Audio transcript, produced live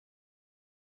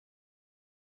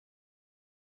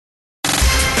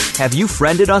Have you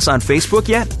friended us on Facebook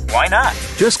yet? Why not?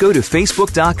 Just go to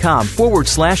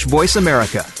facebook.com/Voice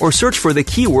America or search for the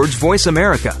keywords Voice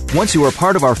America. Once you are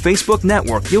part of our Facebook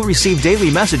network, you'll receive daily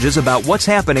messages about what's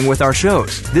happening with our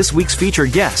shows, this week's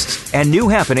featured guests, and new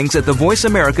happenings at the Voice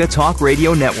America Talk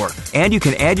Radio Network. And you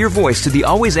can add your voice to the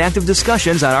always active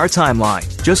discussions on our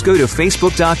timeline. Just go to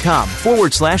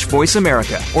facebook.com/Voice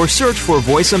America or search for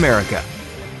Voice America.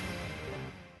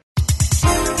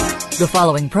 The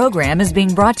following program is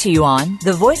being brought to you on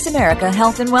the Voice America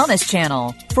Health and Wellness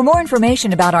Channel. For more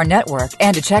information about our network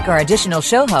and to check our additional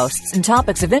show hosts and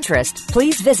topics of interest,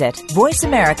 please visit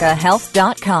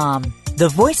voiceamericahealth.com. The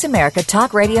Voice America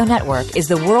Talk Radio Network is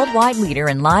the worldwide leader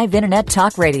in live Internet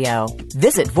talk radio.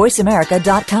 Visit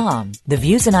voiceamerica.com. The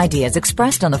views and ideas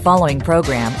expressed on the following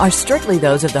program are strictly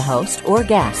those of the host or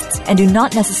guests and do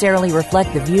not necessarily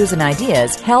reflect the views and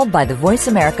ideas held by the Voice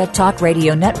America Talk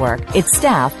Radio Network, its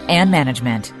staff, and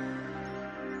management.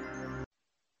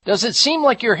 Does it seem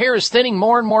like your hair is thinning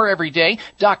more and more every day?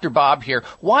 Dr. Bob here.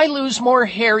 Why lose more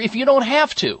hair if you don't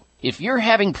have to? If you're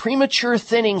having premature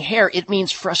thinning hair, it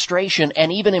means frustration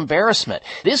and even embarrassment.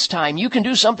 This time, you can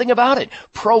do something about it.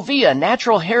 Provia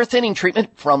natural hair thinning treatment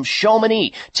from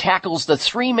Chamonix tackles the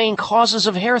three main causes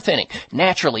of hair thinning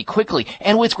naturally, quickly,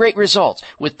 and with great results.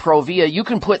 With Provia, you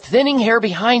can put thinning hair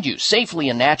behind you safely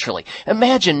and naturally.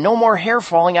 Imagine no more hair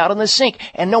falling out in the sink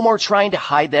and no more trying to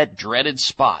hide that dreaded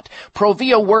spot.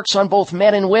 Provia works on both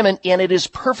men and women, and it is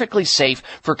perfectly safe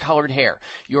for colored hair.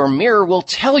 Your mirror will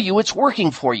tell you it's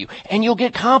working for you, and you'll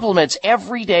get compliments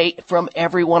every day from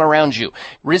everyone around you.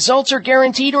 Results are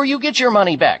guaranteed or you get your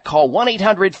money back. Call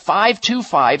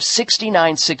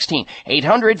 1-800-525-6916.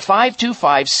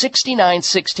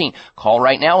 800-525-6916. Call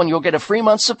right now and you'll get a free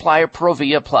month supply of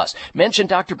Provia Plus. Mention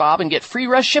Dr. Bob and get free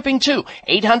rush shipping too.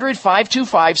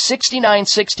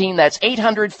 800-525-6916. That's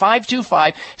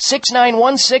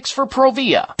 800-525-6916 for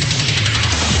Provia.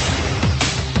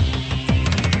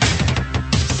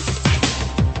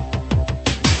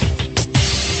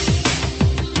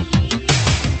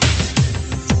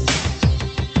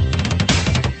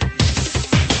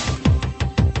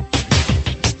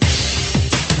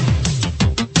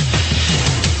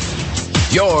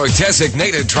 Your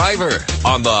designated driver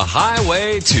on the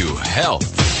highway to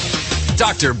health.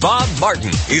 Dr. Bob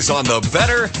Martin is on the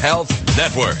Better Health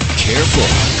Network. Careful.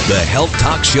 The health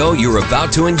talk show you're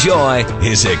about to enjoy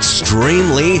is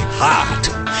extremely hot.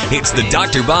 It's the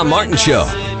Dr. Bob Martin Show.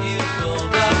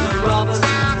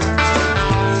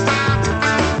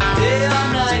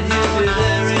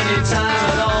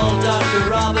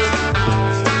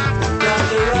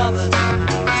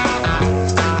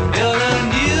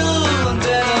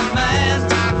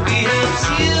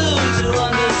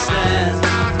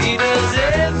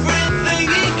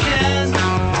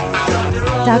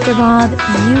 Dr. Bob,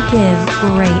 you give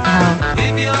great help.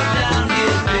 If you're down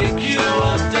here, pick you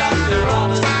up, Dr.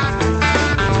 Robert.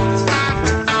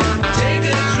 Take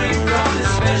a drink from the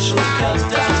special cup,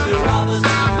 Dr. Robert.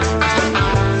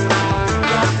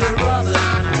 Dr. Robert.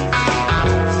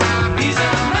 He's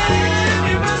a man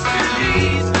you must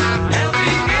believe,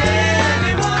 helping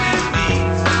anyone in need.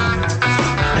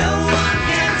 No one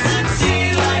can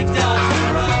succeed like Dr.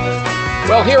 Robert.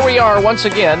 Well, here we are once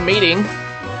again meeting.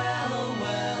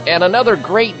 And another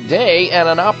great day and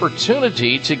an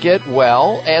opportunity to get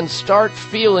well and start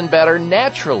feeling better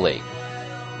naturally.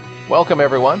 Welcome,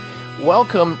 everyone.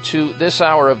 Welcome to this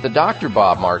hour of the Dr.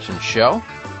 Bob Martin Show.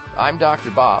 I'm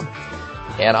Dr. Bob,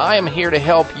 and I am here to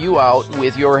help you out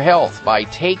with your health by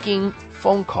taking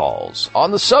phone calls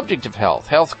on the subject of health,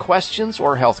 health questions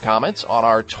or health comments on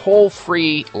our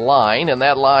toll-free line, and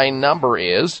that line number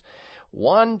is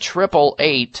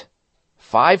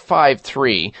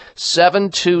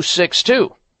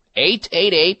 1-888-553-7262,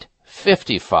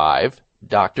 888-55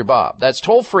 Bob. That's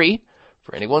toll free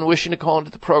for anyone wishing to call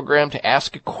into the program to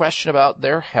ask a question about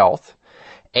their health.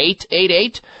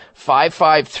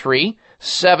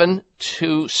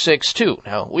 888-553-7262.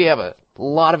 Now, we have a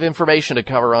lot of information to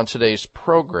cover on today's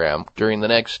program during the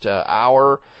next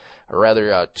hour, or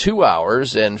rather 2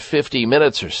 hours and 50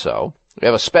 minutes or so. We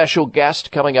have a special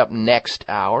guest coming up next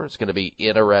hour. It's going to be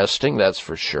interesting, that's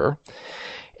for sure.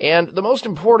 And the most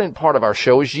important part of our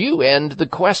show is you and the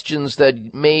questions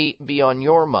that may be on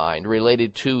your mind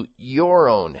related to your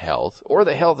own health or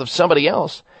the health of somebody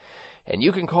else. And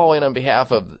you can call in on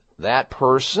behalf of that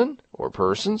person or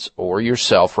persons or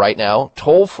yourself right now,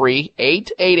 toll free,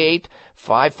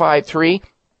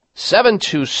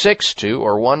 888-553-7262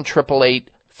 or 1-888-55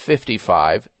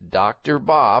 55 Dr.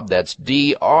 Bob, that's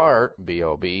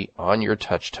DRBOB, on your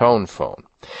touch tone phone.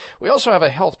 We also have a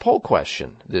health poll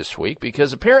question this week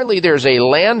because apparently there's a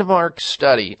landmark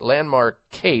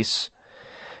case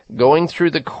going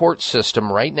through the court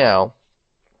system right now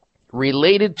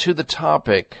related to the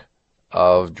topic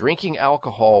of drinking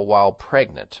alcohol while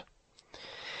pregnant.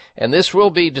 And this will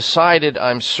be decided,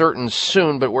 I'm certain,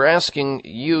 soon, but we're asking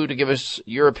you to give us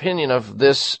your opinion of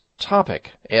this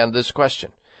topic and this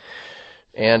question.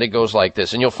 And it goes like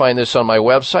this, and you'll find this on my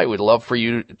website. We'd love for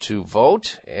you to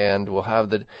vote, and we'll have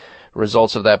the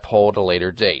results of that poll at a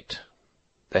later date.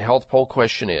 The health poll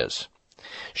question is,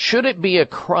 should it be a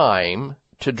crime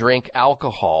to drink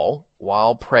alcohol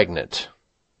while pregnant?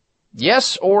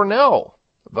 Yes or no?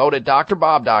 Vote at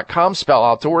drbob.com. Spell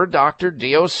out the word doctor,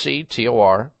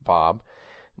 D-O-C-T-O-R,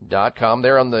 bob.com.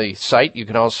 There on the site, you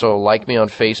can also like me on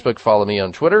Facebook, follow me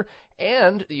on Twitter,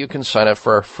 and you can sign up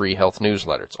for our free health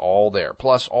newsletter. It's all there,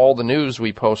 plus all the news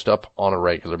we post up on a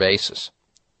regular basis.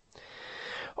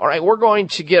 All right, we're going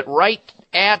to get right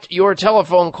at your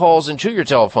telephone calls and to your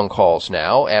telephone calls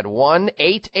now at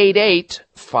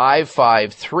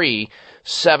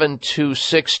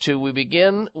 1-888-553-7262. We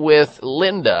begin with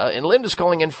Linda, and Linda's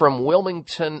calling in from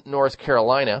Wilmington, North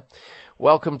Carolina.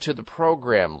 Welcome to the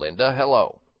program, Linda.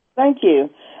 Hello. Thank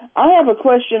you. I have a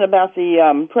question about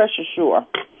the Pressure Sure.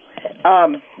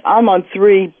 I'm on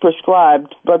 3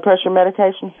 prescribed blood pressure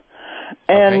medications,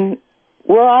 and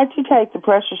were I to take the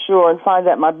Pressure Sure and find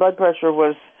that my blood pressure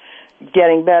was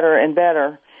getting better and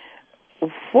better,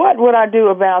 what would I do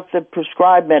about the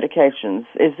prescribed medications?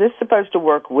 Is this supposed to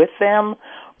work with them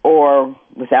or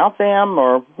without them,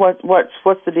 or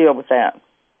what's the deal with that?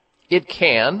 It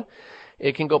can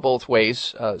go both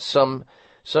ways. Some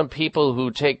people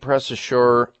who take Pressure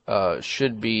Sure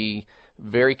should be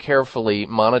very carefully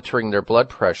monitoring their blood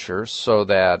pressure so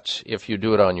that if you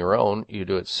do it on your own, you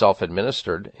do it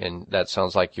self-administered, and that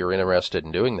sounds like you're interested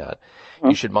in doing that. Mm-hmm.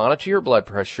 You should monitor your blood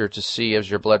pressure to see as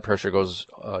your blood pressure goes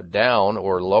down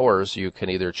or lowers. You can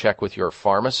either check with your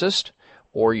pharmacist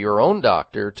or your own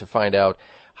doctor to find out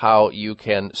how you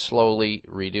can slowly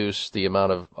reduce the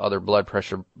amount of other blood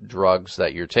pressure drugs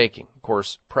that you're taking. Of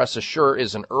course, Pressure Sure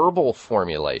is an herbal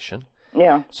formulation.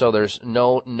 Yeah. So there's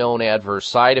no known adverse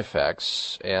side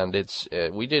effects, and it's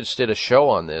we just did a show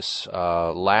on this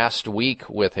last week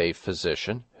with a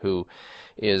physician who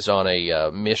is on a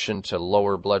mission to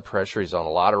lower blood pressure. He's on a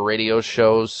lot of radio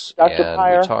shows, Dr. and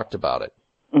Pryor. we talked about it.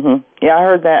 Mm-hmm. Yeah, I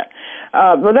heard that.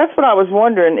 Well, that's what I was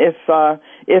wondering, if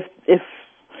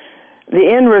the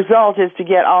end result is to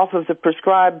get off of the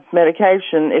prescribed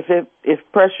medication, if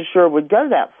Pressure Sure would go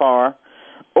that far.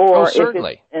 Or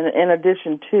certainly. If it's in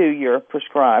addition to your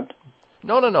prescribed.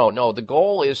 No. The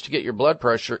goal is to get your blood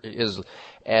pressure is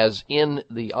as in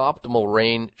the optimal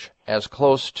range, as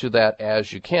close to that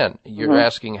as you can. You're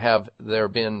asking, have there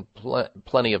been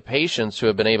plenty of patients who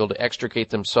have been able to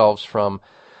extricate themselves from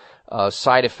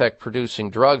side effect producing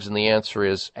drugs? And the answer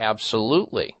is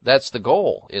absolutely. That's the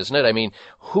goal, isn't it? I mean,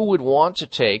 who would want to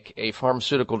take a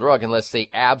pharmaceutical drug unless they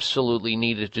absolutely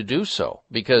needed to do so?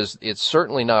 Because it's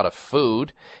certainly not a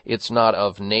food. It's not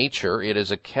of nature. It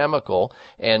is a chemical,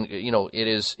 and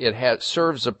it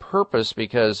serves a purpose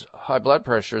because high blood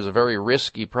pressure is a very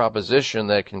risky proposition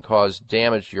that can cause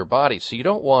damage to your body. So you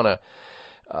don't want to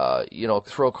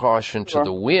throw caution to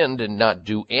the wind and not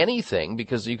do anything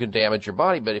because you can damage your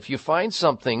body. But if you find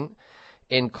something,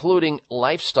 including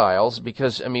lifestyles,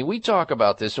 because, I mean, we talk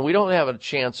about this and we don't have a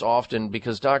chance often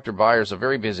because Dr. Byers is a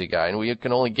very busy guy and we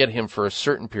can only get him for a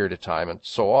certain period of time, and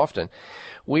so often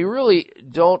we really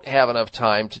don't have enough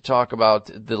time to talk about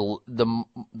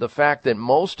the fact that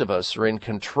most of us are in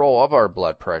control of our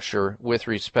blood pressure with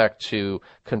respect to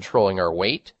controlling our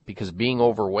weight, because being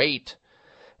overweight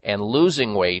and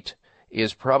losing weight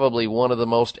is probably one of the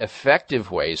most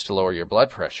effective ways to lower your blood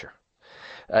pressure.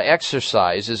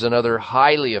 Exercise is another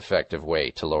highly effective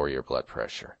way to lower your blood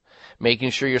pressure. Making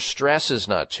sure your stress is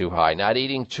not too high, not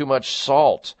eating too much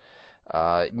salt,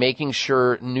 making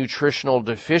sure nutritional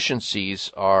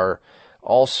deficiencies are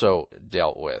also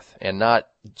dealt with, and not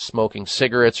smoking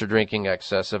cigarettes or drinking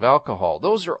excessive alcohol.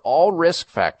 Those are all risk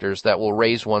factors that will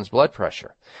raise one's blood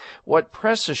pressure. What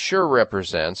Pressure Sure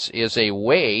represents is a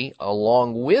way,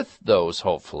 along with those,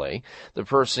 hopefully, the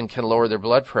person can lower their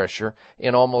blood pressure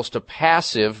in almost a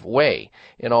passive way,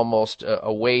 in almost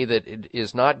a way that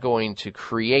is not going to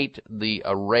create the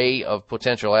array of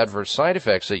potential adverse side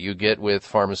effects that you get with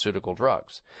pharmaceutical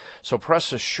drugs. So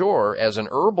Pressure Sure, as an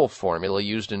herbal formula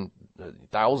used in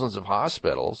thousands of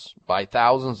hospitals by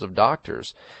thousands of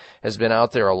doctors, has been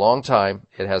out there a long time.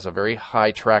 It has a very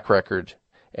high track record,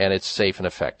 and it's safe and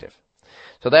effective.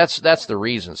 So that's the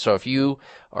reason. So if you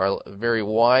are very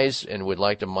wise and would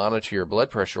like to monitor your blood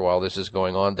pressure while this is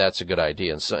going on, that's a good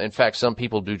idea. And so, in fact, some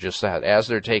people do just that. As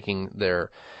they're taking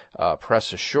their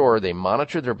Press Assure, they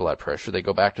monitor their blood pressure. They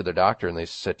go back to their doctor and they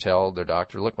tell their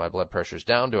doctor, look, my blood pressure's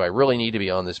down. Do I really need to be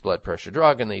on this blood pressure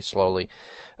drug? And they slowly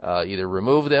either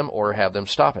remove them or have them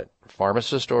stop it.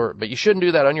 Pharmacist but you shouldn't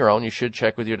do that on your own. You should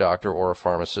check with your doctor or a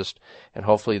pharmacist, and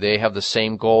hopefully they have the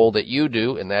same goal that you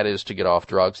do, and that is to get off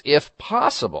drugs if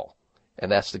possible. And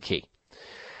that's the key.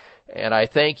 And I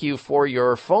thank you for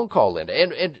your phone call, Linda.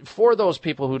 And for those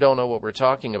people who don't know what we're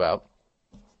talking about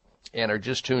and are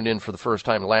just tuned in for the first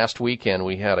time, last weekend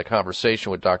we had a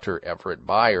conversation with Dr. Everett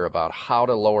Beyer about how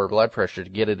to lower blood pressure to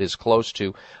get it as close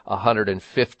to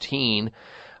 115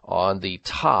 on the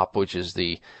top, which is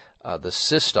the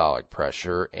systolic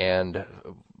pressure, and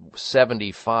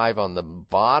 75 on the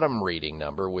bottom reading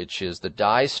number, which is the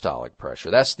diastolic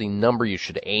pressure. That's the number you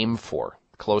should aim for.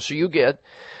 The closer you get,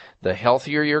 the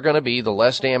healthier you're going to be, the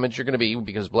less damage you're going to be,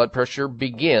 because blood pressure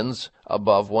begins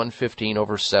above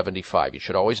 115/75. You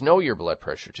should always know your blood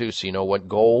pressure, too, so you know what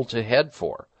goal to head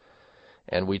for.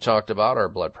 And we talked about our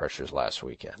blood pressures last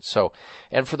weekend. So,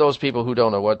 and for those people who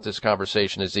don't know what this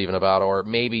conversation is even about, or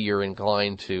maybe you're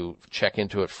inclined to check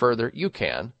into it further, you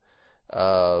can.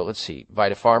 Let's see,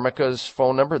 VitaPharmaca's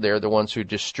phone number. They're the ones who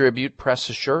distribute Press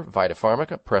Assure.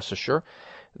 VitaPharmaca, Press Assure.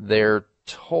 Their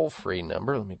toll-free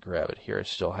number, let me grab it here. I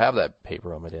still have that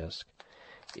paper on my desk.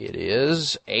 It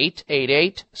is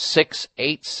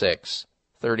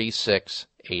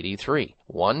 888-686-3683.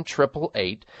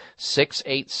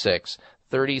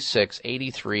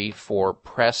 1-888-686-3683 for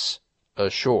Press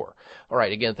Assure. All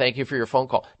right, again, thank you for your phone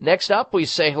call. Next up, we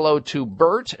say hello to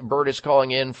Bert. Bert is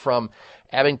calling in from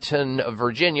Abington,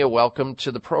 Virginia. Welcome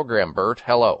to the program, Bert.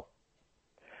 Hello.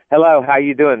 Hello, how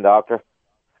you doing, doctor?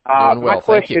 Doing well,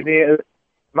 thank you.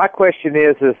 My question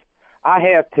is I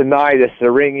have tinnitus,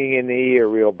 the ringing in the ear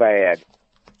real bad.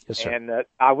 Yes, sir. And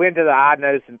I went to the eye,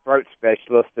 nose, and throat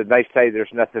specialist, and they say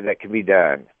there's nothing that can be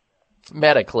done.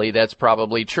 Medically, that's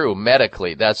probably true.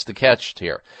 Medically, that's the catch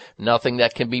here. Nothing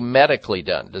that can be medically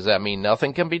done. Does that mean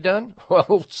nothing can be done?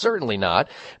 Well, certainly not.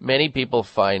 Many people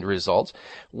find results.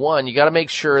 One, you got to make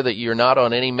sure that you're not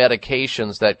on any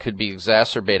medications that could be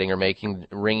exacerbating or making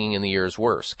ringing in the ears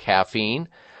worse. Caffeine,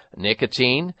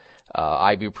 nicotine,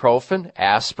 ibuprofen,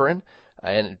 aspirin,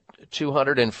 and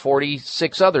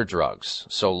 246 other drugs.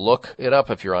 So look it up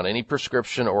if you're on any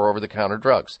prescription or over-the-counter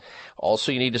drugs.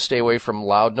 Also, you need to stay away from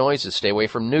loud noises. Stay away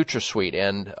from NutraSweet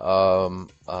and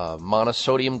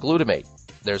monosodium glutamate.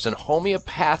 There's an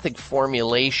homeopathic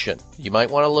formulation you might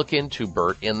want to look into,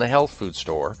 Bert, in the health food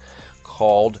store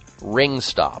called Ring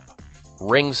Stop.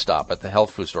 Ring Stop at the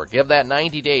health food store. Give that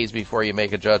 90 days before you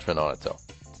make a judgment on it, though.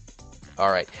 All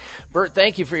right. Bert,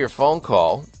 thank you for your phone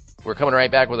call. We're coming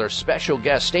right back with our special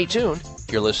guest. Stay tuned.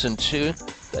 You're listening to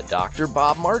the Dr.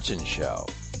 Bob Martin Show.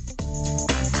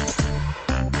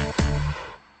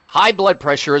 High blood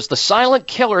pressure is the silent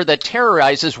killer that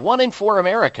terrorizes 1 in 4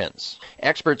 Americans.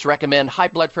 Experts recommend high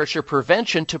blood pressure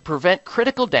prevention to prevent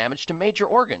critical damage to major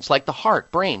organs like the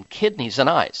heart, brain, kidneys, and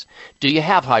eyes. Do you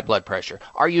have high blood pressure?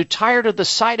 Are you tired of the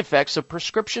side effects of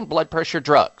prescription blood pressure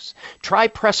drugs? Try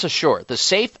Press Assure, the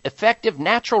safe, effective,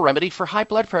 natural remedy for high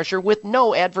blood pressure with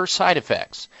no adverse side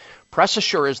effects. Press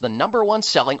Assure is the #1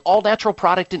 selling all-natural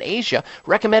product in Asia,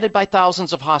 recommended by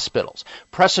thousands of hospitals.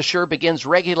 Press Assure begins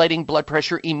regulating blood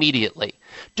pressure immediately.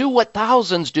 Do what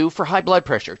thousands do for high blood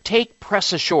pressure. Take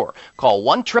Press Assure. Call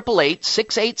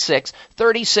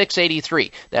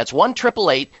 1-888-686-3683. That's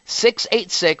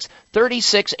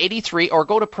 1-888-686-3683, or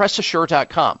go to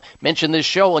PressAssure.com. Mention this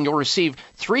show and you'll receive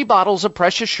 3 bottles of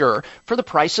Press Assure for the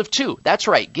price of 2. That's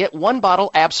right. Get 1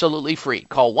 bottle absolutely free.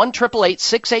 Call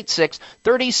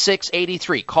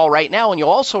 1-888-686-3683. Call right now and you'll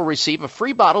also receive a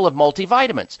free bottle of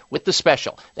multivitamins with the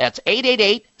special. That's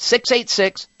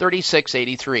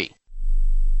 888-686-3683.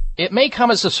 It may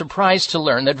come as a surprise to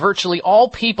learn that virtually all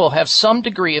people have some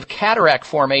degree of cataract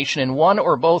formation in one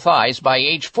or both eyes by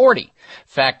age 40.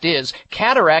 Fact is,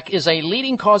 cataract is a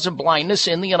leading cause of blindness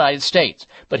in the United States.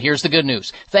 But here's the good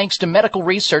news. Thanks to medical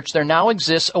research, there now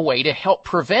exists a way to help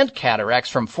prevent cataracts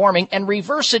from forming and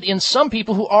reverse it in some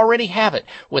people who already have it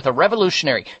with a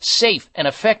revolutionary, safe, and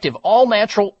effective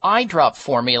all-natural eye drop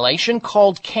formulation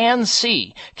called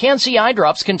Can-C. Can-C eye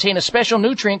drops contain a special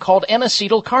nutrient called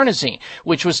N-acetylcarnosine,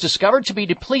 which was discovered to be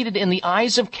depleted in the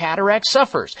eyes of cataract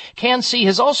sufferers. Can-C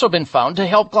has also been found to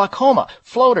help glaucoma,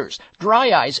 floaters,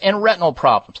 dry eyes, and retinal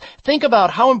problems. Think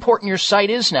about how important your sight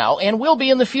is now and will be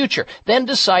in the future. Then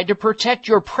decide to protect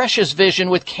your precious vision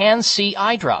with Can-C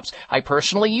eye drops. I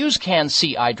personally use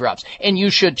Can-C eye drops, and you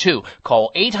should too.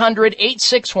 Call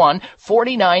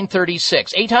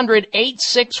 800-861-4936.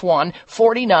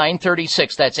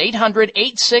 800-861-4936. That's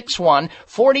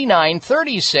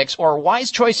 800-861-4936 or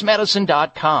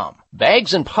wisechoicemedicine.com.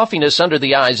 Bags and puffiness under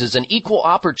the eyes is an equal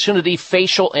opportunity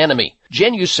facial enemy.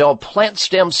 Genucell Plant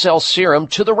Stem Cell Serum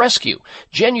to the rescue.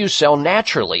 Genucell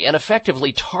naturally and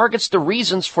effectively targets the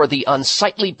reasons for the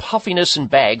unsightly puffiness and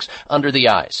bags under the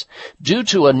eyes. Due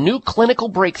to a new clinical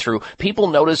breakthrough, people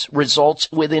notice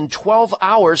results within 12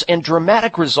 hours and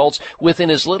dramatic results within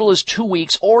as little as 2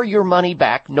 weeks or your money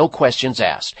back, no questions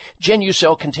asked.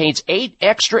 Genucell contains 8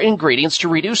 extra ingredients to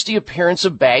reduce the appearance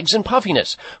of bags and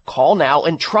puffiness. Call now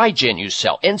and try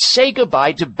Genucell and say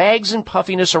goodbye to bags and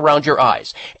puffiness around your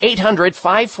eyes.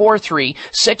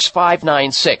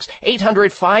 800-543-6596.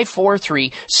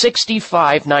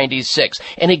 800-543-6596.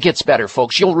 And it gets better,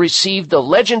 folks. You'll receive the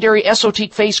legendary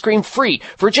Esotique face cream free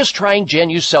for just trying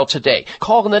Genucell today.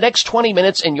 Call in the next 20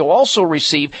 minutes and you'll also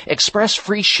receive express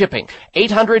free shipping.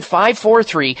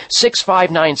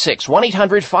 800-543-6596.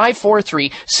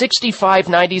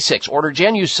 1-800-543-6596. Order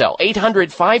Genucell.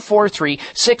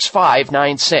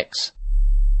 800-543-6596.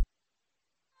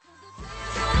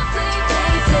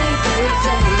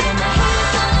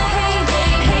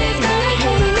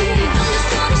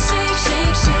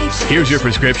 Here's your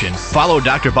prescription. Follow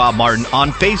Dr. Bob Martin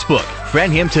on Facebook.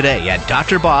 Friend him today at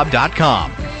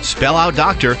drbob.com. Spell out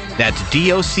doctor, that's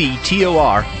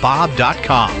D-O-C-T-O-R,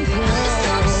 bob.com.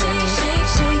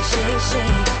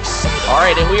 All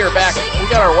right, and we are back. We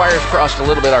got our wires crossed a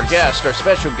little bit. Our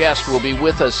special guest will be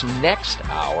with us next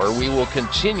hour. We will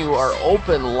continue our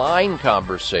open line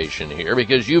conversation here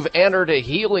because you've entered a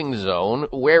healing zone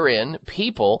wherein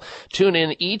people tune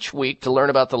in each week to learn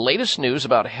about the latest news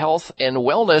about health and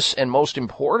wellness, and most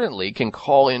importantly, can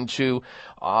call into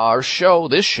our show,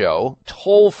 this show,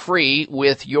 toll-free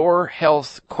with your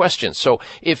health questions. So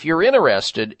if you're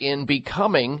interested in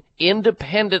becoming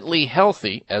independently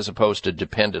healthy as opposed to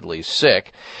dependently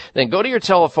sick, then go to your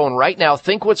telephone right now.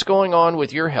 Think what's going on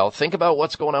with your health. Think about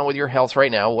what's going on with your health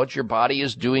right now, what your body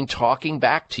is doing, talking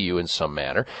back to you in some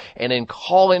manner, and then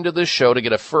call into the show to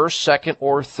get a first, second,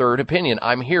 or third opinion.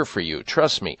 I'm here for you.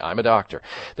 Trust me, I'm a doctor.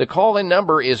 The call-in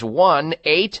number is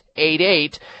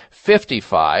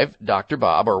 1-888-55 Dr.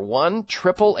 Bob or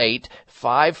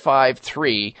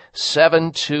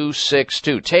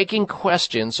 1-888-553-7262. Taking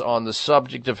questions on the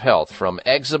subject of health, from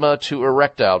eczema to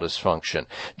erectile dysfunction,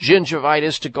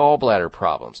 gingivitis to gallbladder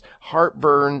problems,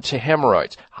 heartburn to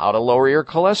hemorrhoids, how to lower your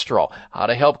cholesterol, how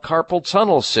to help carpal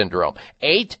tunnel syndrome.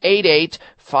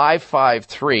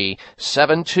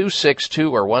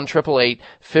 888-553-7262 or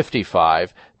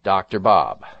 1-888-55 Dr.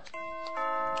 Bob.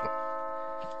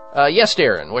 Yes,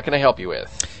 Darren, what can I help you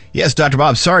with? Yes, Dr.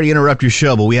 Bob, sorry to interrupt your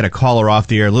show, but we had a caller off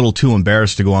the air, a little too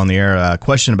embarrassed to go on the air. A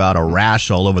question about a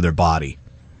rash all over their body.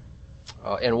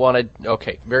 And wanted,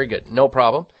 okay, very good, no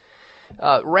problem.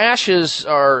 Rashes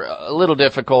are a little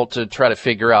difficult to try to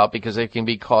figure out because they can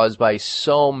be caused by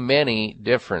so many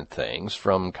different things,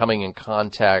 from coming in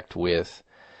contact with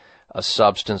a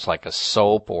substance like a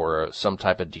soap or some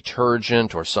type of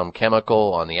detergent or some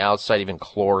chemical on the outside, even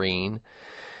chlorine,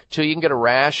 to you can get a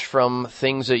rash from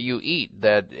things that you eat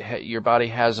that your body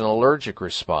has an allergic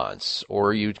response,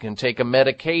 or you can take a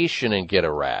medication and get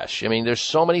a rash. I mean, there's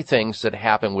so many things that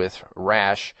happen with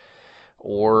rash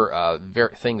or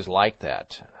things like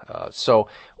that.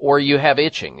 Or you have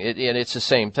itching, and it's the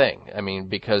same thing. I mean,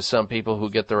 because some people who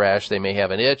get the rash, they may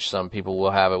have an itch, some people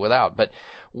will have it without. But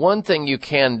one thing you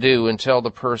can do until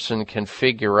the person can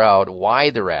figure out why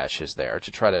the rash is there, to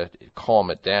try to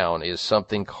calm it down, is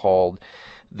something called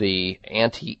the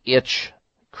anti-itch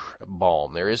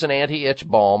balm. There is an anti-itch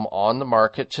balm on the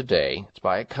market today. It's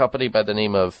by a company by the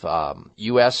name of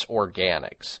U.S.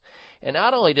 Organics. And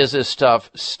not only does this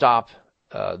stuff stop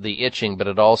the itching, but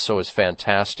it also is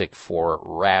fantastic for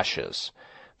rashes.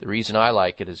 The reason I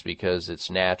like it is because it's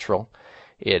natural.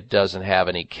 It doesn't have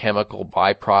any chemical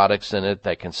byproducts in it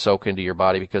that can soak into your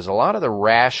body, because a lot of the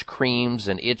rash creams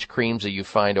and itch creams that you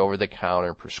find over the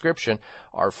counter prescription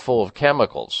are full of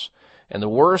chemicals. And the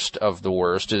worst of the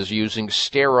worst is using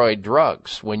steroid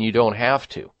drugs when you don't have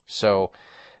to. So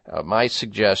my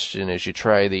suggestion is you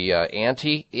try the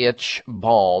anti-itch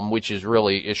balm, which is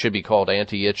really, it should be called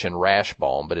anti-itch and rash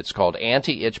balm, but it's called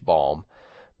anti-itch balm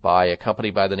by a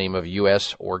company by the name of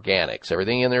U.S. Organics.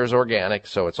 Everything in there is organic,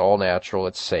 so it's all natural,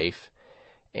 it's safe.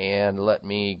 And let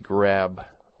me grab,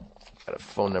 got a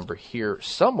phone number here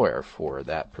somewhere for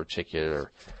that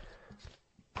particular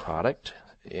product.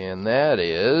 and that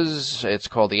is, it's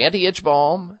called the Anti-Itch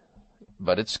Balm,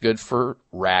 but it's good for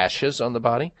rashes on the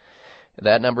body.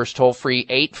 That number is toll-free,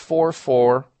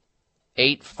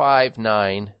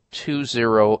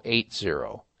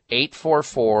 844-859-2080.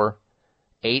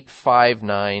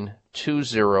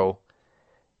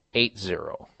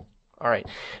 844-859-2080. All right.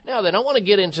 Now then, I want to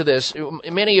get into this.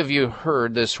 Many of you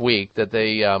heard this week that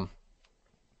they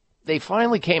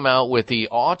finally came out with the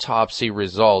autopsy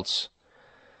results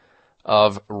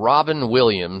of Robin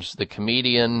Williams, the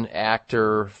comedian,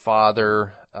 actor,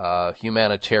 father,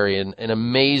 humanitarian, an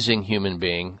amazing human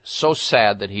being. So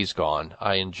sad that he's gone.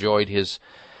 I enjoyed his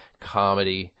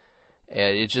comedy.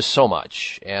 It's just so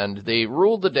much. And they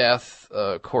ruled the death,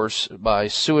 of course, by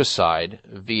suicide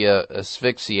via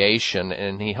asphyxiation,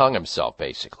 and he hung himself,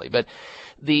 basically. But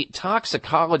the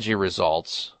toxicology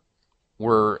results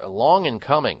were long in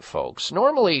coming, folks.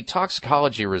 Normally,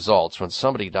 toxicology results, when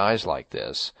somebody dies like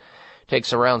this,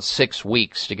 takes around 6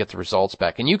 weeks to get the results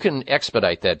back. And you can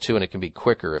expedite that, too, and it can be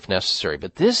quicker if necessary.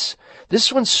 But this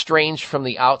one's strange from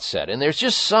the outset. And there's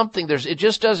just something, it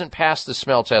just doesn't pass the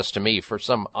smell test to me for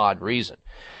some odd reason.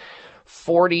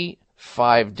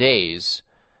 45 days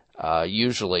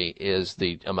usually is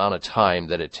the amount of time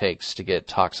that it takes to get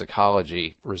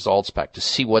toxicology results back, to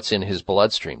see what's in his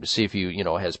bloodstream, to see if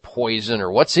has poison or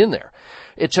what's in there.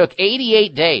 It took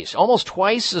 88 days, almost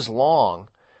twice as long,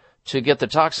 to get the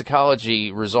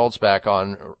toxicology results back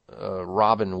on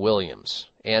Robin Williams.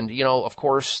 And, of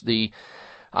course,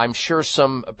 I'm sure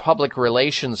some public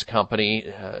relations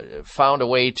company found a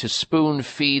way to spoon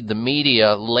feed the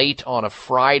media late on a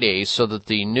Friday so that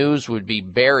the news would be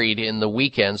buried in the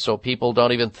weekend so people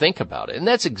don't even think about it. And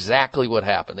that's exactly what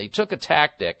happened. They took a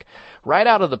tactic right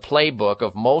out of the playbook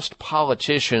of most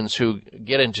politicians who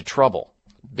get into trouble.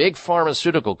 Big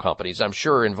pharmaceutical companies, I'm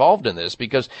sure, are involved in this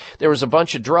because there was a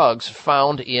bunch of drugs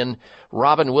found in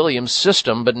Robin Williams'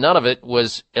 system, but none of it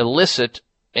was illicit,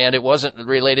 and it wasn't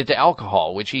related to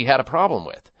alcohol, which he had a problem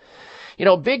with.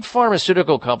 Big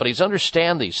pharmaceutical companies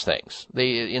understand these things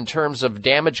in terms of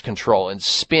damage control and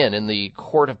spin in the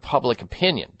court of public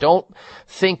opinion. Don't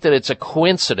think that it's a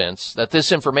coincidence that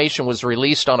this information was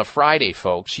released on a Friday,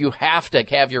 folks. You have to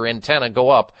have your antenna go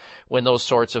up when those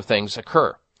sorts of things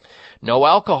occur. No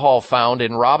alcohol found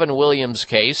in Robin Williams'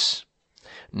 case.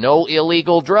 No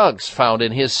illegal drugs found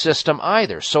in his system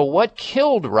either. So what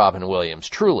killed Robin Williams,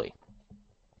 truly?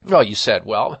 Well, you said,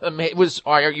 you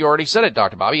already said it,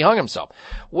 Dr. Bob. He hung himself.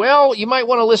 Well, you might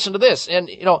want to listen to this. And,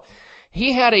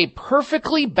 he had a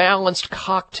perfectly balanced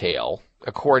cocktail,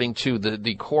 according to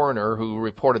the coroner who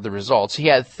reported the results. He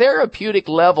had therapeutic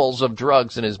levels of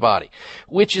drugs in his body,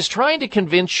 which is trying to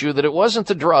convince you that it wasn't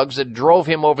the drugs that drove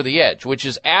him over the edge, which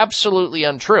is absolutely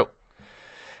untrue.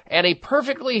 And a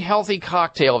perfectly healthy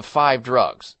cocktail of 5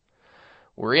 drugs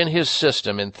were in his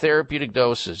system in therapeutic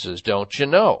dosages, don't you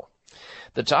know?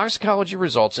 The toxicology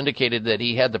results indicated that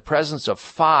he had the presence of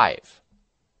 5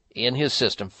 in his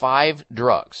system, 5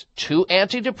 drugs, 2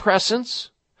 antidepressants,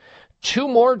 2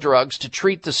 more drugs to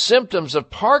treat the symptoms of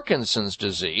Parkinson's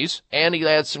disease, and he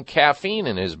had some caffeine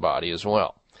in his body as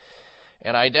well.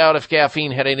 And I doubt if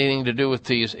caffeine had anything to do with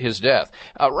his death.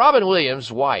 Robin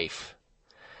Williams' wife,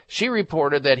 she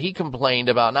reported that he complained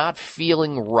about not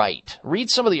feeling right. Read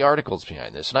some of the articles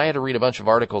behind this, and I had to read a bunch of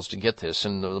articles to get this,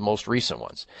 and the most recent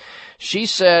ones. She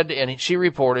said, and she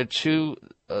reported to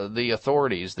the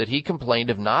authorities, that he complained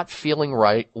of not feeling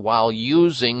right while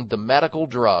using the medical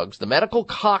drugs, the medical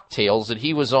cocktails that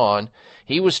he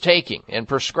was taking and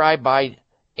prescribed by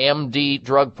MD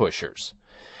drug pushers.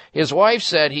 His wife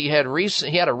said he had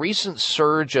a recent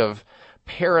surge of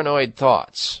paranoid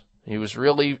thoughts. He was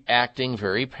really acting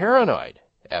very paranoid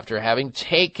after having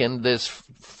taken this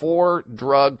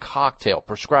 4-drug cocktail,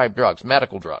 prescribed drugs,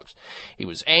 medical drugs. He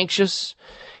was anxious.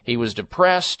 He was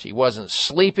depressed. He wasn't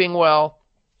sleeping well.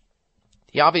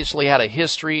 He obviously had a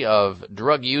history of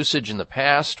drug usage in the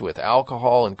past with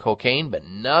alcohol and cocaine, but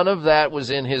none of that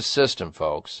was in his system,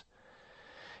 folks.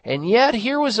 And yet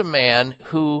here was a man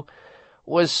who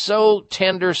was so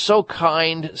tender, so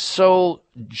kind, so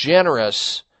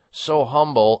generous, so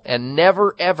humble, and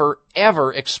never, ever,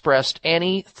 ever expressed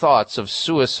any thoughts of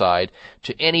suicide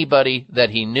to anybody that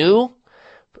he knew,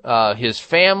 his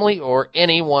family, or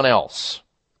anyone else.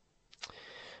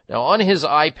 Now, on his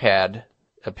iPad,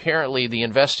 apparently the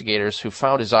investigators who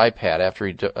found his iPad after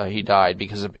he died,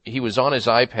 because he was on his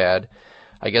iPad,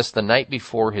 I guess the night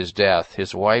before his death,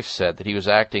 his wife said that he was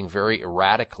acting very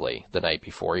erratically the night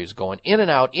before. He was going in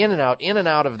and out, in and out, in and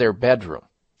out of their bedroom.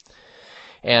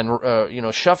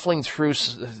 and shuffling through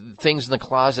things in the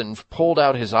closet, and pulled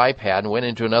out his iPad and went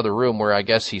into another room where I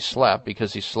guess he slept,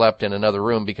 because he slept in another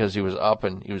room because he was up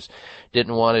and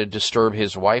didn't want to disturb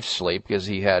his wife's sleep because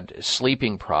he had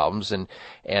sleeping problems and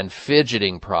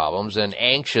fidgeting problems and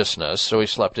anxiousness, so he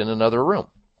slept in another room.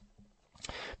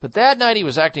 But that night he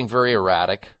was acting very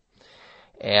erratic.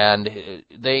 And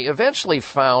they eventually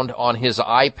found on his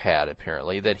iPad,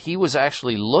 apparently, that he was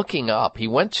actually looking up. He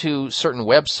went to certain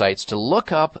websites to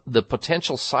look up the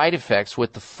potential side effects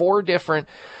with the 4 different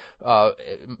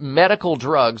medical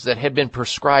drugs that had been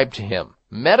prescribed to him.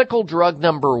 Medical drug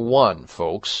number 1,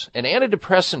 folks, an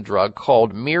antidepressant drug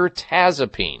called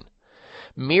mirtazapine.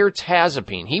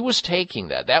 Mirtazapine. He was taking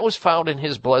that. That was found in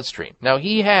his bloodstream. Now,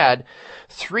 he had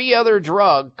 3 other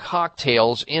drug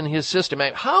cocktails in his system.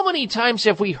 How many times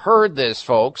have we heard this,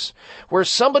 folks, where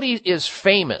somebody is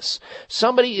famous,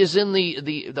 somebody is in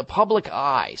the public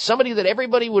eye, somebody that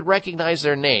everybody would recognize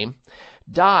their name,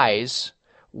 dies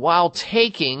while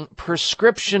taking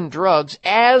prescription drugs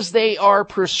as they are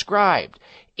prescribed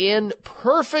in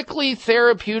perfectly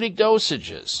therapeutic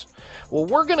dosages? Well,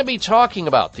 we're going to be talking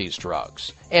about these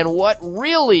drugs and what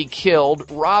really killed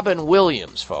Robin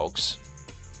Williams, folks.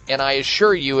 And I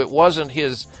assure you it wasn't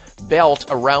his belt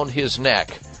around his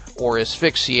neck or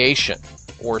asphyxiation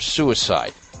or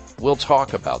suicide. We'll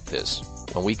talk about this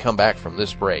when we come back from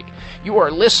this break. You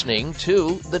are listening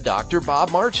to the Dr.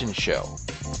 Bob Martin Show.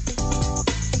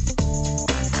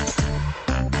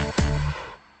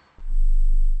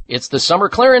 It's the summer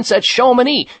clearance at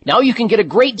Chamonix. Now you can get a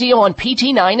great deal on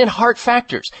PT9 and Heart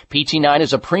Factors. PT9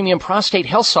 is a premium prostate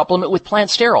health supplement with plant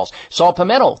sterols, saw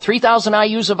pimento, 3,000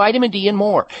 IUs of vitamin D, and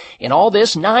more. In all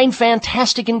this, 9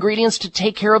 fantastic ingredients to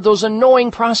take care of those annoying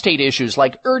prostate issues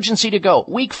like urgency to go,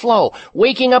 weak flow,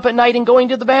 waking up at night and going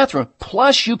to the bathroom.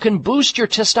 Plus, you can boost your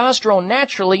testosterone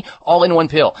naturally all in one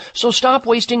pill. So stop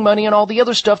wasting money on all the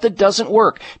other stuff that doesn't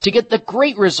work. To get the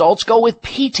great results, go with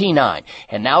PT9.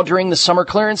 And now during the summer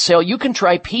clearance sale, you can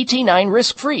try PT9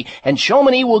 risk-free, and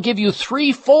Chamonix will give you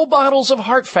 3 full bottles of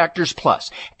Heart Factors Plus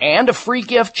and a free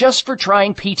gift just for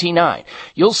trying PT9.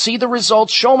 You'll see the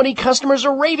results Chamonix customers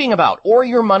are raving about, or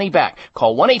your money back.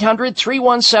 Call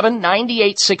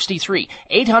 1-800-317-9863.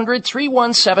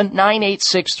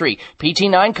 800-317-9863.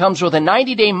 PT9 comes with a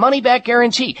 90-day money-back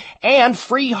guarantee and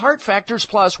free Heart Factors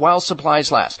Plus while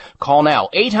supplies last. Call now,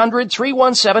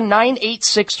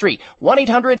 800-317-9863.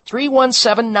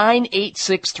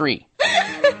 1-800-317-9863.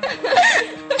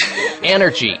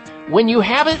 Energy. When you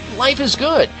have it, life is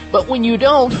good. But when you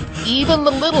don't, even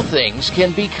the little things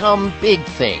can become big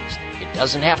things. It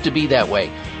doesn't have to be that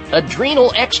way.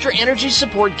 Adrenal Extra Energy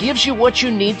Support gives you what you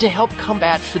need to help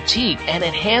combat fatigue and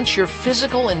enhance your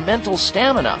physical and mental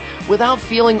stamina without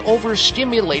feeling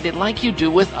overstimulated like you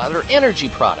do with other energy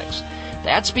products.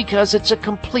 That's because it's a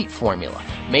complete formula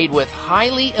made with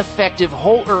highly effective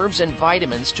whole herbs and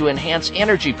vitamins to enhance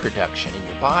energy production in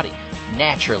your body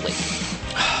naturally.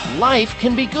 Life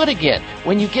can be good again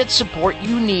when you get support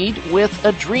you need with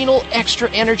Adrenal Extra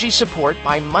Energy Support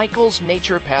by Michael's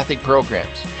Naturopathic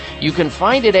Programs. You can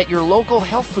find it at your local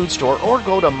health food store or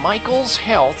go to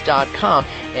michaelshealth.com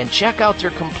and check out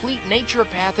their complete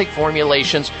naturopathic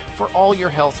formulations for all your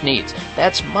health needs.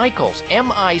 That's Michaels,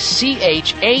 Michaels,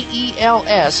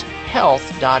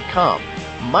 health.com.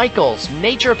 Michael's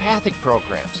Naturopathic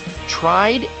Programs,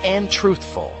 tried and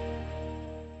truthful.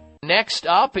 Next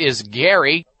up is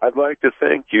Gary. I'd like to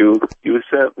thank you. You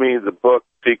sent me the book,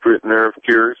 Secret Nerve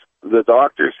Cures. The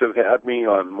doctors have had me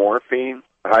on morphine,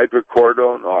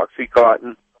 hydrocodone,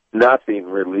 Oxycontin. Nothing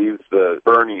relieves the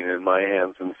burning in my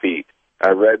hands and feet. I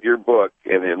read your book,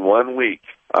 and in 1 week,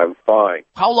 I'm fine.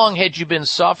 How long had you been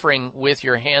suffering with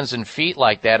your hands and feet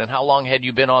like that, and how long had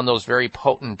you been on those very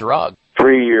potent drugs?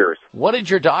 3 years. What did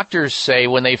your doctors say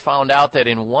when they found out that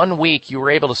in 1 week you were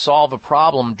able to solve a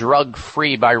problem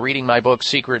drug-free by reading my book,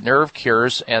 Secret Nerve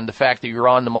Cures, and the fact that you're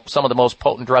on some of the most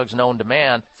potent drugs known to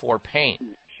man for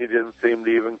pain? She didn't seem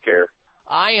to even care.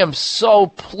 I am so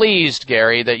pleased,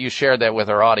 Gary, that you shared that with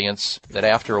our audience, that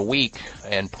after a week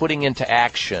and putting into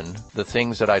action the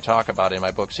things that I talk about in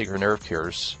my book, Secret Nerve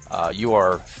Cures, you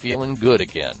are feeling good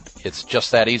again. It's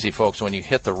just that easy, folks. When you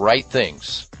hit the right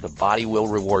things, the body will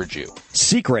reward you.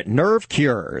 Secret Nerve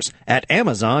Cures at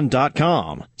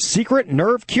Amazon.com. Secret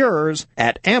Nerve Cures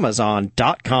at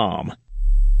Amazon.com.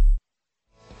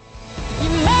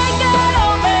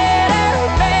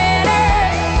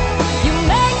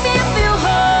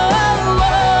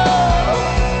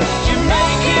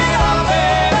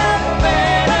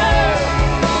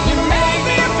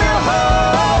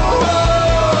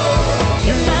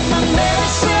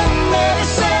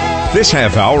 This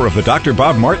half hour of the Dr.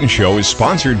 Bob Martin Show is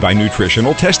sponsored by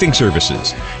Nutritional Testing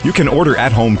Services. You can order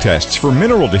at-home tests for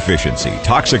mineral deficiency,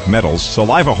 toxic metals,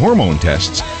 saliva hormone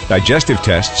tests, digestive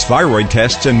tests, thyroid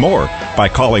tests, and more by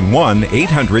calling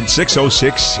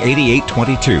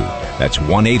 1-800-606-8822. That's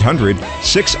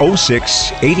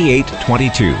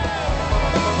 1-800-606-8822.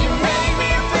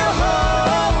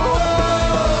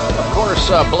 Of course,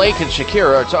 Blake and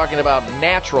Shakira are talking about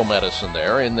natural medicine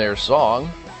there in their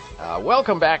song.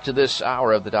 Welcome back to this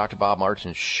hour of the Dr. Bob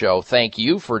Martin Show. Thank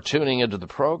you for tuning into the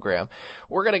program.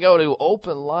 We're going to go to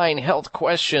open line health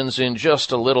questions in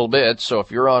just a little bit. So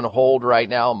if you're on hold right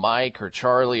now, Mike or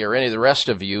Charlie or any of the rest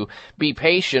of you, be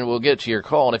patient. We'll get to your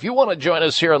call. And if you want to join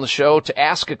us here on the show to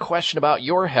ask a question about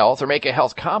your health or make a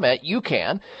health comment, you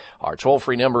can. Our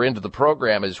toll-free number into the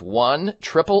program is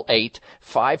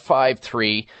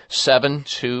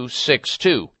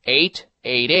 1-888-553-7262.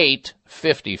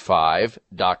 888-55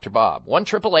 Dr. Bob.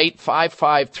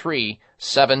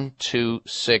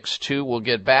 1-888-553-7262. We'll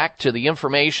get back to the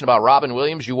information about Robin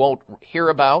Williams you won't hear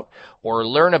about or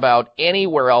learn about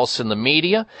anywhere else in the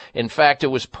media. In fact, it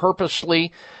was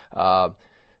purposely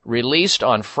released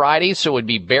on Friday, so it would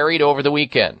be buried over the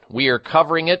weekend. We are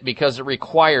covering it because it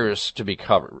requires to be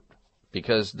covered,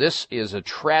 because this is a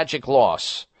tragic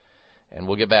loss. And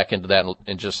we'll get back into that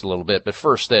in just a little bit. But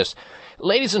first this.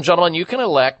 Ladies and gentlemen, you can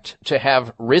elect to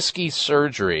have risky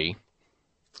surgery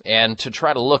and to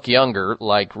try to look younger,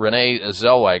 like Renee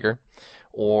Zellweger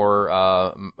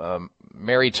or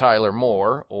Mary Tyler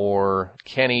Moore or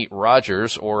Kenny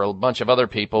Rogers or a bunch of other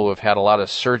people who have had a lot of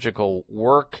surgical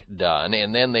work done,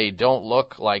 and then they don't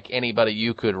look like anybody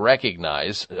you could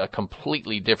recognize, a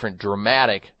completely different,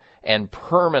 dramatic and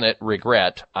permanent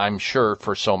regret, I'm sure,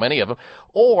 for so many of them.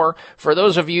 Or for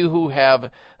those of you who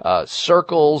have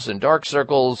circles and dark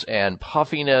circles and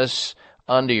puffiness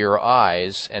under your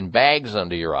eyes and bags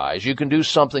under your eyes, you can do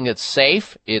something that's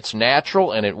safe, it's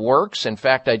natural, and it works. In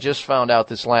fact, I just found out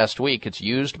this last week it's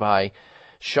used by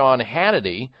Sean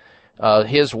Hannity.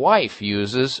 His wife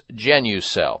uses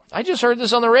Genucell. I just heard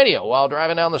this on the radio while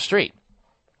driving down the street.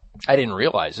 I didn't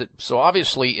realize it. So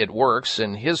obviously it works,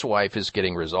 and his wife is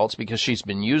getting results because she's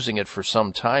been using it for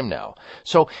some time now.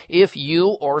 So if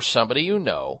you or somebody you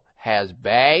know has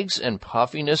bags and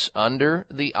puffiness under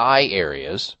the eye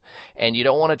areas, and you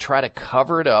don't want to try to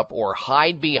cover it up or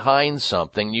hide behind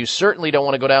something, you certainly don't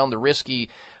want to go down the risky,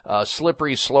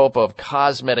 slippery slope of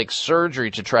cosmetic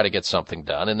surgery to try to get something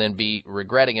done and then be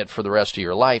regretting it for the rest of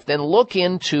your life, then look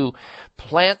into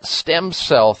plant stem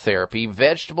cell therapy,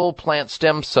 vegetable plant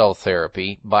stem cell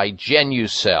therapy by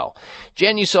Genucell.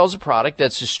 Genucell is a product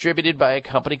that's distributed by a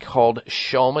company called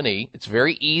Chamonix. It's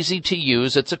very easy to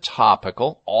use. It's a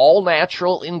topical, all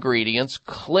natural ingredients,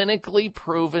 clinically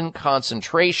proven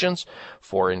concentrations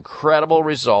for incredible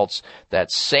results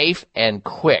that's safe and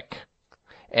quick.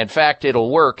 In fact,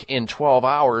 it'll work in 12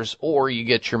 hours or you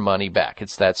get your money back.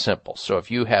 It's that simple. So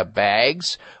if you have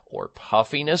bags or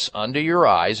puffiness under your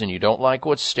eyes and you don't like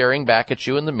what's staring back at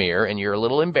you in the mirror and you're a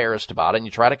little embarrassed about it and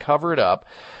you try to cover it up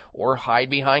or hide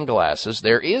behind glasses,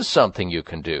 there is something you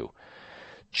can do.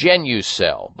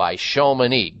 Genucell by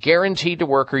Chamonix. Guaranteed to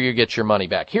work or you get your money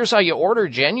back. Here's how you order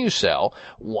Genucell.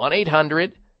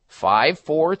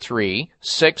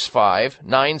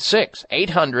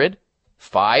 1-800-543-6596.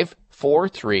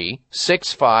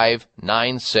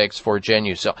 800-543-6596 for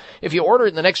Genucell. If you order it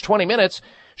in the next 20 minutes,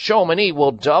 Chamonix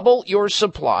will double your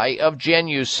supply of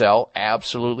Genucell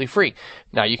absolutely free.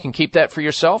 Now, you can keep that for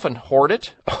yourself and hoard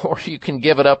it, or you can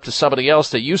give it up to somebody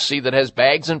else that you see that has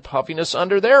bags and puffiness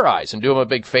under their eyes and do them a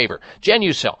big favor.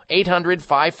 Genucell,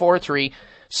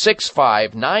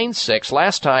 800-543-6596.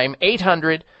 Last time,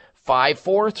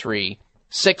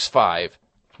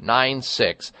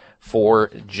 800-543-6596 for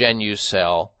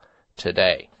Genucell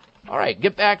today. All right,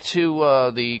 get back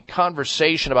to the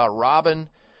conversation about Robin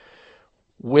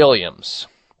Williams,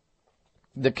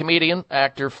 the comedian,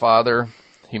 actor, father,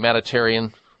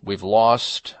 humanitarian. We've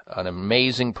lost an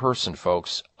amazing person,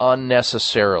 folks,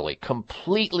 unnecessarily,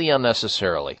 completely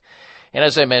unnecessarily. And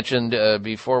as I mentioned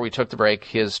before we took the break,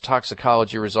 his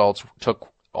toxicology results took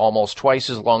almost twice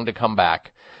as long to come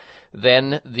back.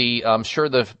 Then I'm sure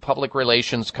the public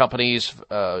relations companies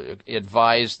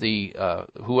advised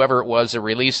whoever it was that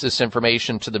released this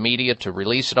information to the media to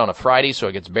release it on a Friday so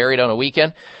it gets buried on a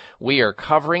weekend. We are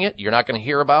covering it. You're not going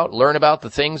to learn about the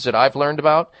things that I've learned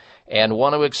about and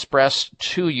want to express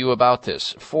to you about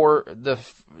this for the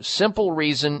simple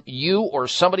reason you or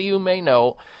somebody you may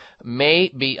know may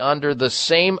be under the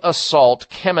same assault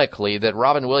chemically that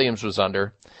Robin Williams was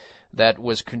under that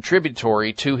was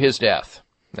contributory to his death.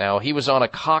 Now, he was on a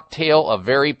cocktail of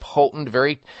very potent,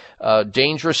 very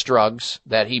dangerous drugs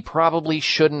that he probably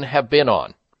shouldn't have been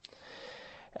on.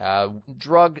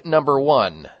 Drug number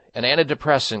 1, an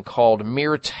antidepressant called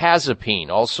mirtazapine,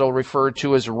 also referred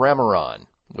to as Remeron,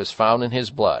 was found in his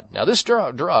blood. Now, this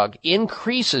drug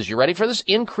increases, you ready for this?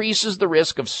 Increases the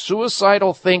risk of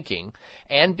suicidal thinking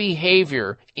and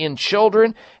behavior in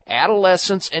children,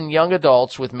 adolescents, and young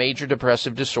adults with major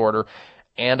depressive disorder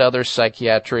and other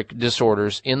psychiatric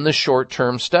disorders in the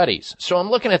short-term studies. So I'm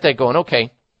looking at that going,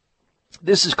 okay,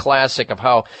 this is classic of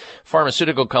how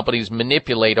pharmaceutical companies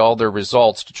manipulate all their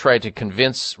results to try to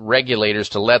convince regulators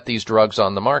to let these drugs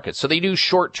on the market. So they do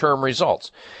short-term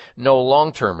results, no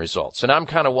long-term results. And I'm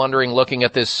kind of wondering, looking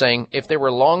at this, saying, if there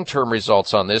were long-term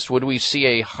results on this, would we see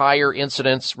a higher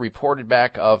incidence reported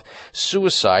back of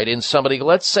suicide in somebody,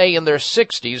 let's say, in their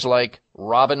 60s, like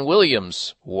Robin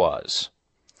Williams was?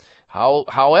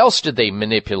 How else did they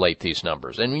manipulate these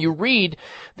numbers? And you read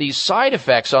these side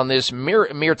effects on this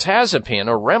mirtazapine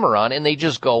or Remeron, and they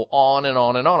just go on and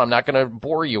on and on. I'm not going to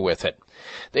bore you with it.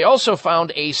 They also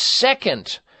found a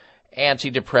second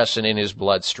antidepressant in his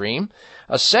bloodstream,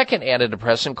 a second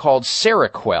antidepressant called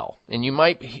Seroquel. And you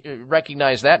might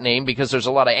recognize that name because there's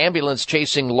a lot of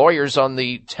ambulance-chasing lawyers on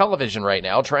the television right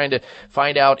now trying to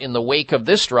find out in the wake of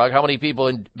this drug how many people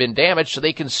have been damaged so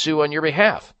they can sue on your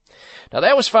behalf. Now,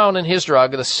 that was found in his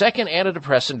drug, the second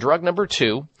antidepressant, drug number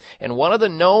 2, and one of the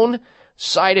known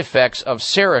side effects of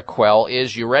Seroquel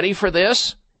is, you ready for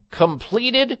this?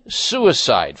 Completed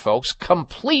suicide, folks.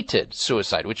 Completed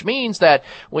suicide, which means that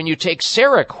when you take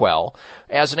Seroquel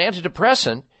as an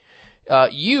antidepressant,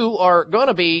 you are going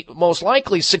to be most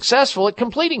likely successful at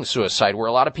completing suicide, where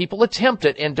a lot of people attempt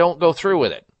it and don't go through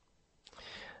with it.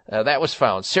 That was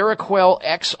found. Seroquel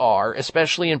XR,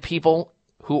 especially in people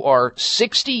who are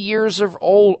 60 years of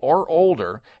old or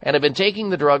older and have been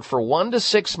taking the drug for 1 to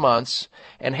 6 months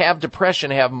and have depression,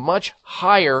 have much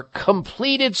higher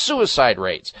completed suicide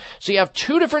rates. So you have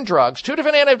 2 different drugs, 2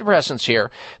 different antidepressants here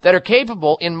that are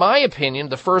capable, in my opinion,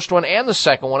 the first one and the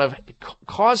second one, of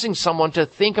causing someone to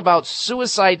think about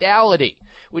suicidality,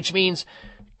 which means,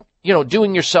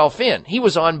 doing yourself in. He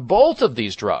was on both of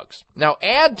these drugs. Now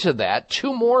add to that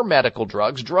 2 more medical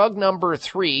drugs,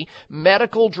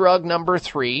 medical drug number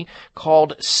 3,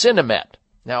 called Sinemet.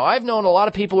 Now, I've known a lot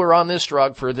of people who are on this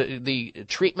drug for the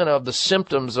treatment of the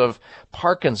symptoms of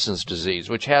Parkinson's disease,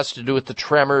 which has to do with the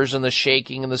tremors and the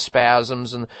shaking and the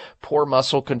spasms and poor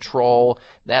muscle control,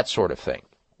 that sort of thing.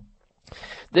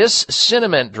 This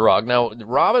Sinemet drug, now,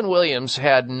 Robin Williams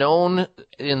had known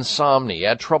insomnia,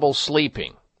 had trouble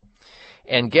sleeping.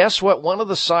 And guess what one of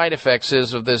the side effects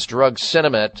is of this drug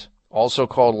Sinemet, also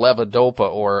called levodopa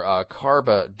or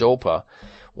carbidopa?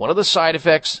 One of the side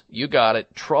effects, you got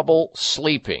it, trouble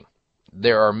sleeping.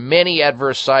 There are many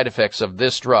adverse side effects of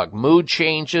this drug. Mood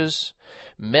changes,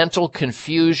 mental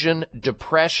confusion,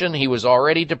 depression. He was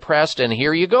already depressed, and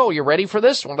here you go. You ready for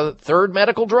this? One of the third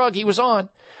medical drug he was on.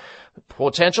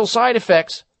 Potential side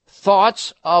effects,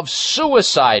 thoughts of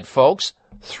suicide, folks.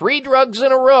 3 drugs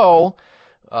in a row.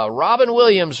 Robin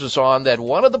Williams was on that.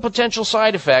 One of the potential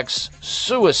side effects,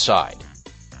 suicide.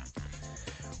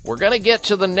 We're going to get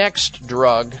to the next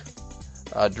drug,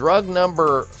 drug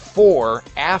number 4,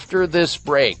 after this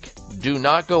break. Do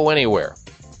not go anywhere.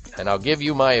 And I'll give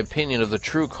you my opinion of the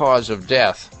true cause of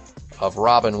death of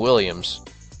Robin Williams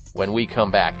when we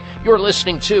come back. You're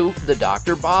listening to The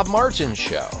Dr. Bob Martin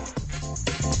Show.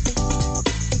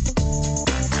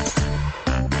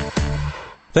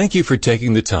 Thank you for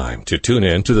taking the time to tune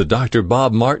in to the Dr.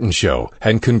 Bob Martin Show,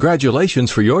 and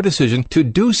congratulations for your decision to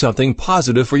do something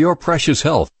positive for your precious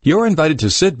health. You're invited to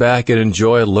sit back and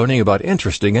enjoy learning about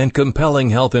interesting and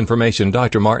compelling health information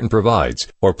Dr. Martin provides.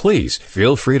 Or please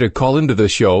feel free to call into the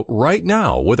show right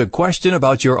now with a question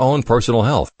about your own personal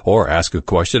health, or ask a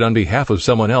question on behalf of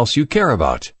someone else you care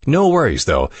about. No worries,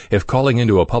 though. If calling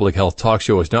into a public health talk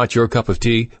show is not your cup of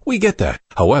tea, we get that.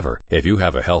 However, if you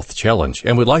have a health challenge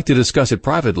and would like to discuss it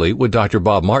privately with Dr.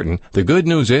 Bob Martin, the good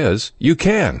news is you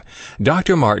can.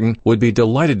 Dr. Martin would be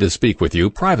delighted to speak with you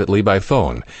privately by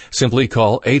phone. Simply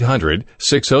call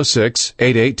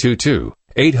 800-606-8822.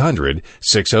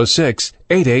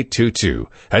 800-606-8822.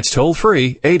 That's toll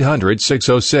free,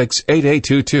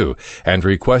 800-606-8822, and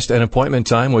request an appointment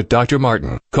time with Dr.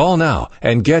 Martin. Call now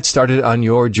and get started on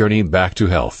your journey back to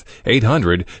health.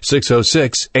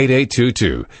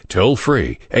 800-606-8822. Toll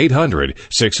free,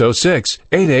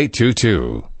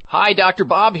 800-606-8822. Hi, Dr.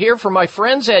 Bob here from my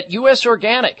friends at U.S.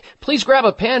 Organic. Please grab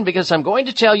a pen because I'm going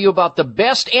to tell you about the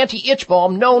best anti-itch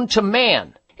balm known to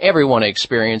man. Everyone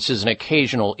experiences an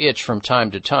occasional itch from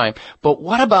time to time, but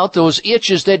what about those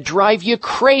itches that drive you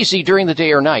crazy during the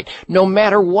day or night, no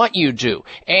matter what you do?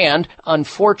 And,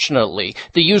 unfortunately,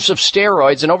 the use of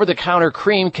steroids and over-the-counter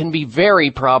cream can be very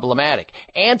problematic.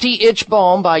 Anti-Itch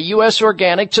Balm by U.S.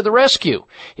 Organic to the rescue.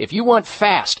 If you want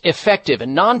fast, effective,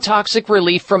 and non-toxic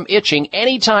relief from itching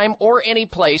anytime or any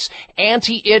place,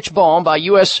 Anti-Itch Balm by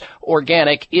U.S.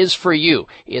 Organic is for you.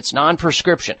 It's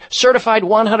non-prescription, certified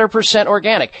 100%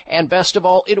 organic, and best of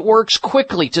all, it works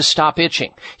quickly to stop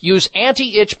itching. Use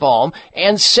Anti-Itch Balm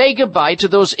and say goodbye to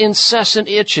those incessant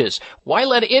itches. Why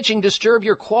let itching disturb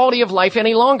your quality of life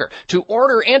any longer? To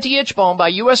order Anti-Itch Balm by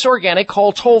U.S. Organic,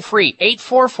 call toll-free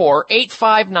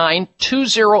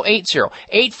 844-859-2080,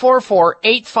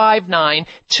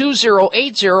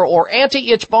 844-859-2080, or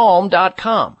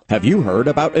antiitchbalm.com. Have you heard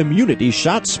about Immunity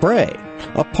Shot Spray?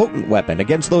 A potent weapon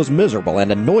against those miserable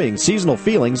and annoying seasonal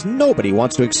feelings nobody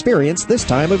wants to experience this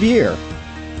time of year.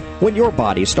 When your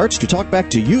body starts to talk back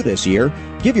to you this year,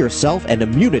 give yourself an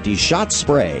Immunity Shot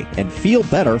Spray and feel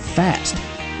better fast.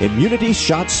 Immunity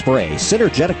Shot Spray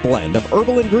synergetic blend of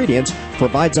herbal ingredients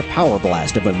provides a power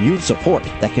blast of immune support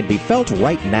that can be felt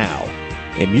right now.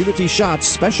 Immunity Shot's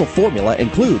special formula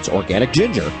includes organic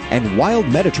ginger and wild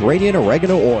Mediterranean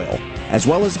oregano oil, as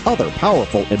well as other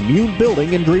powerful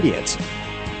immune-building ingredients.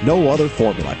 No other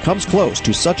formula comes close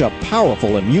to such a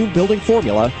powerful immune-building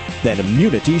formula than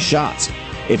Immunity Shots.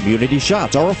 Immunity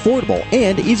Shots are affordable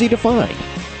and easy to find.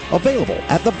 Available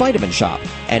at the Vitamin Shop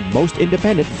and most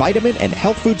independent vitamin and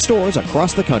health food stores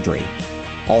across the country.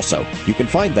 Also, you can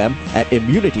find them at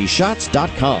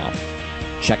ImmunityShots.com.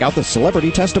 Check out the celebrity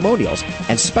testimonials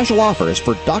and special offers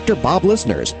for Dr. Bob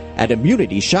listeners at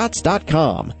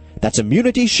ImmunityShots.com. That's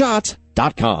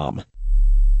ImmunityShots.com.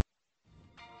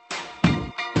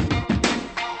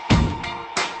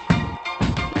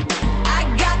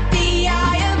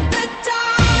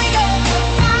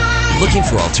 Looking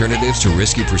for alternatives to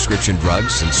risky prescription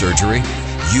drugs and surgery?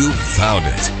 You found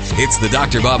it. It's the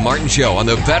Dr. Bob Martin Show on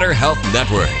the Better Health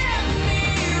Network.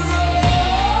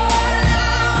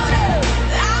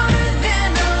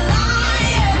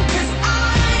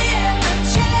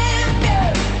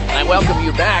 I welcome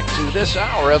you back to this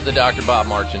hour of the Dr. Bob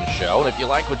Martin Show. And if you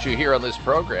like what you hear on this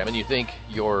program and you think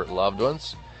your loved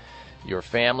ones, your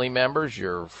family members,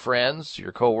 your friends,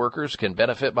 your coworkers can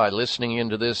benefit by listening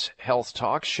into this health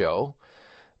talk show,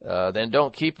 then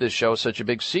don't keep this show such a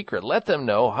big secret. Let them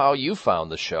know how you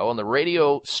found the show on the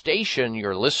radio station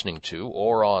you're listening to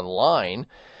or online.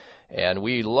 And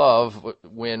we love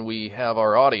when we have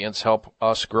our audience help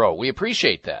us grow. We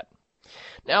appreciate that.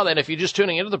 Now then, if you're just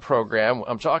tuning into the program,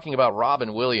 I'm talking about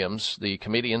Robin Williams, the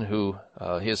comedian who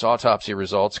his autopsy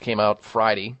results came out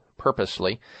Friday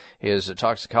purposely. His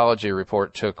toxicology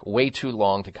report took way too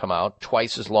long to come out,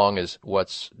 twice as long as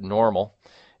what's normal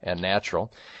and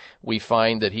natural. We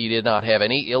find that he did not have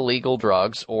any illegal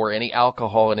drugs or any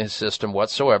alcohol in his system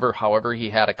whatsoever. However,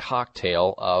 he had a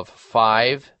cocktail of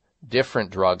 5 different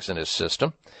drugs in his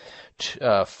system,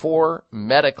 4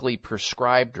 medically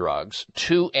prescribed drugs,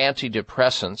 2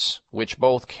 antidepressants, which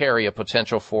both carry a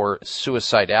potential for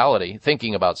suicidality,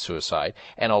 thinking about suicide,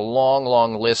 and a long,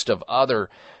 long list of other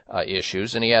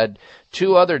issues. And he had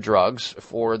 2 other drugs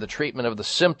for the treatment of the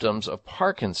symptoms of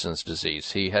Parkinson's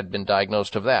disease. He had been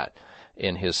diagnosed of that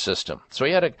in his system. So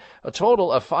he had a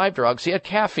total of 5 drugs. He had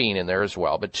caffeine in there as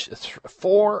well, but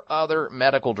 4 other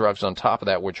medical drugs on top of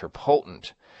that, which are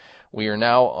potent. We are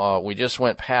now, we just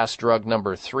went past drug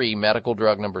number 3, medical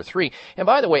drug number 3. And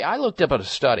by the way, I looked up at a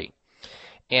study.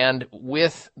 And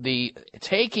with the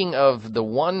taking of the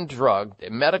one drug,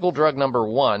 medical drug number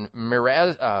 1,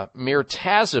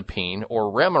 mirtazapine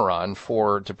or Remeron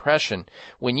for depression,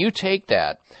 when you take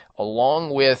that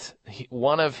along with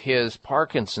one of his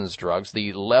Parkinson's drugs,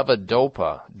 the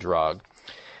levodopa drug,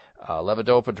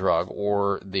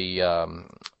 or the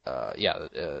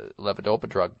levodopa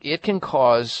drug, it can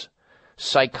cause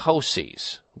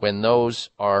psychoses when those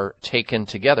are taken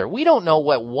together. We don't know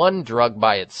what one drug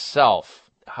by itself,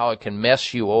 how it can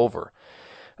mess you over.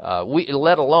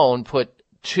 Let alone put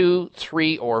 2,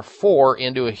 3, or 4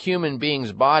 into a human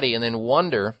being's body and then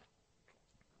wonder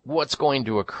what's going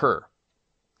to occur.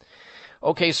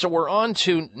 Okay, so we're on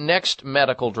to next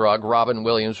medical drug Robin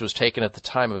Williams was taken at the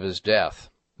time of his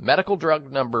death. Medical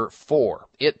drug number 4.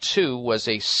 It, too, was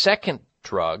a second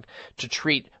drug to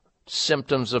treat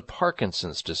symptoms of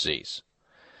Parkinson's disease.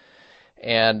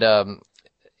 And, the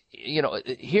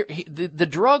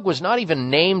drug was not even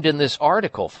named in this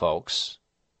article, folks.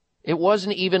 It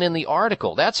wasn't even in the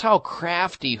article. That's how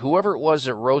crafty whoever it was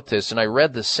that wrote this, and I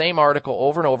read the same article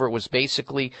over and over. It was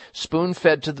basically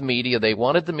spoon-fed to the media. They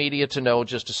wanted the media to know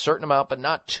just a certain amount, but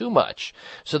not too much,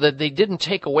 so that they didn't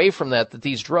take away from that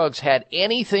these drugs had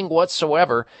anything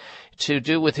whatsoever to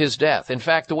do with his death. In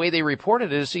fact, the way they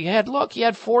reported it is he had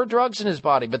 4 drugs in his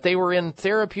body, but they were in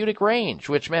therapeutic range,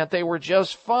 which meant they were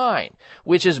just fine,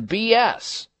 which is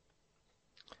BS.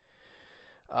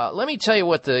 Let me tell you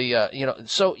what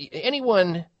so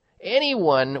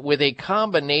anyone with a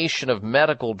combination of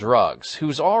medical drugs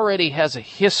who's already has a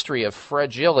history of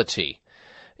fragility,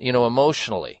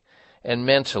 emotionally and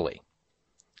mentally,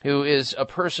 who is a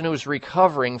person who's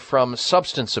recovering from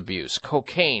substance abuse,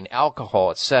 cocaine, alcohol,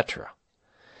 etc.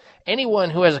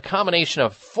 Anyone who has a combination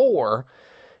of 4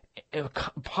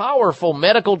 powerful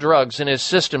medical drugs in his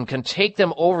system can take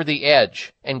them over the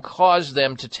edge and cause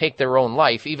them to take their own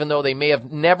life, even though they may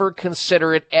have never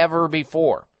considered it ever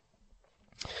before.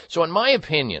 So in my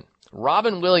opinion,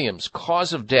 Robin Williams'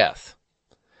 cause of death,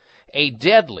 a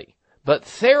deadly but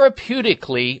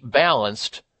therapeutically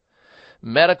balanced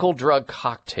medical drug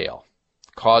cocktail.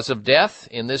 Cause of death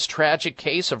in this tragic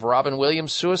case of Robin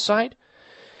Williams' suicide?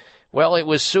 Well, it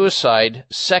was suicide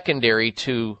secondary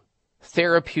to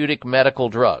therapeutic medical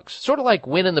drugs. Sort of like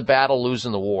winning the battle,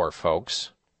 losing the war,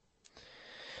 folks.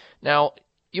 Now,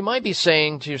 you might be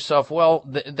saying to yourself, well,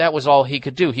 that was all he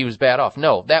could do. He was bad off.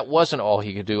 No, that wasn't all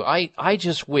he could do. I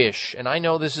just wish, and I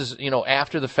know this is,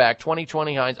 after the fact,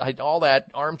 2020, all that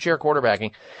armchair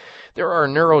quarterbacking, there are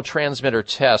neurotransmitter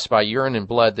tests by urine and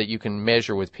blood that you can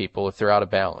measure with people if they're out of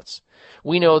balance.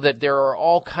 We know that there are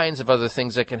all kinds of other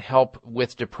things that can help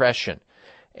with depression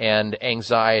and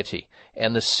anxiety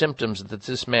and the symptoms that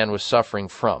this man was suffering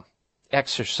from.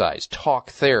 Exercise, talk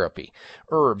therapy,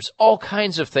 herbs, all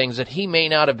kinds of things that he may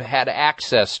not have had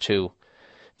access to,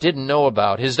 didn't know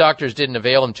about. His doctors didn't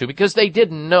avail him to because they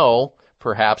didn't know,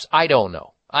 perhaps. I don't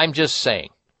know. I'm just saying.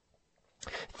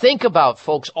 Think about,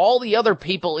 folks, all the other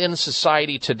people in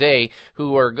society today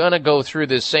who are going to go through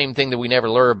this same thing that we never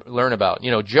learn about.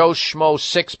 Joe Schmo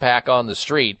six-pack on the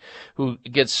street who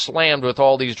gets slammed with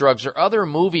all these drugs, or other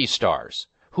movie stars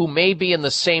who may be in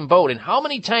the same boat. And how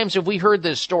many times have we heard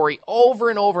this story over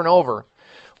and over and over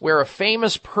where a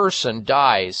famous person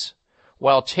dies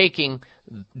while taking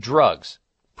drugs,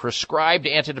 prescribed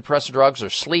antidepressant drugs or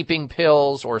sleeping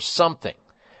pills or something?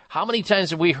 How many times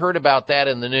have we heard about that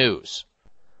in the news?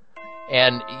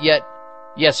 And yet,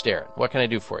 yes, Darren, what can I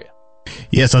do for you?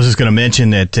 Yes, I was just going to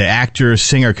mention that actor,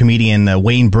 singer, comedian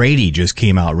Wayne Brady just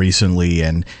came out recently,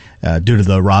 and due to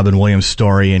the Robin Williams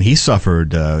story, and he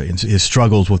suffered his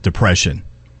struggles with depression.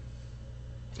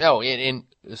 Oh,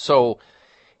 so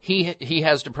he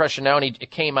has depression now, and he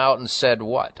came out and said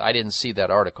what? I didn't see that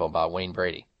article about Wayne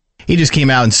Brady. He just came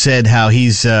out and said how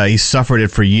he's suffered it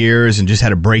for years and just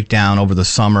had a breakdown over the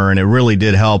summer, and it really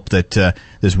did help that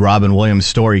this Robin Williams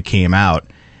story came out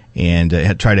and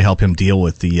had tried to help him deal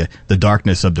with the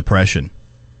darkness of depression.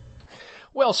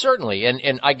 Well, certainly,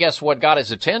 and I guess what got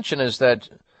his attention is that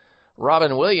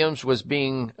Robin Williams was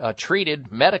being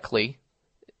treated medically,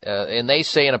 and they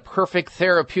say in a perfect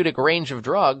therapeutic range of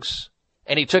drugs,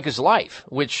 and he took his life,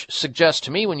 which suggests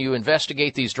to me when you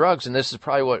investigate these drugs, and this is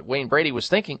probably what Wayne Brady was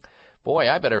thinking, boy,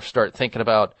 I better start thinking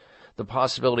about the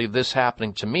possibility of this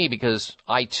happening to me because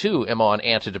I, too, am on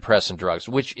antidepressant drugs.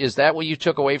 Is that what you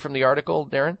took away from the article,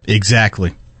 Darren?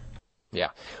 Exactly. Yeah.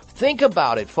 Think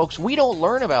about it, folks. We don't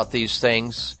learn about these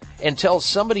things until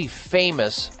somebody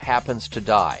famous happens to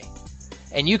die.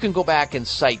 And you can go back and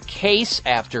cite case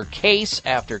after case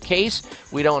after case.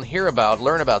 We don't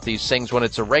learn about these things when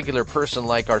it's a regular person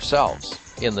like ourselves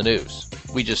in the news.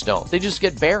 We just don't. They just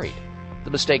get buried.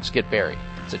 The mistakes get buried.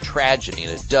 It's a tragedy,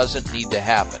 and it doesn't need to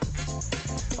happen.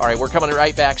 All right, we're coming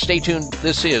right back. Stay tuned.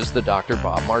 This is the Dr.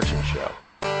 Bob Martin Show.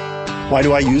 Why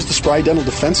do I use the Spry Dental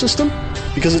Defense System?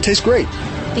 Because it tastes great.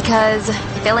 Because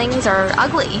fillings are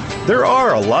ugly. There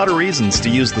are a lot of reasons to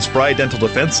use the Spry Dental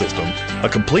Defense System, a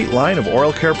complete line of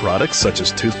oral care products such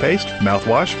as toothpaste,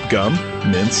 mouthwash, gum,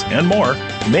 mints, and more,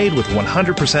 made with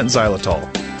 100%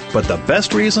 xylitol. But the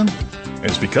best reason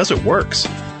is because it works.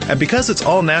 And because it's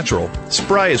all natural,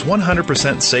 Spry is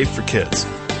 100% safe for kids.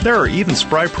 There are even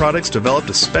Spry products developed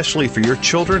especially for your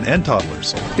children and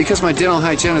toddlers. Because my dental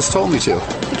hygienist told me to.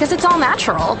 Because it's all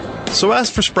natural. So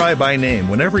ask for Spry by name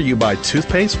whenever you buy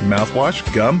toothpaste,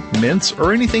 mouthwash, gum, mints,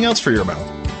 or anything else for your mouth.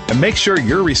 And make sure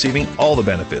you're receiving all the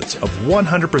benefits of 100%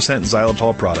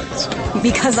 xylitol products.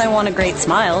 Because I want a great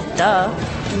smile, duh.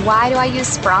 Why do I use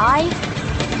Spry?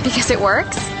 Because it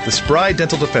works? The Spry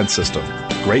Dental Defense System.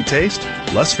 Great taste,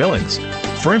 less fillings.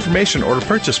 For information or to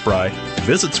purchase Spry,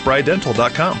 visit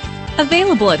sprydental.com.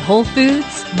 Available at Whole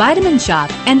Foods, Vitamin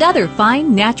Shop, and other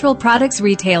fine natural products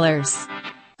retailers.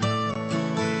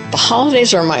 The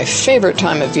holidays are my favorite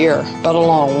time of year, but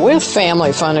along with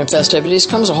family fun and festivities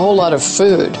comes a whole lot of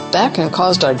food. That can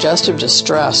cause digestive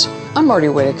distress. I'm Marty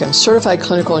Whittakin, certified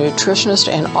clinical nutritionist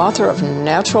and author of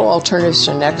Natural Alternatives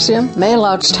to Nexium,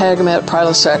 Maalox, Tagamet,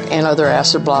 Prilosec, and other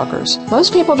acid blockers.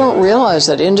 Most people don't realize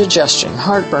that indigestion,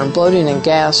 heartburn, bloating, and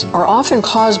gas are often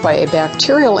caused by a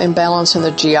bacterial imbalance in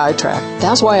the GI tract.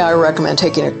 That's why I recommend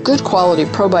taking a good quality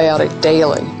probiotic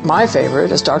daily. My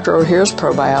favorite is Dr. O'Hare's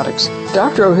Probiotics.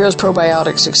 Dr. O'Hare's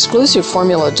Probiotics exclusive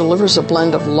formula delivers a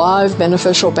blend of live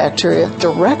beneficial bacteria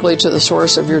directly to the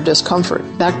source of your discomfort.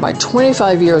 Backed by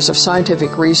 25 years of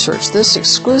scientific research, this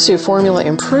exclusive formula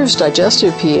improves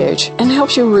digestive pH and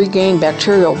helps you regain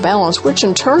bacterial balance, which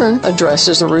in turn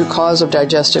addresses the root cause of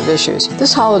digestive issues.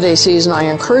 This holiday season, I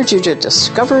encourage you to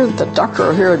discover the Dr.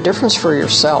 O'Hare difference for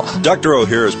yourself. Dr.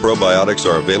 O'Hare's probiotics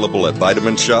are available at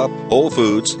Vitamin Shop, Whole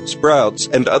Foods, Sprouts,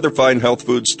 and other fine health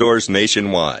food stores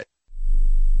nationwide.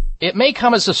 It may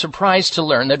come as a surprise to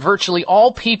learn that virtually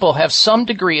all people have some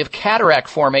degree of cataract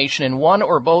formation in one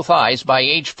or both eyes by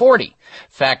age 40.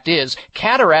 Fact is,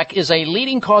 cataract is a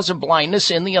leading cause of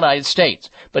blindness in the United States.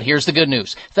 But here's the good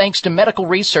news. Thanks to medical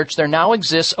research, there now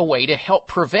exists a way to help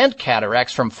prevent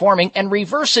cataracts from forming and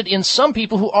reverse it in some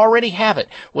people who already have it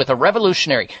with a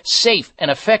revolutionary, safe, and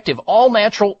effective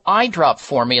all-natural eye drop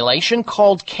formulation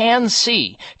called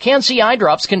Can-C. Can-C eye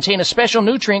drops contain a special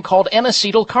nutrient called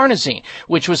N-acetylcarnosine,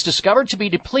 which was discovered to be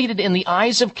depleted in the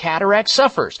eyes of cataract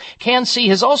sufferers. Can-C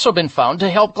has also been found to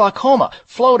help glaucoma,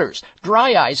 floaters,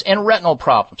 dry eyes, and retinal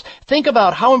problems. Think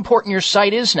about how important your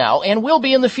sight is now and will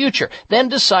be in the future. Then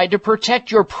decide to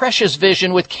protect your precious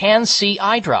vision with Can-C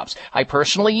eye drops. I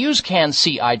personally use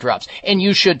Can-C eye drops, and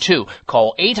you should too.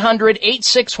 Call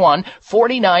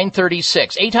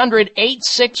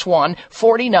 800-861-4936.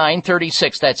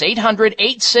 800-861-4936. That's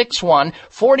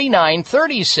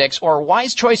 800-861-4936 or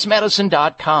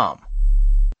wisechoicemedicine.com.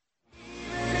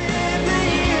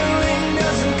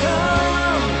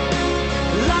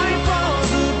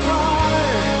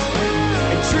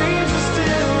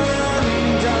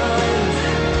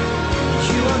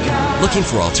 Looking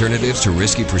for alternatives to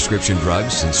risky prescription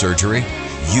drugs and surgery?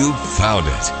 You've found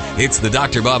it. It's the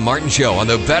Dr. Bob Martin Show on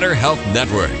the Better Health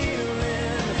Network.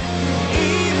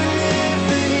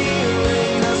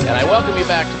 And I welcome you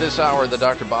back to this hour of the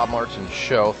Dr. Bob Martin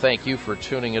Show. Thank you for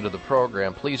tuning into the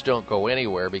program. Please don't go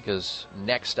anywhere because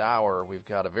next hour we've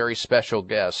got a very special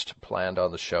guest planned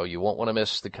on the show. You won't want to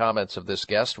miss the comments of this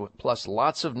guest, plus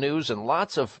lots of news and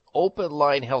lots of open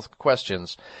line health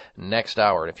questions next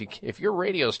hour. And if your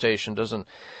radio station doesn't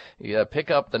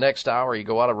pick up the next hour, you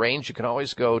go out of range, you can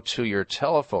always go to your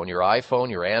telephone, your iPhone,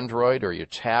 your Android, or your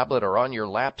tablet, or on your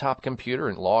laptop computer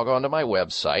and log on to my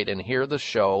website and hear the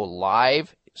show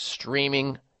live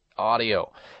streaming audio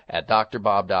at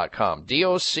drbob.com,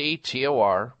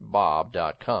 DOCTOR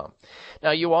Bob.com.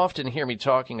 Now, you often hear me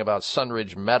talking about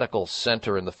Sunridge Medical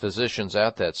Center and the physicians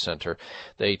at that center.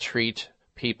 They treat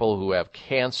people who have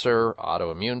cancer,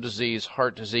 autoimmune disease,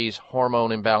 heart disease, hormone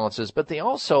imbalances, but they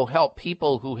also help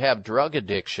people who have drug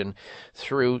addiction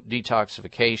through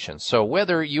detoxification. So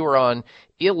whether you are on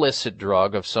illicit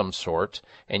drug of some sort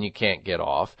and you can't get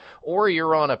off, or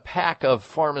you're on a pack of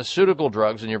pharmaceutical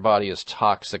drugs and your body is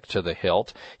toxic to the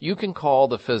hilt, you can call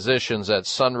the physicians at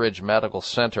Sunridge Medical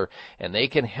Center and they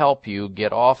can help you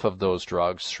get off of those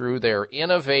drugs through their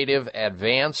innovative,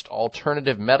 advanced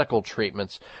alternative medical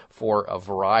treatments for a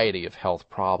variety of health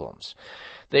problems.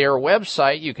 Their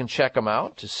website, you can check them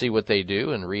out to see what they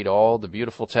do and read all the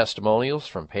beautiful testimonials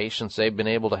from patients they've been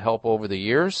able to help over the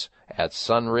years at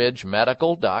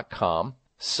sunridgemedical.com,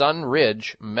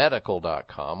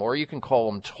 sunridgemedical.com, or you can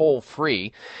call them toll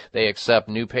free. They accept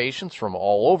new patients from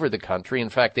all over the country. In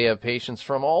fact, they have patients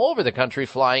from all over the country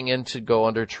flying in to go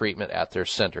under treatment at their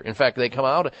center. In fact, they come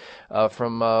out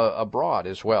from abroad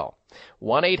as well.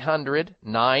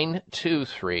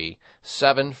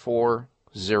 1-800-923-7404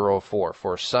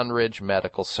 for Sunridge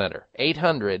Medical Center.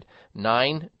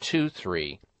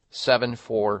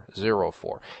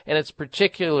 800-923-7404. And it's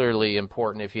particularly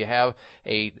important if you have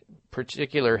a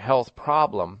particular health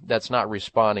problem that's not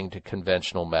responding to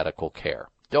conventional medical care.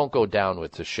 Don't go down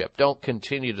with the ship. Don't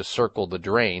continue to circle the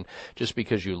drain just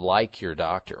because you like your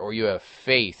doctor or you have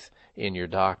faith in your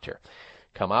doctor.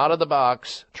 Come out of the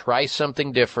box, try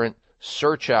something different,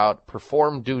 search out,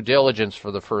 perform due diligence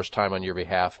for the first time on your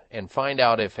behalf, and find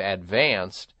out if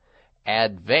advanced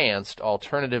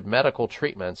alternative medical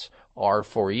treatments are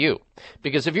for you.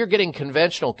 Because if you're getting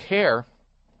conventional care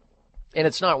and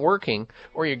it's not working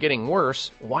or you're getting worse,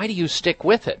 why do you stick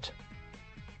with it?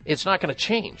 It's not going to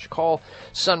change. Call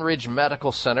Sunridge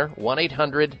Medical Center,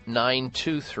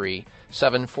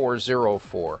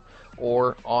 1-800-923-7404,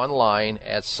 or online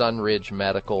at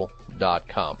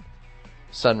sunridgemedical.com.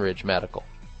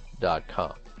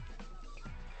 sunridgemedical.com.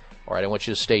 All right, I want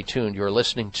you to stay tuned. You're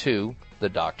listening to The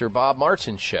Dr. Bob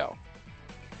Martin Show.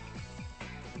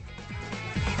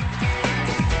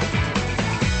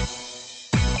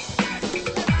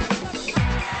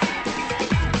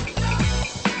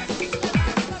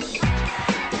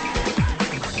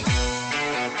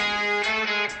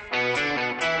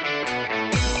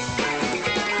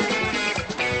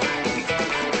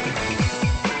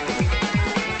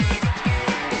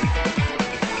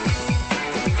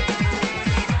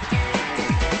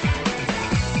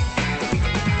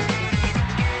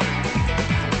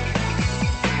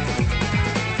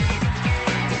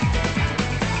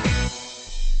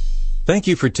 Thank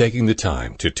you for taking the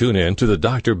time to tune in to the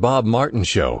Dr. Bob Martin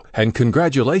Show, and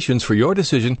congratulations for your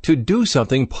decision to do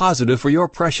something positive for your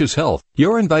precious health.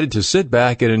 You're invited to sit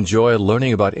back and enjoy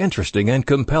learning about interesting and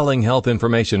compelling health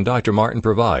information Dr. Martin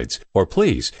provides. Or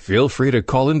please feel free to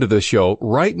call into the show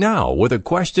right now with a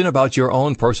question about your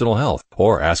own personal health,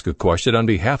 or ask a question on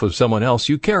behalf of someone else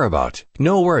you care about.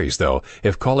 No worries, though.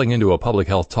 If calling into a public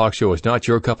health talk show is not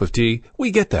your cup of tea,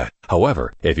 we get that.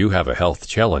 However, if you have a health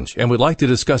challenge and would like to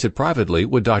discuss it privately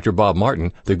with Dr. Bob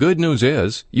Martin, the good news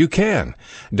is you can.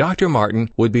 Dr. Martin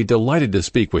would be delighted to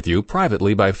speak with you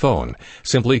privately by phone.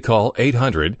 Simply call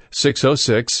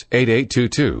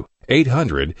 800-606-8822.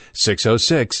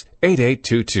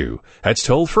 800-606-8822. That's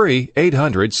toll free,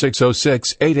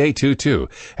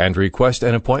 800-606-8822, and request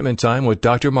an appointment time with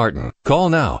Dr. Martin. Call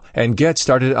now and get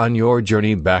started on your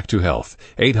journey back to health.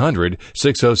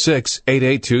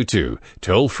 800-606-8822.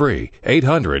 Toll free,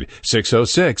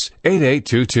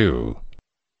 800-606-8822.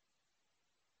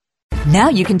 Now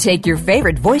you can take your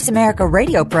favorite Voice America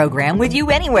radio program with you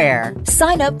anywhere.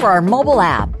 Sign up for our mobile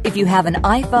app if you have an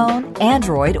iPhone,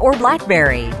 Android, or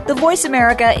BlackBerry. The Voice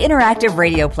America Interactive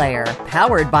Radio Player,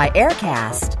 powered by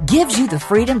Aircast, gives you the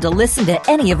freedom to listen to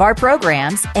any of our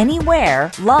programs,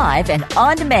 anywhere, live and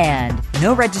on demand.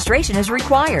 No registration is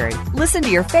required. Listen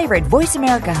to your favorite Voice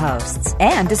America hosts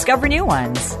and discover new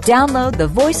ones. Download the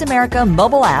Voice America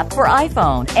mobile app for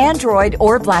iPhone, Android,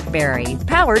 or BlackBerry,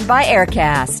 powered by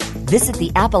Aircast. Visit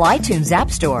the Apple iTunes App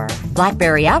Store,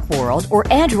 BlackBerry App World, or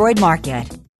Android Market.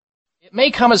 It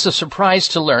may come as a surprise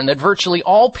to learn that virtually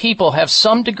all people have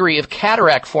some degree of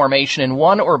cataract formation in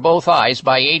one or both eyes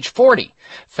by age 40.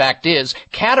 Fact is,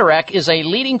 cataract is a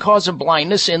leading cause of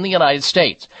blindness in the United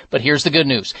States. But here's the good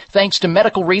news. Thanks to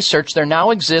medical research, there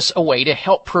now exists a way to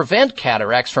help prevent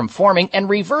cataracts from forming and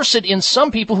reverse it in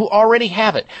some people who already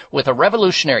have it with a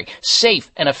revolutionary,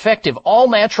 safe, and effective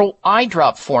all-natural eye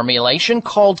drop formulation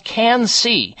called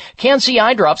Can-C. Can-C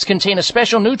eye drops contain a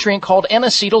special nutrient called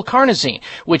N-acetylcarnosine,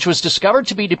 which was discovered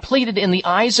to be depleted in the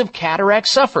eyes of cataract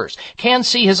sufferers.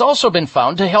 Can-C has also been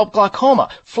found to help glaucoma,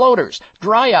 floaters,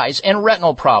 dry eyes, and retinal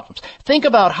problems. Think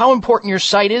about how important your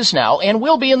sight is now and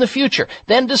will be in the future.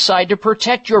 Then decide to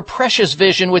protect your precious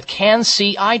vision with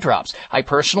Can-C eye drops. I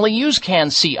personally use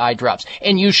Can-C eye drops,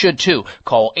 and you should too.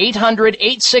 Call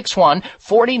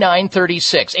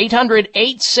 800-861-4936.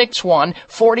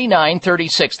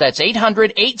 800-861-4936. That's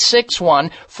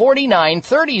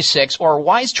 800-861-4936 or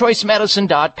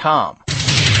wisechoicemedicine.com.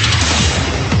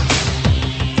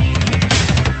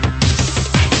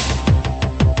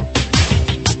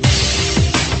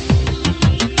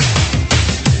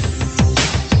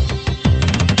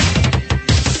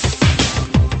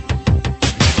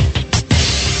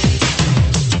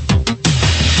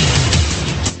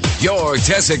 Your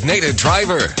designated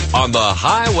driver on the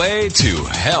highway to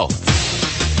health.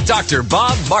 Dr.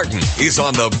 Bob Martin is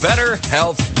on the Better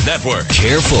Health Network.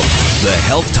 Careful. The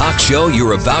health talk show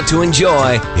you're about to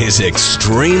enjoy is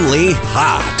extremely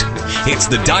hot. It's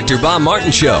the Dr. Bob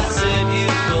Martin Show.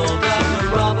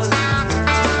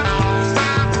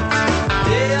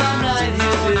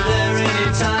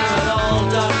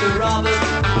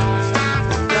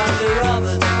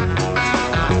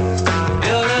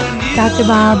 Dr.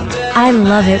 Bob, I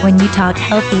love it when you talk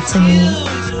healthy to me.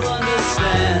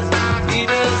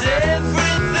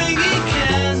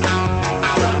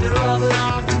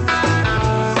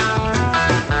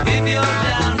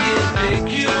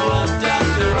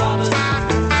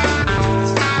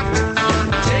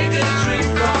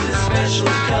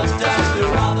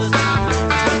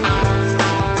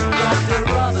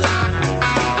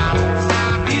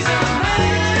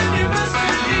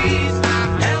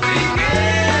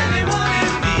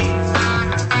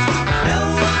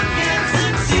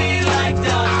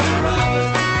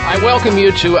 welcome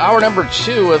you to hour number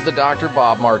 2 of the Dr.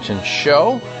 Bob Martin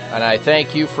Show, and I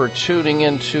thank you for tuning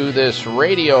into this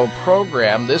radio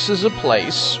program. This is a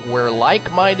place where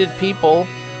like-minded people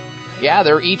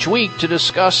gather each week to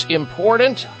discuss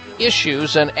important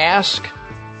issues and ask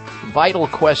vital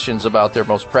questions about their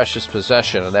most precious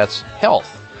possession, and that's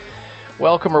health.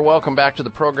 Welcome back to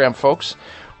the program, folks.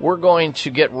 We're going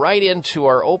to get right into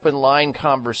our open line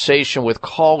conversation with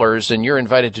callers, and you're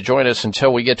invited to join us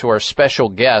until we get to our special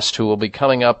guest who will be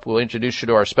coming up. We'll introduce you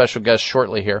to our special guest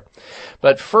shortly here.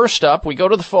 But first up, we go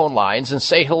to the phone lines and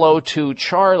say hello to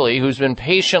Charlie, who's been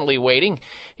patiently waiting.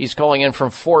 He's calling in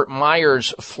from Fort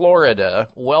Myers, Florida.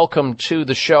 Welcome to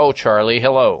the show, Charlie.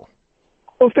 Hello.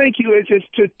 Well, thank you. It's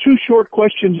just two short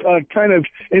questions, kind of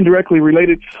indirectly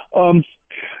related.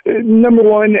 Number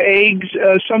one, eggs.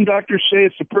 Some doctors say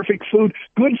it's the perfect food.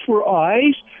 Good for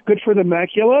eyes, good for the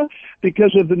macula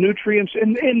because of the nutrients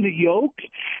in the yolk.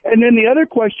 And then the other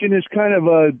question is kind of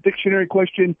a dictionary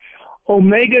question.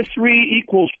 Omega-3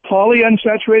 equals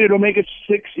polyunsaturated.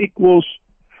 Omega-6 equals...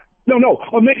 No.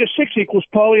 Omega-6 equals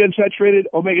polyunsaturated.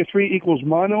 Omega-3 equals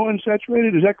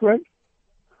monounsaturated. Is that correct?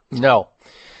 No,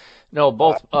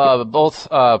 both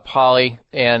poly.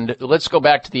 And let's go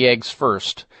back to the eggs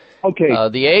first. Okay.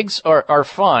 The eggs are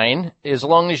fine as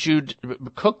long as you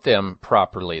cook them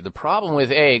properly. The problem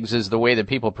with eggs is the way that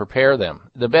people prepare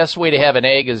them. The best way to have an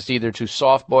egg is either to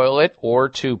soft boil it or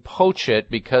to poach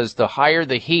it, because the higher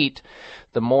the heat,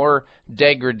 the more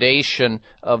degradation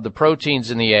of the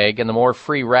proteins in the egg and the more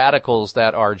free radicals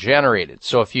that are generated.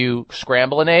 So if you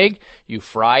scramble an egg, you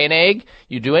fry an egg,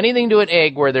 you do anything to an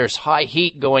egg where there's high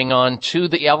heat going on to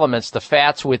the elements, the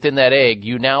fats within that egg,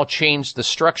 you now change the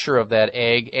structure of that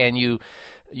egg and you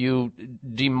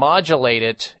demodulate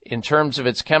it in terms of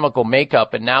its chemical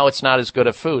makeup, and now it's not as good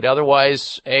a food.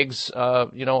 Otherwise, eggs,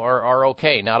 are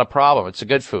okay, not a problem. It's a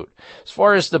good food. As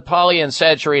far as the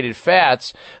polyunsaturated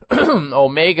fats,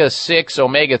 omega-6,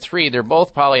 omega-3, they're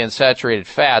both polyunsaturated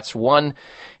fats. One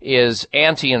is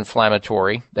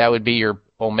anti-inflammatory. That would be your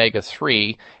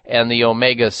omega-3, and the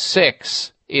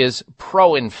omega-6 is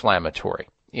pro-inflammatory.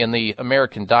 In the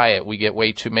American diet, we get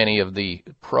way too many of the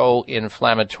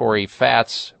pro-inflammatory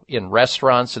fats in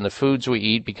restaurants and the foods we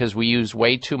eat because we use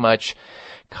way too much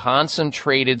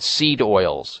concentrated seed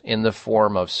oils in the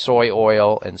form of soy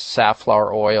oil and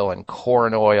safflower oil and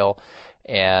corn oil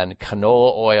and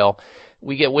canola oil.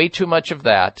 We get way too much of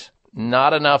that.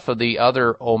 Not enough of the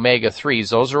other omega-3s.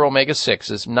 Those are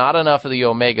omega-6s. Not enough of the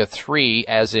omega-3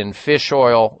 as in fish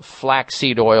oil,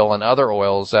 flaxseed oil, and other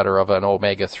oils that are of an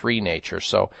omega-3 nature.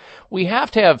 So we have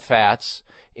to have fats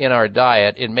in our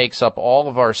diet. It makes up all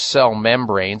of our cell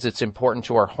membranes. It's important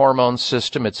to our hormone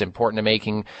system. It's important to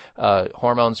making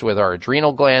hormones with our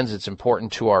adrenal glands. It's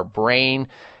important to our brain.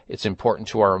 It's important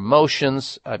to our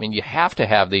emotions. I mean, you have to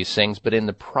have these things, but in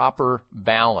the proper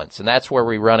balance. And that's where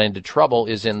we run into trouble,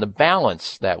 is in the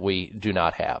balance that we do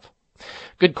not have.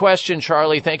 Good question,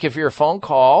 Charlie. Thank you for your phone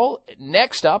call.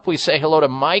 Next up, we say hello to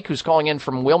Mike, who's calling in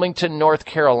from Wilmington, North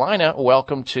Carolina.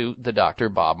 Welcome to the Dr.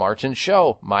 Bob Martin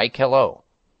Show. Mike, hello.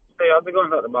 Hey, how's it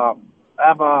going, Dr. Bob? I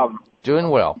have, Doing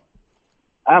well.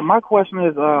 my question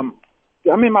is, I'm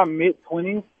in my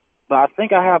mid-20s, but I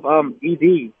think I have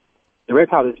ED.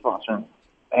 Erectile dysfunction,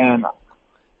 and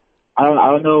I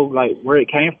don't know like where it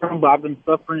came from, but I've been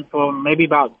suffering for maybe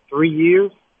about 3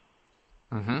 years.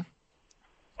 Mm-hmm.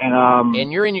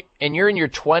 And you're in your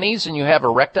 20s and you have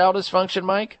erectile dysfunction,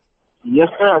 Mike? Yes,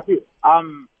 sir. I see.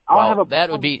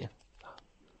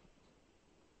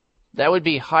 That would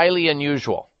be highly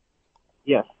unusual.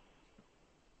 Yes.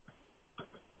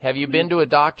 Have you been to a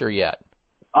doctor yet?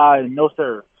 No,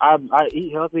 sir. I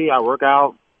eat healthy. I work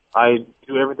out. I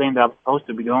do everything that I'm supposed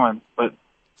to be doing, but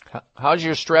how's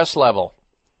your stress level?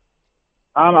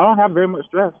 I don't have very much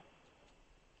stress.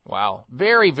 Wow,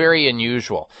 very, very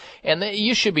unusual, and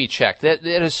you should be checked. That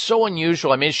is so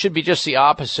unusual. I mean, it should be just the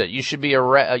opposite. You should be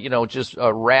just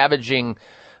a ravaging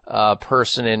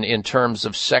person in terms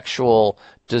of sexual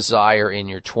desire in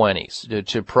your 20s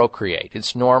to procreate.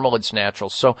 It's normal. It's natural.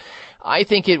 So, I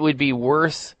think it would be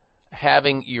worth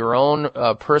having your own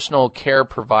personal care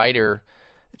provider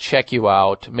check you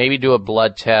out, maybe do a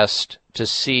blood test to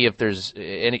see if there's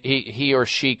any, he or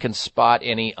she can spot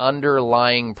any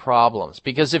underlying problems.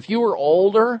 Because if you were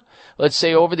older, let's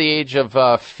say over the age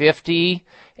of 50,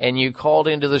 and you called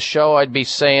into the show, I'd be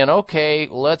saying, okay,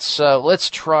 let's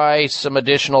try some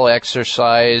additional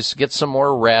exercise, get some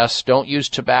more rest, don't use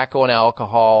tobacco and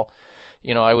alcohol.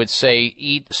 I would say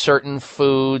eat certain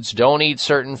foods, don't eat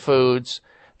certain foods.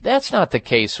 That's not the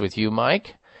case with you,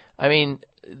 Mike. I mean,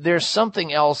 there's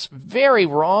something else very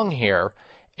wrong here,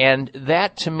 and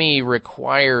that to me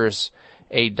requires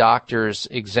a doctor's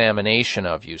examination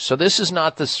of you. So this is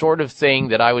not the sort of thing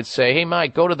that I would say, hey,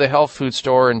 Mike, go to the health food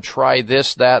store and try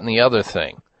this, that, and the other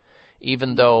thing.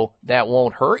 Even though that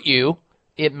won't hurt you,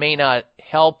 it may not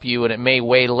help you, and it may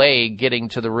waylay getting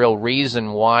to the real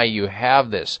reason why you have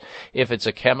this. If it's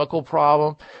a chemical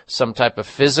problem, some type of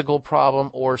physical problem,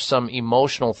 or some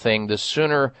emotional thing, the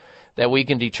sooner that we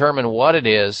can determine what it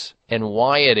is and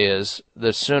why it is,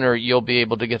 the sooner you'll be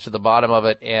able to get to the bottom of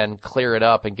it and clear it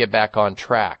up and get back on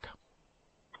track.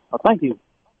 Well, thank you.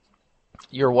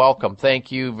 You're welcome.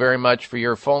 Thank you very much for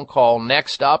your phone call.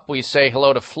 Next up, we say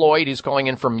hello to Floyd. He's calling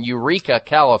in from Eureka,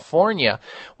 California.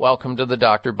 Welcome to the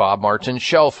Dr. Bob Martin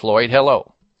Show. Floyd,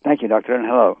 hello. Thank you, Doctor, and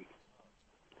hello.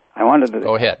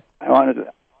 Go ahead.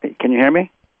 Can you hear me?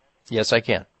 Yes, I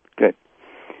can. Good.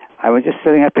 I was just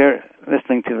sitting up here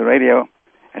listening to the radio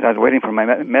as I was waiting for my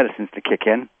medicines to kick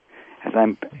in, as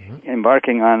I'm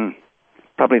embarking on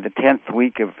probably the 10th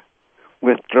week of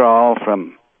withdrawal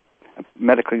from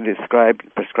medically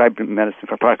prescribed medicine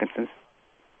for Parkinson's,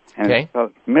 and it's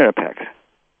called Mirapex.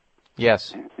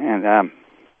 Yes. And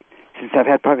since I've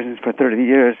had Parkinson's for 30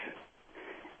 years,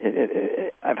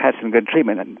 I've had some good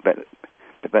treatment, but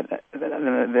then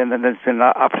there's been an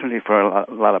opportunity for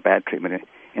a lot of bad treatment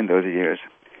in those years.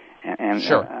 And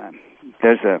sure.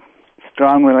 There's a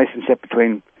strong relationship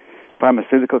between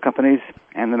pharmaceutical companies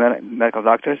and the medical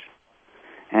doctors,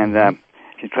 and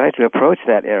if you try to approach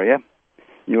that area,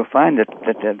 you'll find that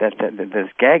there's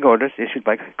gag orders issued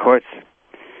by courts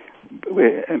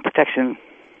and protection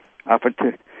offered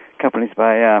to companies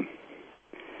by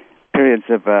periods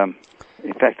of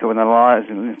effect when the law is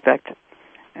in effect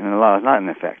and the law is not in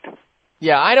effect.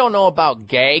 Yeah, I don't know about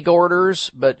gag orders,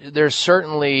 but there's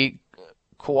certainly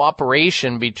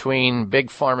cooperation between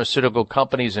big pharmaceutical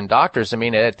companies and doctors. I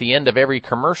mean, at the end of every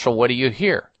commercial, what do you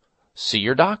hear? See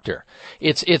your doctor.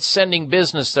 It's sending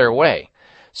business their way.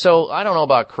 So I don't know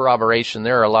about corroboration.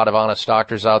 There are a lot of honest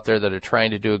doctors out there that are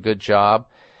trying to do a good job.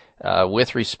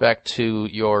 With respect to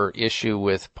your issue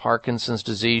with Parkinson's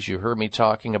disease, you heard me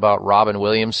talking about Robin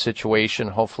Williams' situation,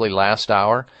 hopefully last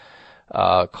hour.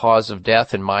 Cause of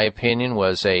death, in my opinion,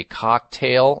 was a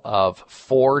cocktail of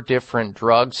 4 different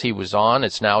drugs he was on.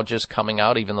 It's now just coming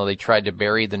out, even though they tried to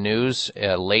bury the news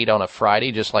late on a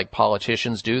Friday, just like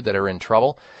politicians do that are in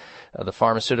trouble. The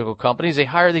pharmaceutical companies, they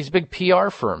hire these big PR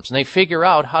firms, and they figure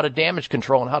out how to damage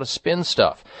control and how to spin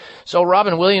stuff. So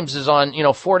Robin Williams is on,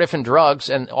 4 different drugs,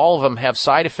 and all of them have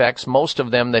side effects. Most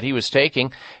of them that he was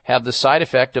taking have the side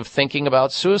effect of thinking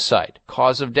about suicide.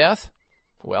 Cause of death?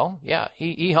 Well, yeah,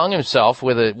 he hung himself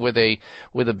with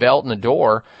a belt and a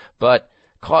door, but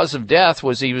cause of death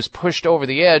was he was pushed over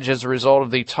the edge as a result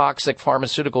of the toxic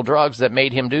pharmaceutical drugs that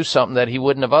made him do something that he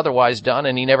wouldn't have otherwise done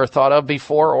and he never thought of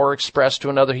before or expressed to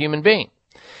another human being.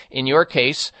 In your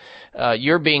case,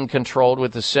 you're being controlled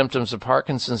with the symptoms of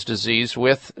Parkinson's disease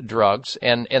with drugs,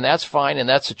 and that's fine, and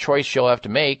that's a choice you'll have to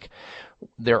make.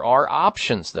 There are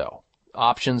options, though.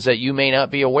 Options that you may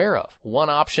not be aware of. One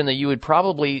option that you would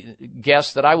probably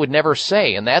guess that I would never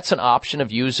say, and that's an option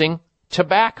of using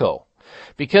tobacco.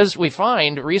 Because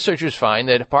researchers find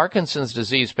that Parkinson's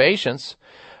disease patients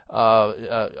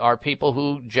are people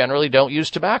who generally don't use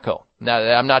tobacco. Now,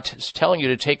 I'm not telling you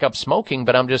to take up smoking,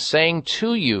 but I'm just saying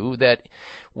to you that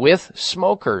with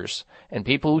smokers and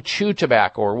people who chew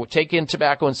tobacco or take in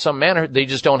tobacco in some manner, they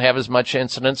just don't have as much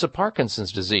incidence of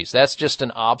Parkinson's disease. That's just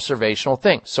an observational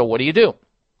thing. So what do?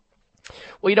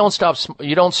 Well, you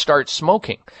don't start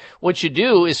smoking. What you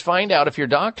do is find out if your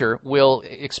doctor will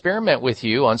experiment with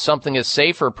you on something that's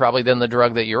safer probably than the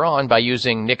drug that you're on by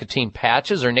using nicotine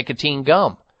patches or nicotine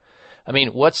gum. I mean,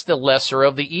 what's the lesser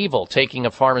of the evil? Taking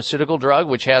a pharmaceutical drug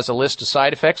which has a list of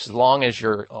side effects as long as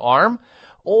your arm,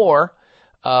 or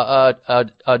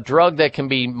a drug that can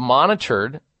be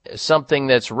monitored, something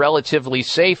that's relatively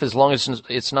safe as long as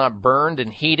it's not burned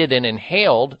and heated and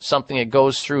inhaled, something that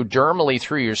goes through dermally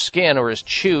through your skin or is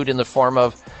chewed in the form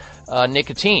of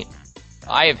nicotine.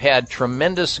 I have had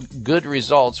tremendous good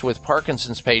results with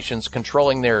Parkinson's patients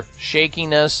controlling their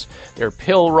shakiness, their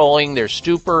pill rolling, their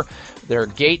stupor, their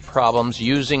gait problems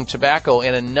using tobacco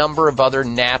and a number of other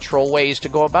natural ways to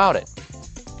go about it.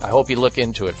 I hope you look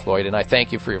into it, Floyd, and I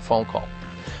thank you for your phone call.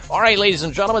 All right, ladies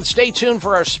and gentlemen, stay tuned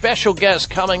for our special guest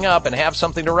coming up and have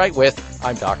something to write with.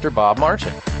 I'm Dr. Bob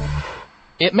Martin.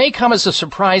 It may come as a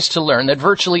surprise to learn that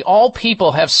virtually all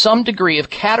people have some degree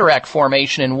of cataract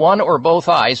formation in one or both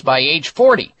eyes by age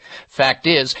 40. Fact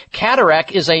is,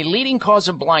 cataract is a leading cause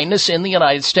of blindness in the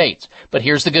United States. But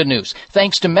here's the good news.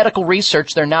 Thanks to medical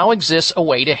research, there now exists a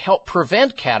way to help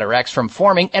prevent cataracts from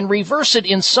forming and reverse it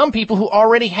in some people who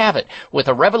already have it with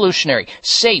a revolutionary,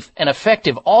 safe, and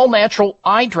effective all-natural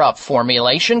eye drop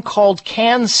formulation called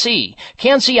Can-C.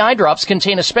 Can-C eye drops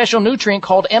contain a special nutrient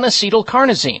called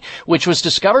N-acetylcarnosine, which was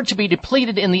discovered to be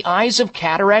depleted in the eyes of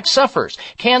cataract sufferers.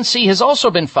 Can-C has also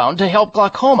been found to help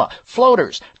glaucoma,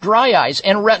 floaters, dry eyes,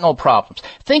 and retinal problems.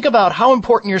 Think about how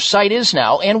important your sight is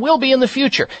now and will be in the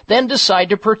future. Then decide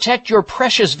to protect your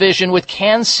precious vision with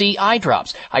Can-C eye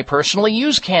drops. I personally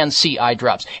use Can-C eye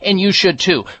drops, and you should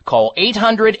too. Call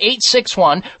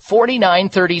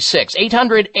 800-861-4936.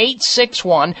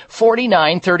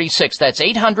 800-861-4936. That's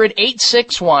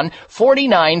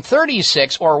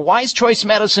 800-861-4936 or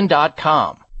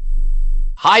wisechoicemedicine.com.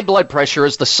 High blood pressure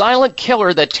is the silent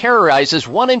killer that terrorizes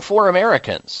 1 in 4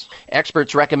 Americans.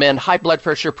 Experts recommend high blood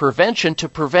pressure prevention to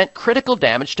prevent critical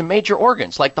damage to major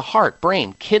organs like the heart,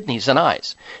 brain, kidneys, and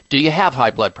eyes. Do you have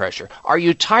high blood pressure? Are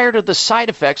you tired of the side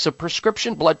effects of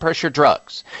prescription blood pressure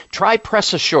drugs? Try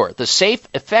Press Assure, the safe,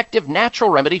 effective, natural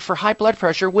remedy for high blood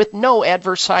pressure with no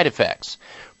adverse side effects.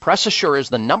 Press Assure is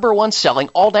the #1 selling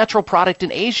all-natural product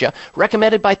in Asia,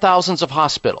 recommended by thousands of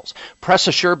hospitals. Press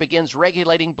Assure begins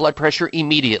regulating blood pressure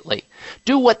immediately.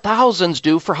 Do what thousands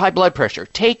do for high blood pressure.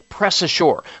 Take Press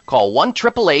Assure. Call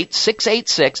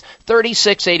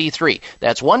 1-888-686-3683.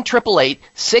 That's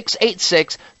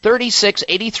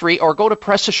 1-888-686-3683 or go to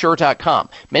PressAssure.com.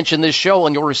 Mention this show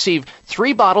and you'll receive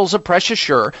 3 bottles of Press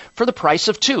Assure for the price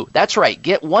of 2. That's right.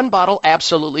 Get 1 bottle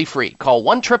absolutely free. Call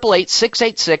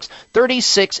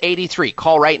 1-888-686-3683.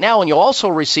 Call right now and you'll also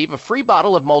receive a free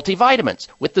bottle of multivitamins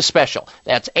with the special.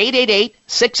 That's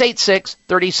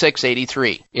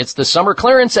 888-686-3683. It's the summer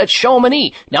clearance at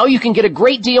Chamonix. Now you can get a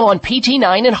great deal on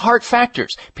PT9 and Heart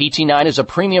Factors. PT9 is a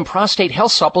premium prostate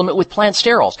health supplement with plant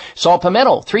sterols, saw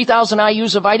palmetto, 3,000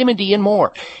 IUs of vitamin D, and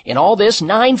more. In all this,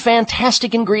 9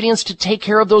 fantastic ingredients to take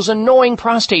care of those annoying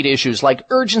prostate issues like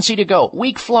urgency to go,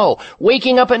 weak flow,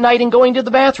 waking up at night and going to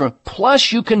the bathroom.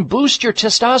 Plus, you can boost your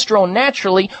testosterone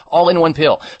naturally all in one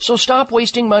pill. So stop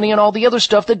wasting money on all the other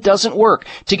stuff that doesn't work.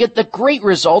 To get the great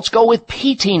results, go with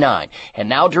PT9. And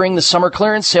now during the summer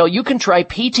clearance sale, you can try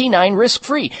PT9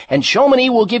 risk-free, and Chamonix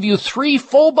will give you 3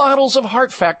 full bottles of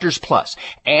Heart Factors Plus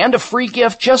and a free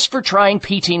gift just for trying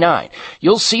PT9.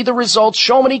 You'll see the results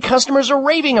Chamonix customers are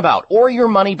raving about, or your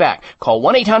money back. Call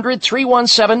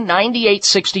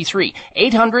 1-800-317-9863.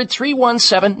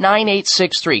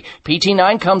 800-317-9863.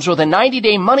 PT9 comes with a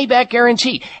 90-day money-back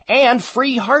guarantee and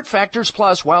free Heart Factors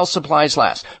Plus while supplies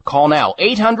last. Call now,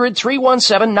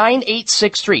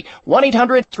 800-317-9863.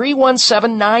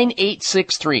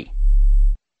 1-800-317-9863.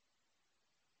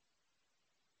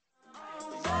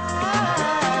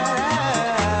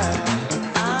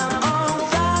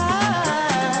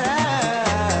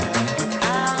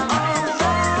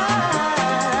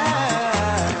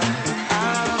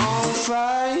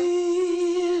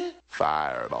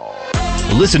 Fireball.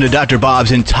 Listen to Dr.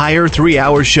 Bob's entire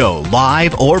 3-hour show,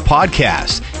 live or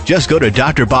podcast. Just go to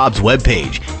Dr. Bob's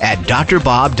webpage at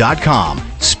drbob.com.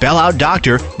 Spell out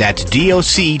doctor, that's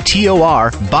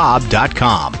DOCTOR,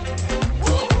 Bob.com. And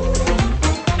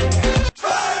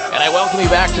I welcome you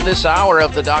back to this hour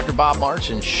of the Dr. Bob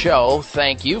Martin Show.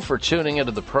 Thank you for tuning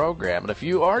into the program. And if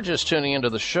you are just tuning into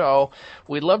the show,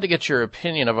 we'd love to get your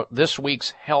opinion of this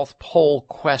week's health poll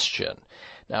question.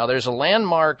 Now, there's a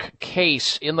landmark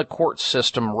case in the court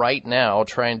system right now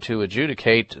trying to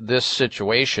adjudicate this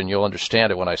situation. You'll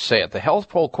understand it when I say it. The health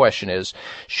poll question is,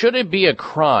 should it be a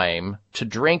crime to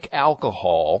drink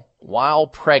alcohol while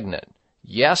pregnant?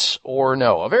 Yes or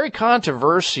no? A very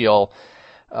controversial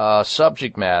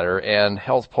subject matter and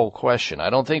health poll question. I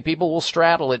don't think people will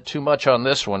straddle it too much on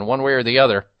this one way or the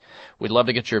other. We'd love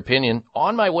to get your opinion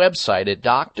on my website at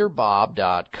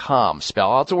drbob.com.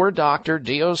 Spell out the word doctor,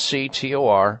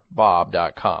 D-O-C-T-O-R,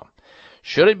 Bob.com.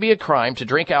 Should it be a crime to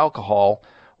drink alcohol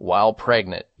while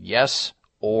pregnant? Yes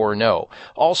or no?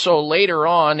 Also, later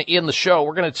on in the show,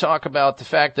 we're going to talk about the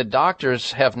fact that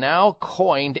doctors have now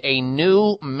coined a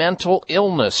new mental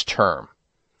illness term.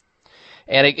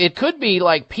 And it could be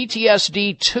like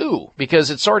PTSD too, because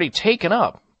it's already taken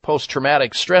up,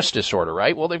 post-traumatic stress disorder,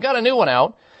 right? Well, they've got a new one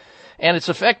out. And it's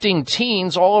affecting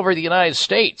teens all over the United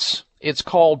States. It's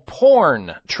called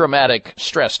porn traumatic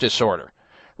stress disorder.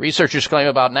 Researchers claim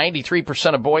about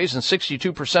 93% of boys and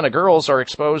 62% of girls are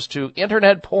exposed to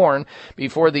internet porn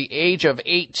before the age of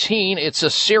 18. It's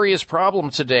a serious problem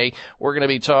today. We're going to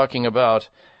be talking about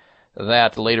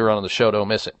that later on in the show. Don't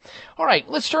miss it. All right,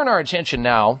 let's turn our attention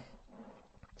now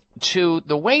to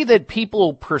the way that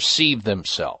people perceive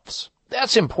themselves.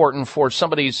 That's important for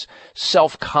somebody's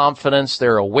self-confidence,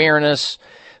 their awareness,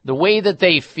 the way that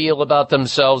they feel about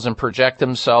themselves and project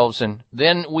themselves. And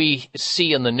then we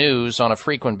see in the news on a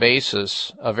frequent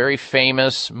basis a very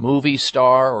famous movie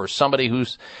star or somebody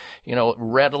who's,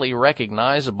 readily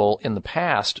recognizable in the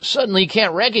past. Suddenly you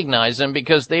can't recognize them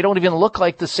because they don't even look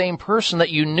like the same person that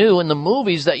you knew in the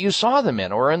movies that you saw them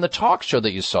in or in the talk show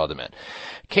that you saw them in.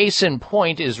 Case in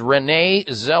point is Renee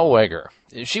Zellweger.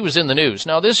 She was in the news.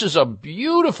 Now, this is a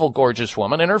beautiful, gorgeous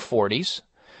woman in her 40s.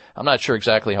 I'm not sure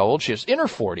exactly how old she is, in her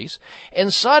 40s.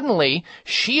 And suddenly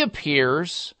she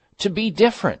appears to be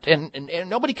different. And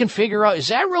nobody can figure out, is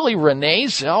that really Renee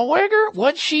Zellweger?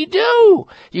 What'd she do?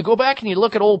 You go back and you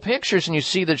look at old pictures and you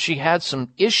see that she had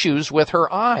some issues with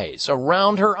her eyes,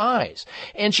 around her eyes.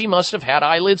 And she must have had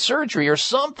eyelid surgery or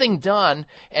something done.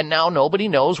 And now nobody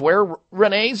knows where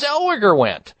Renee Zellweger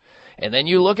went. And then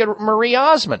you look at Marie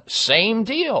Osmond, same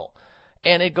deal.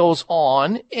 And it goes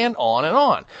on and on and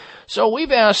on. So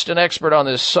we've asked an expert on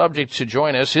this subject to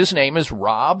join us. His name is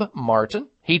Rob Martin.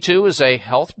 He, too, is a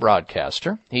health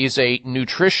broadcaster. He's a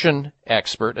nutrition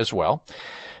expert as well.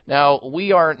 Now,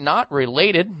 we are not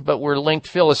related, but we're linked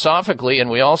philosophically, and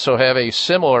we also have a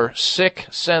similar sick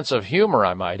sense of humor,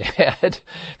 I might add,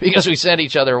 because we send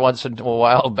each other once in a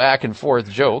while back and forth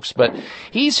jokes. But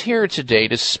he's here today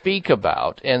to speak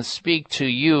to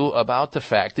you about the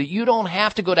fact that you don't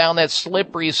have to go down that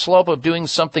slippery slope of doing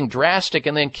something drastic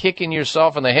and then kicking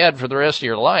yourself in the head for the rest of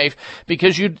your life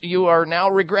because you are now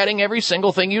regretting every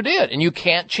single thing you did, and you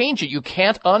can't change it. You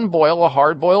can't unboil a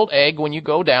hard-boiled egg when you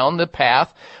go down the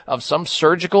path of some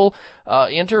surgical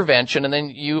intervention, and then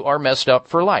you are messed up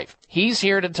for life. He's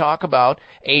here to talk about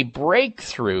a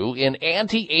breakthrough in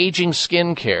anti-aging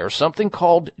skincare, something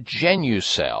called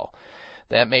Genucel,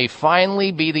 that may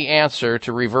finally be the answer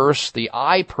to reverse the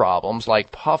eye problems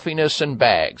like puffiness and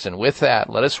bags. And with that,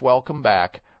 let us welcome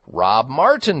back Rob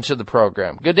Martin to the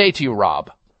program. Good day to you, Rob.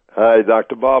 Hi,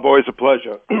 Dr. Bob. Always a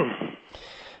pleasure.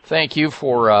 Thank you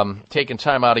for taking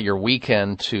time out of your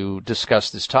weekend to discuss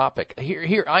this topic.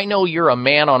 Here, I know you're a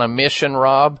man on a mission,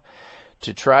 Rob,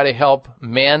 to try to help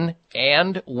men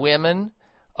and women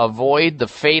avoid the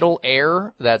fatal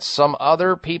error that some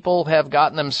other people have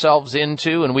gotten themselves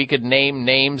into, and we could name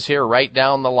names here right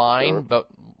down the line,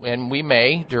 and we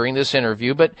may during this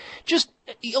interview. But just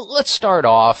let's start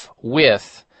off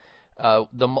with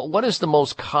what is the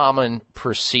most common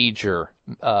procedure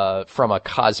from a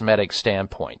cosmetic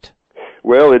standpoint?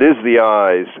 Well, it is the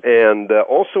eyes, and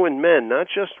also in men, not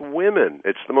just women.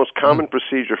 It's the most common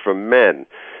procedure for men,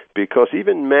 because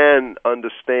even men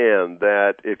understand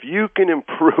that if you can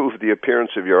improve the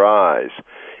appearance of your eyes,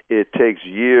 it takes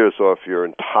years off your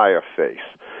entire face.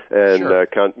 And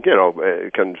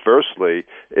conversely,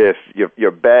 if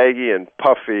you're baggy and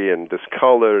puffy and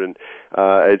discolored, and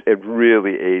it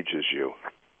really ages you.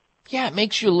 Yeah, it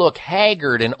makes you look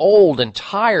haggard and old and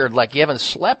tired, like you haven't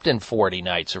slept in 40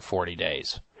 nights or 40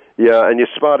 days. Yeah, and you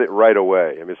spot it right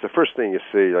away. I mean, it's the first thing you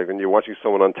see, like when you're watching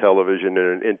someone on television in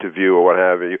an interview or what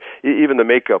have you. Even the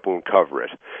makeup won't cover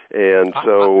it. And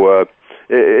so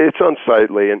it's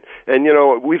unsightly. And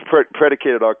we've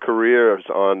predicated our careers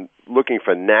on looking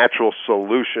for natural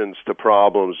solutions to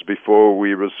problems before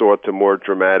we resort to more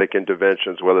dramatic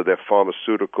interventions, whether they're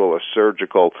pharmaceutical or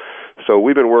surgical. So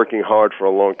we've been working hard for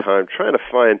a long time trying to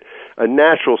find a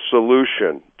natural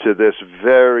solution to this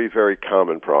very, very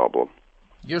common problem.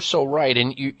 You're so right,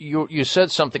 and you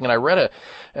said something, and I read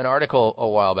an article a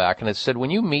while back, and it said when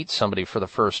you meet somebody for the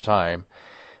first time,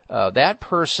 that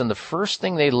person, the first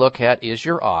thing they look at is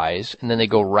your eyes, and then they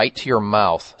go right to your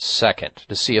mouth second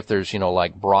to see if there's,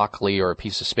 like broccoli or a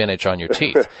piece of spinach on your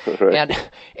teeth. Right.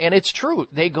 And it's true.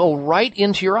 They go right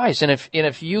into your eyes. And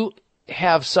if you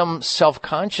have some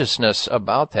self-consciousness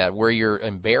about that, where you're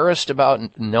embarrassed about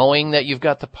knowing that you've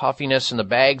got the puffiness and the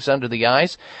bags under the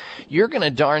eyes, you're going to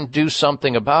darn do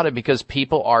something about it, because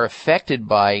people are affected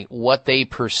by what they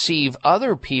perceive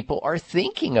other people are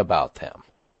thinking about them.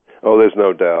 Oh, there's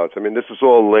no doubt. I mean, this is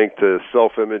all linked to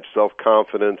self-image,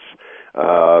 self-confidence.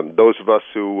 Those of us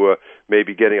who may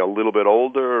be getting a little bit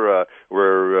older,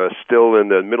 we're still in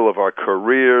the middle of our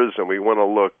careers, and we want to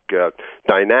look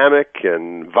dynamic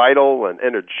and vital and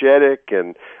energetic.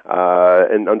 And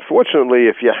unfortunately,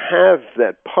 if you have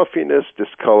that puffiness,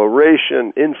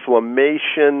 discoloration,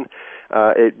 inflammation,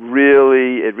 it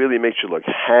really makes you look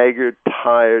haggard,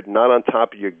 tired, not on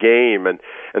top of your game, and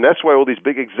that's why all these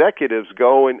big executives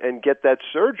go and get that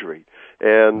surgery.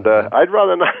 And I'd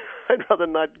rather I'd rather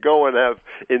not go and have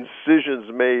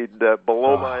incisions made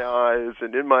below my eyes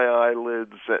and in my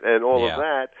eyelids and all of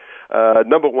that.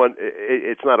 Number one,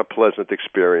 it's not a pleasant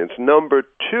experience. Number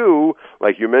two,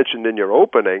 like you mentioned in your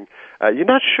opening, you're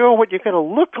not sure what you're going to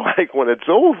look like when it's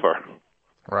over.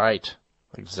 Right.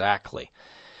 Exactly.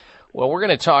 Well, we're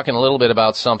going to talk in a little bit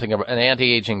about something, an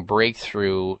anti-aging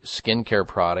breakthrough skincare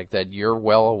product that you're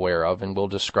well aware of, and we'll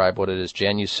describe what it is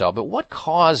Genucel. But what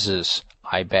causes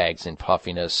eye bags and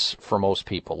puffiness for most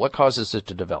people? What causes it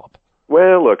to develop?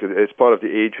 Well, look, it's part of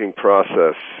the aging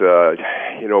process.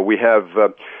 We have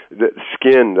the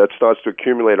skin that starts to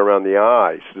accumulate around the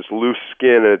eyes. This loose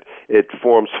skin, it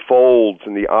forms folds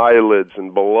in the eyelids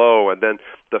and below, and then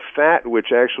the fat,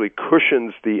 which actually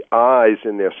cushions the eyes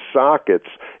in their sockets,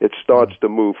 it starts to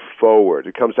move forward.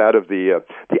 It comes out of the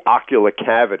ocular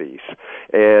cavities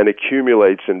and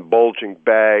accumulates in bulging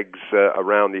bags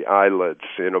around the eyelids,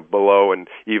 below and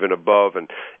even above,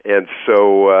 and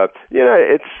so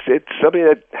it's something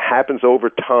that happens over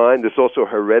time. There's also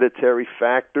hereditary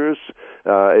factors.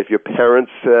 If your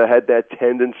parents had that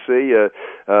tendency,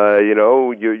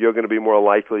 you're going to be more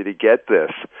likely to get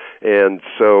this, and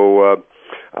so.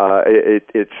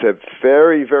 It's a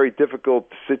very, very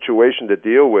difficult situation to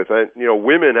deal with.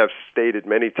 Women have stated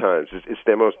many times it's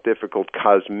their most difficult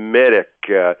cosmetic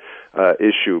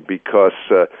issue because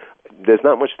there's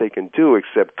not much they can do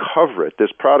except cover it.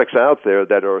 There's products out there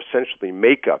that are essentially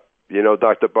makeup.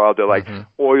 Dr. Bob, they're like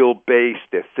oil-based,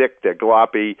 they're thick, they're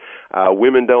gloppy.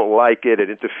 Women don't like it. It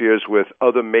interferes with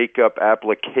other makeup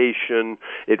application.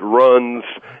 It runs,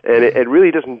 and it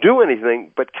really doesn't do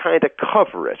anything but kind of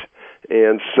cover it.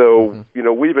 And so,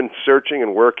 we've been searching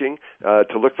and working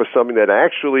to look for something that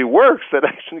actually works, that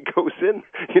actually goes in,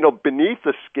 beneath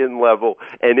the skin level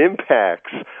and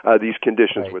impacts these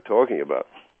conditions we're talking about.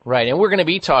 Right, and we're going to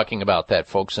be talking about that,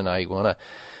 folks, and I want to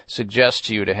suggest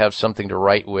to you to have something to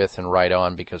write with and write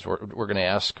on, because we're going to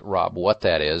ask Rob what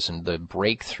that is and the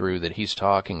breakthrough that he's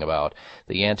talking about,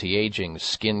 the anti-aging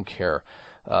skincare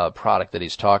product that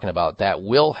he's talking about, that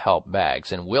will help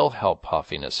bags and will help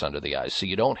puffiness under the eyes. So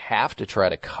you don't have to try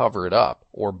to cover it up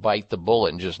or bite the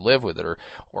bullet and just live with it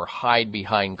or hide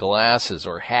behind glasses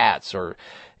or hats or...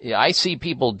 I see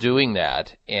people doing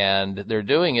that, and they're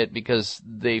doing it because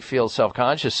they feel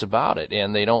self-conscious about it,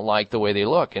 and they don't like the way they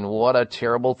look. And what a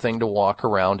terrible thing to walk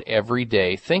around every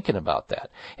day thinking about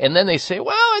that. And then they say,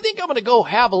 well, I think I'm going to go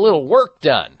have a little work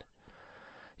done.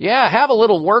 Yeah, have a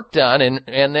little work done,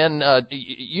 and then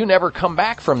you never come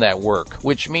back from that work,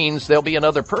 which means there'll be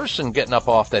another person getting up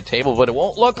off that table, but it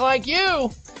won't look like you.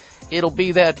 It'll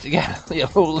be that,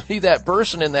 it'll be that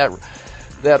person in that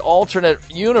alternate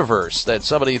universe that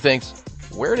somebody thinks,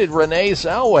 where did Renee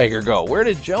Zellweger go? Where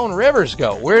did Joan Rivers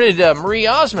go? Where did Marie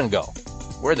Osmond go?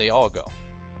 Where'd they all go?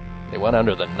 They went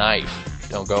under the knife.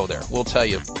 Don't go there. We'll tell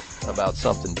you about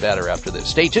something better after this.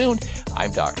 Stay tuned.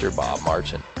 I'm Dr. Bob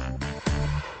Martin.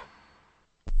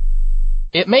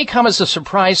 It may come as a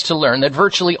surprise to learn that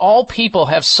virtually all people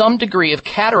have some degree of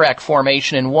cataract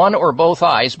formation in one or both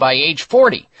eyes by age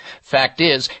 40. Fact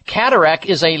is, cataract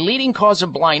is a leading cause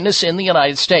of blindness in the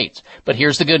United States. But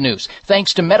here's the good news.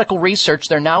 Thanks to medical research,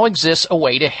 there now exists a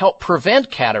way to help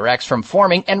prevent cataracts from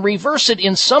forming and reverse it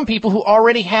in some people who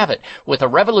already have it with a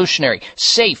revolutionary,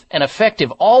 safe, and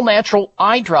effective all-natural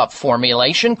eye drop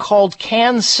formulation called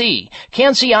Can-C.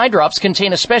 Can-C eye drops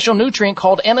contain a special nutrient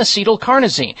called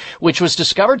N-acetylcarnosine, which was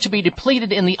discovered to be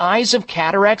depleted in the eyes of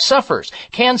cataract sufferers.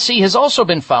 Can-C has also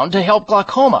been found to help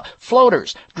glaucoma,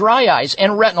 floaters, dry eyes,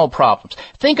 and retinal problems.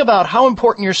 Think about how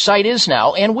important your sight is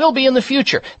now and will be in the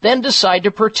future. Then decide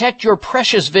to protect your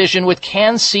precious vision with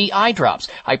Can-C eye drops.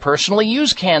 I personally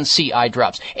use Can-C eye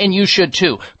drops, and you should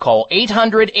too. Call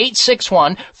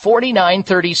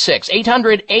 800-861-4936.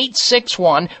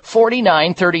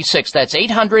 800-861-4936. That's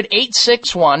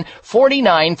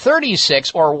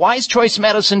 800-861-4936 or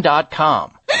wisechoicemedicine.com.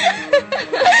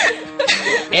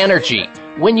 Energy.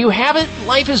 When you have it,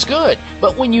 life is good.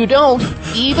 But when you don't,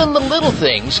 even the little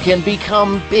things can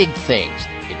become big things.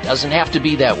 It doesn't have to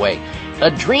be that way.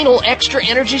 Adrenal Extra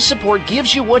Energy Support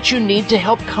gives you what you need to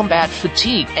help combat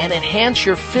fatigue and enhance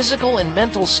your physical and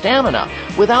mental stamina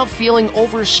without feeling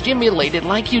overstimulated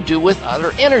like you do with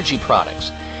other energy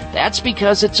products. That's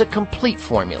because it's a complete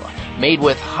formula made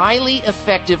with highly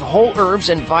effective whole herbs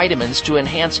and vitamins to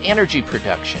enhance energy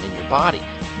production in your body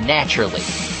naturally.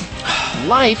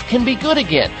 Life can be good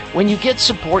again when you get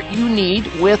support you need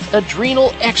with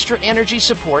Adrenal Extra Energy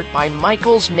Support by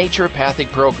Michael's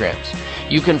Naturopathic Programs.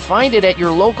 You can find it at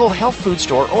your local health food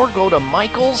store or go to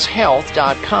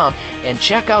michaelshealth.com and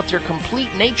check out their complete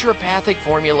naturopathic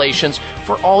formulations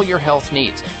for all your health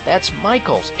needs. That's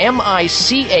Michaels, Michaels,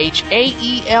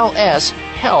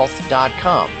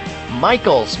 health.com.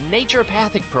 Michaels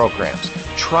Naturopathic Programs,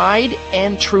 tried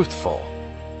and truthful.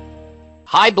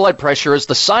 High blood pressure is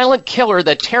the silent killer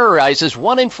that terrorizes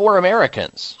 1 in 4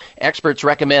 Americans. Experts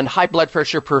recommend high blood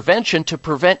pressure prevention to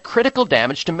prevent critical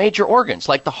damage to major organs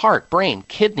like the heart, brain,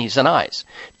 kidneys, and eyes.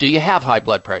 Do you have high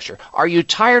blood pressure? Are you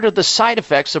tired of the side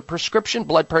effects of prescription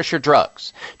blood pressure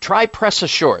drugs? Try Press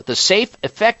Assure, the safe,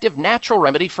 effective, natural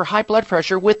remedy for high blood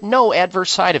pressure with no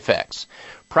adverse side effects.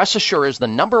 Press Assure is the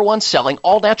 #1 selling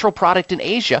all-natural product in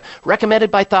Asia,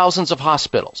 recommended by thousands of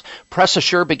hospitals. Press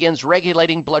Assure begins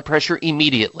regulating blood pressure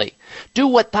immediately. Do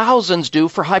what thousands do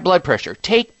for high blood pressure.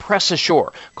 Take Press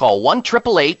Assure. Call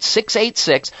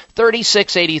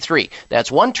 1-888-686-3683.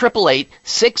 That's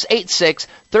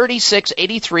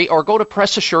 1-888-686-3683, or go to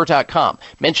PressAssure.com.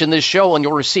 Mention this show and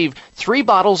you'll receive 3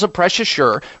 bottles of Press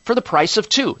Assure for the price of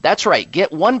 2. That's right.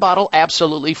 Get 1 bottle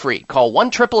absolutely free. Call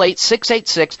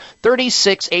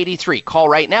 1-888-686-3683. Call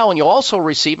right now and you'll also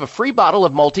receive a free bottle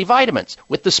of multivitamins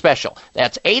with the special.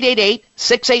 That's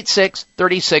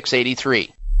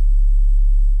 888-686-3683.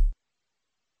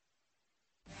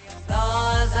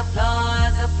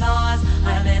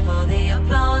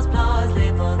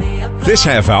 This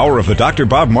half hour of the Dr.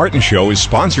 Bob Martin Show is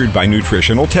sponsored by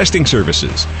Nutritional Testing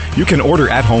Services. You can order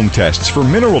at-home tests for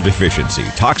mineral deficiency,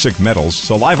 toxic metals,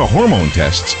 saliva hormone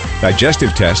tests,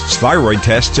 digestive tests, thyroid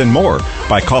tests, and more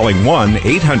by calling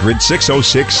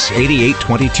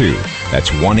 1-800-606-8822.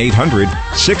 That's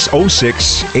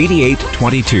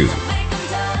 1-800-606-8822.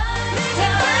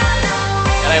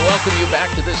 And I welcome you back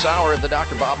to this hour of the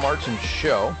Dr. Bob Martin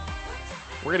Show.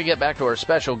 We're going to get back to our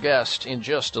special guest in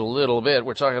just a little bit.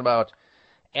 We're talking about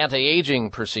anti-aging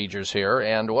procedures here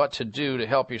and what to do to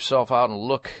help yourself out and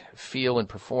look, feel, and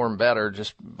perform better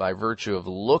just by virtue of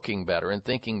looking better and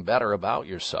thinking better about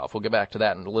yourself. We'll get back to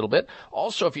that in a little bit.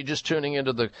 Also, if you're just tuning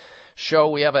into the show,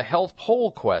 we have a health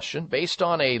poll question based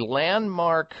on a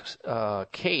landmark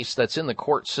case that's in the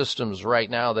court systems right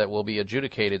now that will be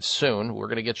adjudicated soon. We're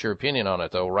going to get your opinion on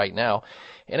it, though, right now.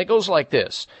 And it goes like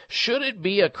this. Should it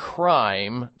be a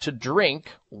crime to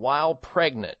drink while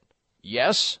pregnant?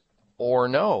 Yes or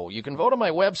no? You can vote on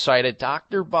my website at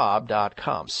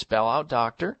drbob.com. Spell out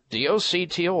doctor,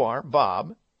 D-O-C-T-O-R,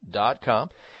 bob.com.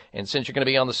 And since you're going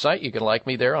to be on the site, you can like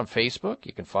me there on Facebook.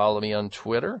 You can follow me on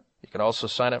Twitter. You can also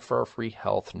sign up for our free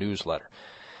health newsletter.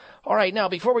 All right, now,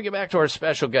 before we get back to our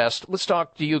special guest, let's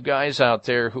talk to you guys out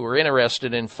there who are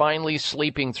interested in finally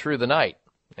sleeping through the night.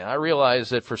 And I realize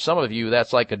that for some of you,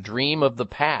 that's like a dream of the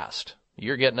past.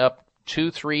 You're getting up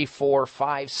 2, 3, 4,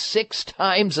 5, 6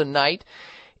 times a night.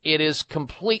 It is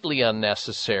completely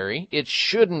unnecessary. It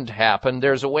shouldn't happen.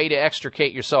 There's a way to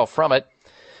extricate yourself from it.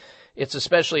 It's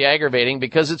especially aggravating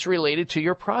because it's related to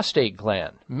your prostate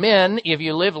gland. Men, if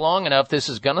you live long enough, this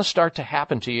is going to start to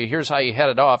happen to you. Here's how you head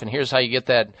it off, and here's how you get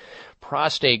that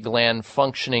prostate gland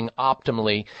functioning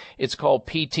optimally. It's called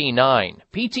PT9.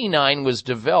 PT9 was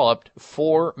developed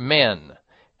for men,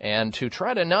 and to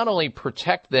try to not only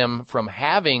protect them from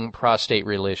having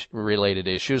prostate-related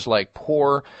issues like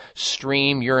poor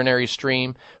urinary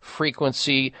stream,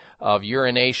 frequency of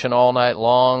urination all night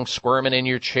long, squirming in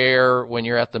your chair when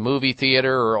you're at the movie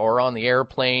theater or on the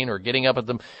airplane, or getting up at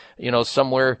the,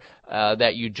 somewhere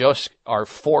that you just are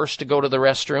forced to go to the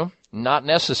restroom. Not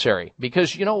necessary.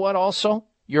 Because you know what also?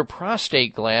 Your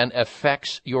prostate gland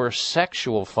affects your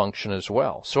sexual function as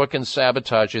well. So it can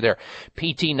sabotage you there.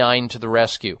 PT9 to the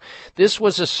rescue. This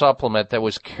was a supplement that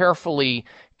was carefully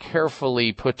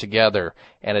put together,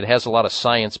 and it has a lot of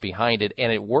science behind it,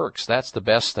 and it works. That's the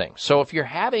best thing. So if you're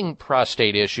having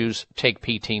prostate issues, take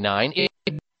PT9. If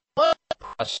you want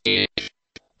prostate issues,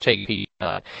 take PT9.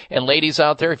 And ladies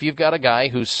out there, if you've got a guy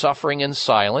who's suffering in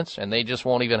silence and they just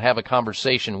won't even have a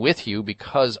conversation with you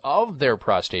because of their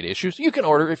prostate issues, you can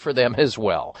order it for them as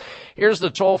well. Here's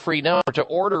the toll-free number to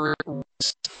order it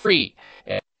free.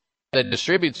 And that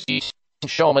distributes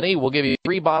Chamonix will give you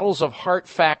 3 bottles of Heart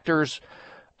Factors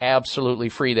absolutely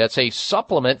free. That's a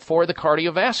supplement for the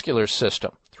cardiovascular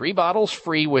system. 3 bottles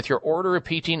free with your order of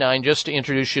PT9 just to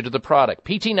introduce you to the product.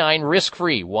 PT9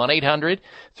 risk-free.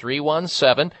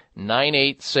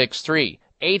 1-800-317-9863.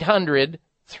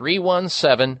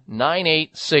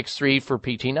 800-317-9863 for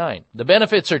PT9. The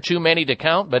benefits are too many to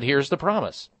count, but here's the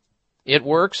promise. It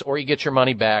works or you get your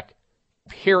money back,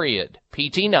 period.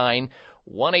 PT9,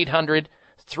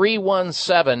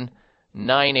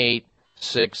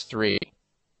 1-800-317-9863.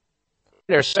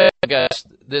 Their special guest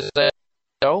this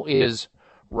show is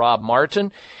Rob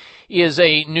Martin. He is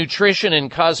a nutrition and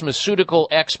cosmeceutical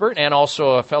expert and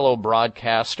also a fellow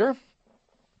broadcaster.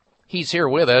 He's here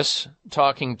with us,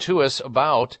 talking to us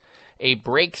about a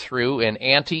breakthrough in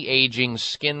anti-aging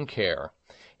skincare.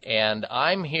 And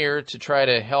I'm here to try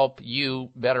to help you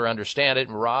better understand it.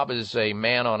 Rob is a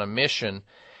man on a mission,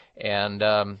 and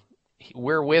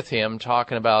we're with him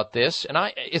talking about this. And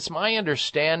it's my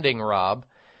understanding, Rob,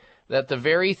 that the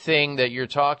very thing that you're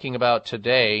talking about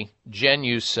today,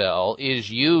 Genucel, is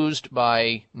used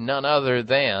by none other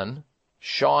than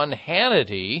Sean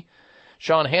Hannity.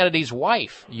 Sean Hannity's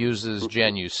wife uses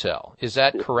Genucel. Is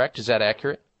that correct? Is that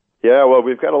accurate? Yeah, well,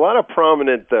 we've got a lot of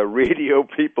prominent radio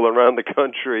people around the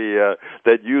country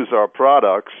that use our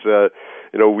products.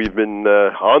 We've been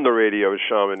on the radio with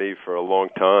Chamonix for a long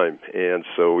time, and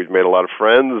so we've made a lot of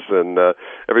friends, and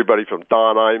everybody from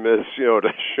Don Imus,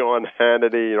 to Sean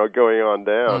Hannity, going on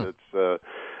down.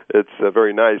 It's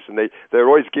very nice, and they're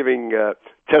always giving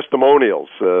testimonials,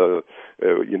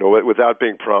 without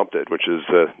being prompted, which is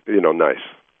nice.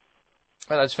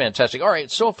 Well, that's fantastic. All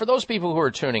right, so for those people who are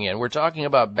tuning in, we're talking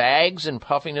about bags and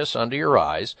puffiness under your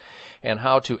eyes and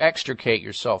how to extricate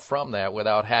yourself from that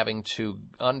without having to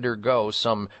undergo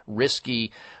some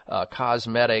risky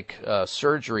cosmetic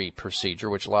surgery procedure,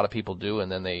 which a lot of people do, and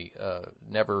then they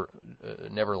never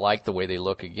like the way they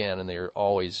look again, and they're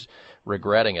always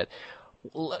regretting it.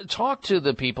 Talk to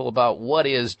the people about what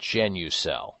is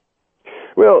Genucel.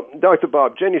 Well, Dr.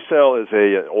 Bob, Genucel is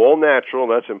a all-natural,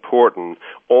 that's important,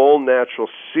 all-natural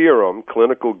serum,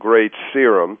 clinical-grade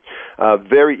serum,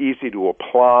 very easy to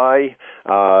apply.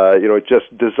 It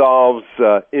just dissolves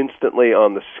instantly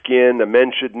on the skin. The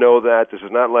men should know that. This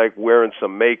is not like wearing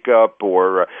some makeup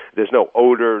or there's no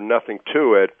odor, nothing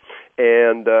to it.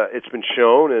 And it's been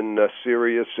shown in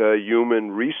serious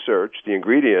human research, the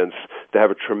ingredients, to have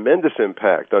a tremendous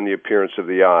impact on the appearance of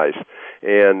the eyes.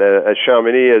 And as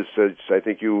Chamonix, as I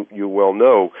think you well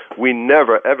know, we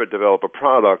never, ever develop a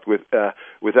product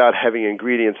without having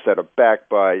ingredients that are backed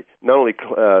by not only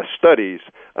studies,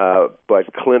 but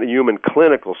human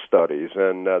clinical studies.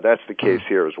 And that's the case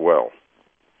here as well.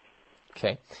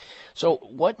 Okay. So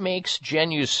what makes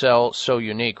Genucel so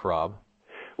unique, Rob?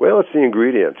 Well, it's the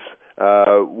ingredients.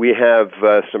 We have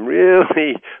some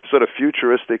really sort of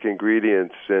futuristic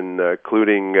ingredients,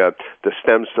 including the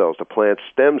stem cells, the plant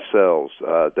stem cells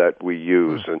that we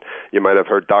use. And you might have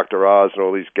heard Dr. Oz and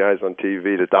all these guys on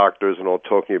TV, the doctors and all,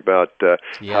 talking about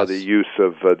how the use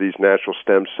of these natural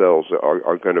stem cells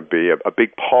are going to be a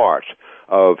big part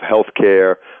of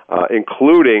healthcare,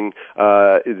 including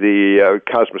the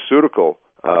cosmeceutical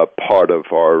part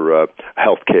of our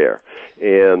healthcare.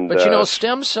 But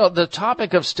stem cell. The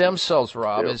topic of stem cells,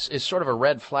 Rob, is sort of a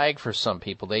red flag for some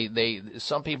people.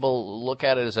 Some people look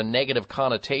at it as a negative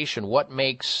connotation. What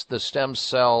makes the stem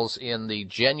cells in the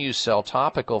Genucel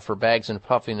topical for bags and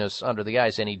puffiness under the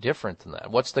eyes any different than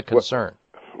that? What's the concern?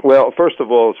 Well, first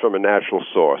of all, it's from a natural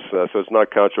source, so it's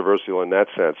not controversial in that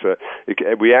sense.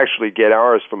 We actually get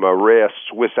ours from a rare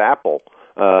Swiss apple.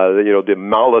 The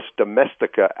Malus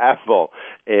domestica apple,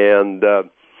 and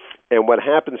what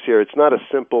happens here? It's not a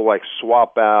simple like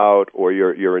swap out or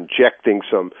you're injecting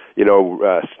some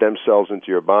stem cells into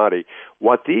your body.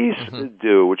 What these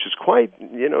do, which is quite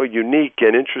unique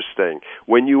and interesting,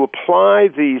 when you apply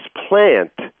these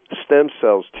plant stem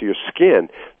cells to your skin,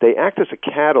 they act as a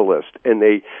catalyst, and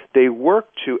they work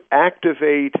to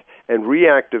activate and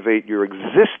reactivate your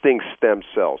existing stem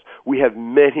cells. We have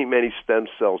many, many stem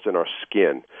cells in our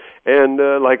skin. And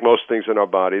like most things in our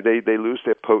body, they lose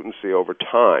their potency over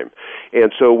time.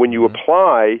 And so when you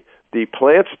apply the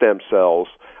plant stem cells,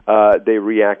 they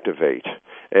reactivate.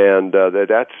 And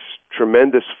that's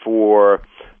tremendous for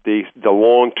the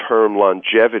long-term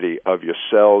longevity of your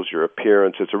cells, your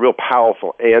appearance. It's a real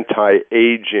powerful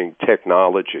anti-aging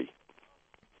technology.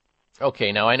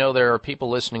 Okay, now I know there are people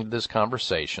listening to this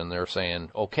conversation. They're saying,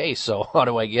 okay, so how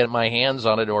do I get my hands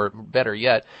on it, or better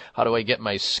yet, how do I get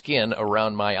my skin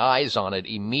around my eyes on it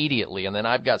immediately? And then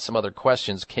I've got some other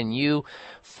questions. Can you,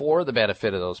 for the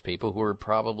benefit of those people who are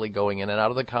probably going in and out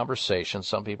of the conversation,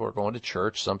 some people are going to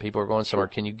church, some people are going somewhere,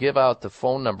 can you give out the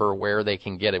phone number where they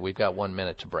can get it? We've got 1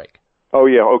 minute to break. Oh,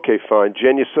 yeah, okay, fine.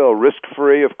 Genucel,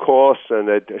 risk-free, of course, and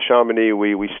at Chamonix,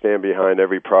 we stand behind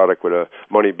every product with a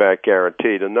money-back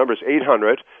guarantee. The number is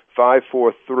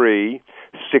 800-543-6596.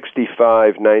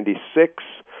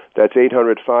 That's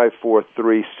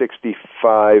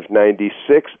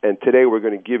 800-543-6596. And today we're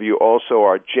going to give you also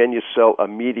our Genucel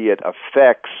Immediate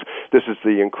Effects. This is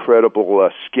the incredible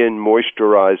skin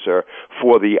moisturizer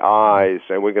for the eyes,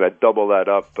 and we're going to double that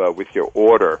up with your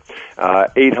order.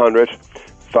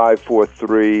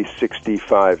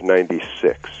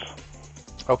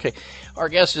 800-543-6596. Okay. Our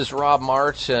guest is Rob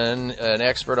Martin, an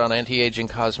expert on anti-aging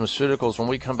cosmeceuticals. When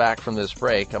we come back from this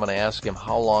break, I'm going to ask him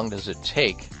how long does it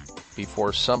take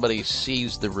before somebody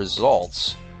sees the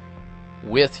results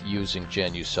with using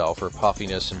Genucel for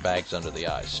puffiness and bags under the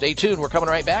eyes. Stay tuned. We're coming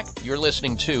right back. You're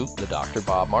listening to The Dr.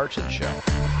 Bob Martin Show.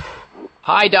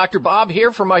 Hi, Dr. Bob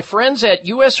here from my friends at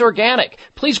U.S. Organic.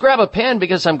 Please grab a pen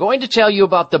because I'm going to tell you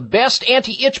about the best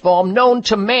anti-itch balm known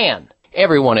to man.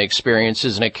 Everyone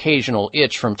experiences an occasional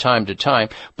itch from time to time,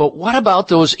 but what about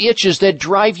those itches that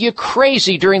drive you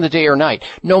crazy during the day or night,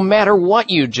 no matter what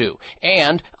you do?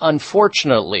 And,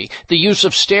 unfortunately, the use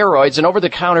of steroids and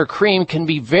over-the-counter cream can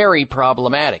be very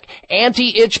problematic.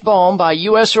 Anti-Itch Balm by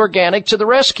U.S. Organic to the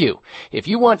rescue. If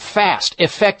you want fast,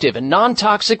 effective, and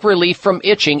non-toxic relief from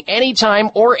itching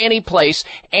anytime or any place,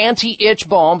 Anti-Itch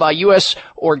Balm by U.S.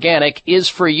 Organic is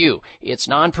for you. It's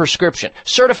non-prescription,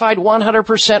 certified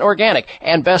 100% organic,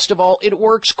 and best of all, it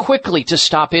works quickly to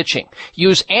stop itching.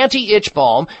 Use Anti-Itch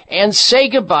Balm and say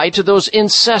goodbye to those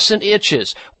incessant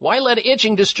itches. Why let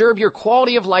itching disturb your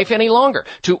quality of life any longer?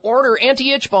 To order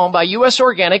Anti-Itch Balm by U.S.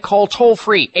 Organic, call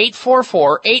toll-free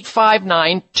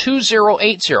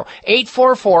 844-859-2080,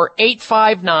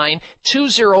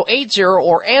 844-859-2080,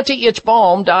 or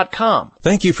antiitchbalm.com.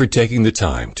 Thank you for taking the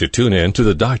time to tune in to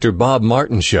the Dr. Bob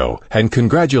Martin Show, and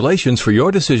congratulations for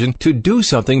your decision to do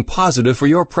something positive for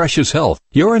your precious health.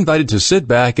 You're invited to sit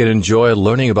back and enjoy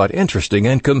learning about interesting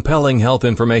and compelling health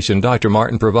information Dr.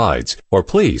 Martin provides. Or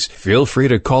please feel free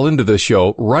to call into the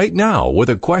show right now with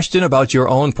a question about your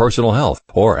own personal health,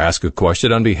 or ask a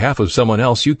question on behalf of someone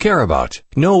else you care about.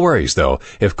 No worries, though.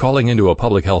 If calling into a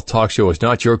public health talk show is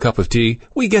not your cup of tea,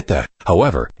 we get that.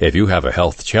 However, if you have a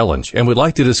health challenge and would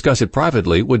like to discuss it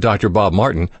privately with Dr. Bob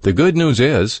Martin, the good news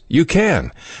is you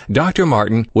can. Dr.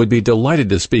 Martin would be delighted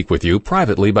to speak with you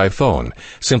privately by phone.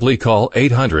 Simply call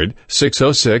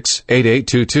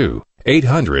 800-606-8822.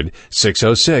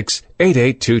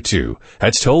 800-606-8822.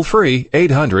 That's toll free,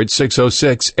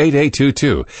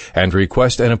 800-606-8822, and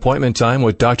request an appointment time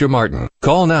with Dr. Martin.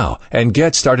 Call now and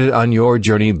get started on your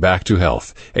journey back to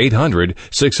health.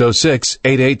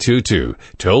 800-606-8822.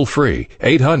 Toll free,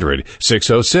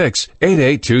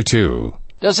 800-606-8822.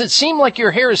 Does it seem like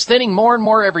your hair is thinning more and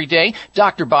more every day?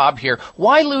 Dr. Bob here.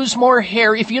 Why lose more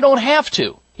hair if you don't have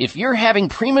to? If you're having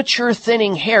premature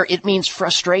thinning hair, it means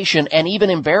frustration and even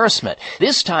embarrassment.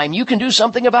 This time, you can do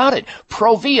something about it.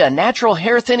 Provia natural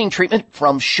hair thinning treatment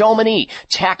from Chamonix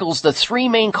tackles the three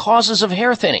main causes of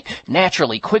hair thinning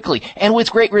naturally, quickly, and with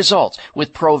great results.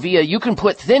 With Provia, you can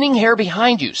put thinning hair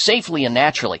behind you safely and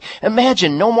naturally.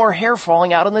 Imagine no more hair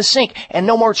falling out in the sink and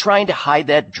no more trying to hide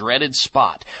that dreaded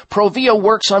spot. Provia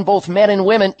works on both men and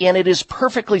women, and it is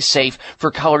perfectly safe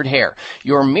for colored hair.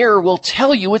 Your mirror will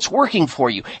tell you it's working for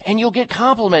you, and you'll get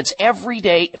compliments every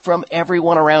day from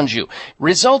everyone around you.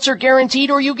 Results are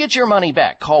guaranteed or you get your money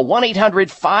back. Call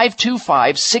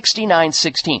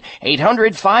 1-800-525-6916.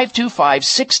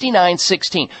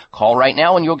 800-525-6916. Call right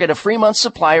now and you'll get a free month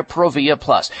supply of Provia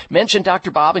Plus. Mention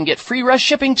Dr. Bob and get free rush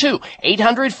shipping too.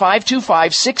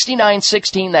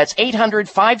 800-525-6916. That's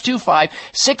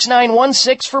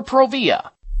 800-525-6916 for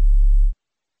Provia.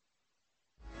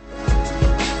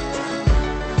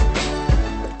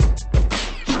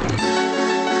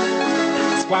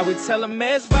 Why we tell them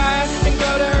and go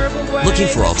to Herbal Way. Looking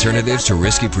for alternatives to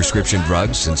risky prescription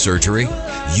drugs and surgery?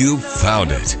 You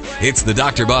found it. It's the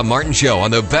Dr. Bob Martin Show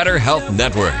on the Better Health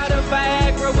Network.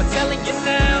 Viagra, we're telling you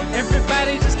now.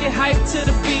 Everybody just get hyped to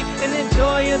the beat and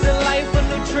enjoy the life of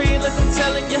new tree. Like I'm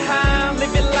telling you how.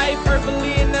 Live your life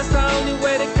herbally, and that's the only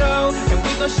way to go. And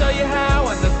we're going to show you how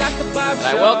on the Dr. Bob Show.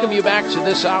 I welcome you back to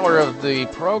this hour of the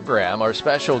program. Our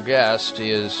special guest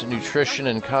is nutrition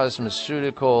and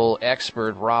cosmeceutical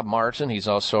expert Rob Martin. He's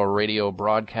also a radio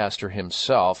broadcaster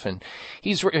himself, and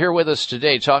he's here with us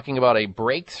today talking about a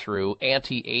breakthrough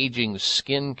anti-aging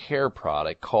skin care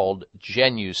product called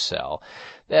Genucel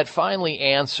that finally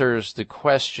answers the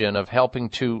question of helping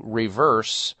to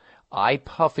reverse eye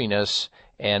puffiness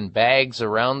and bags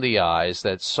around the eyes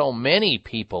that so many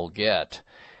people get,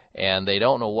 and they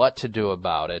don't know what to do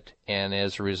about it. And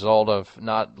as a result of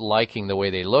not liking the way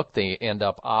they look, they end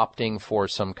up opting for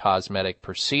some cosmetic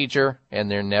procedure,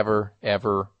 and they're never,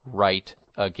 ever right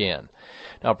again.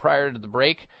 Now, prior to the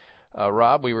break,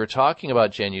 Rob, we were talking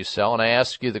about Genucel, and I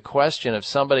asked you the question, if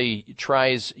somebody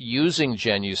tries using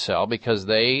Genucel because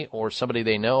they or somebody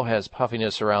they know has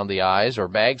puffiness around the eyes or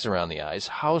bags around the eyes,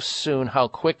 how soon, how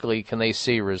quickly can they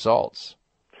see results?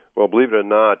 Well, believe it or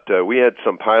not, we had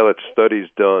some pilot studies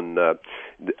done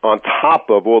on top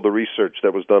of all the research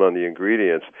that was done on the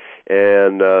ingredients,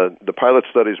 and the pilot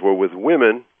studies were with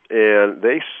women, and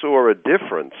they saw a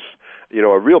difference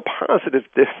a real positive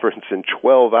difference in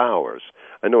 12 hours.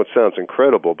 I know it sounds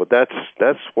incredible, but that's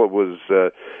what was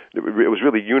it was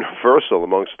really universal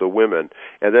amongst the women.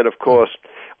 And then, of course,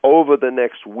 over the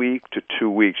next week to 2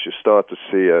 weeks, you start to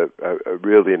see a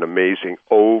really an amazing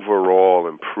overall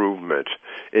improvement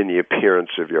in the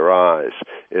appearance of your eyes,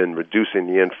 in reducing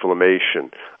the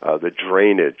inflammation, the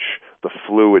drainage, the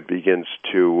fluid begins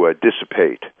to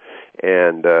dissipate,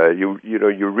 and you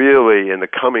really in the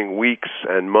coming weeks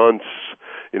and months,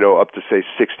 up to say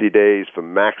 60 days for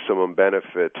maximum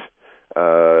benefit,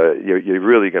 you're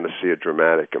really going to see a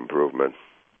dramatic improvement.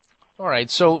 All right,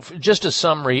 so just a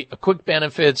summary, quick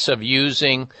benefits of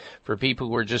using, for people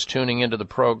who are just tuning into the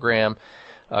program,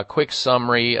 a quick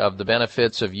summary of the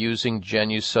benefits of using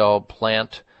Genucel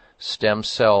plant stem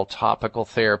cell topical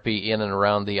therapy in and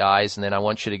around the eyes, and then I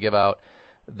want you to give out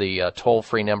the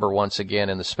toll-free number once again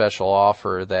and the special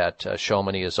offer that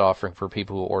Chamonix is offering for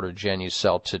people who order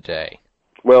Genucel today.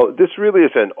 Well, this really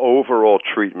is an overall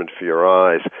treatment for your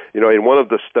eyes. In one of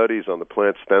the studies on the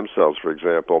plant stem cells, for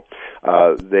example,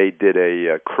 they did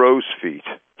a crow's feet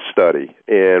study,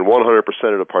 and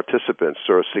 100% of the participants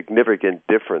saw a significant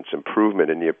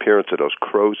improvement in the appearance of those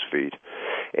crow's feet.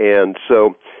 And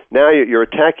so now you're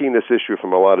attacking this issue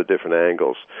from a lot of different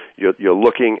angles. You're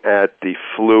looking at the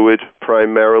fluid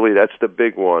primarily. That's the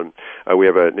big one. We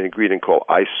have an ingredient called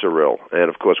Isoril, and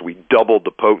of course we doubled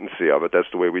the potency of it. That's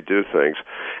the way we do things.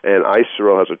 And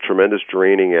Isoril has a tremendous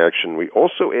draining action. We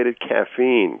also added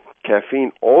caffeine.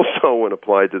 Caffeine also, when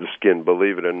applied to the skin,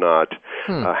 believe it or not,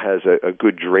 has a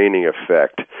good draining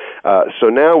effect. So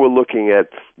now we're looking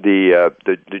at the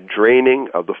draining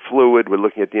of the fluid. We're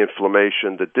looking at the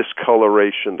inflammation, the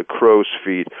discoloration, the crow's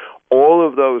feet, all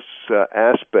of those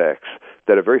aspects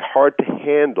that are very hard to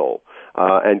handle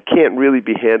and can't really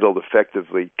be handled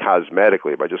effectively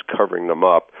cosmetically by just covering them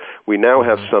up. We now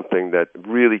have something that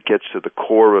really gets to the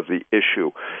core of the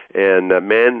issue. And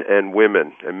men and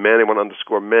women, and men, I want to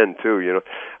underscore men too,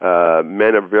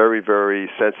 men are very, very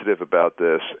sensitive about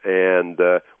this, and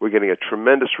we're getting a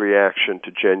tremendous reaction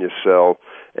to Genucel,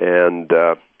 and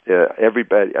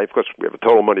everybody, of course, we have a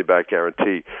total money-back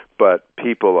guarantee, but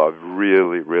people are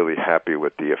really, really happy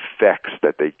with the effects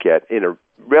that they get in a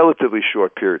relatively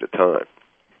short period of time.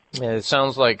 Yeah, it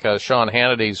sounds like Sean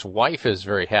Hannity's wife is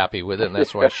very happy with it, and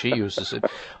that's why she uses it.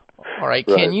 All right.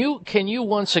 Can you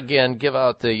once again give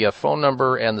out the phone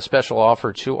number and the special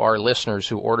offer to our listeners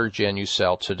who order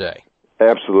Genucel today?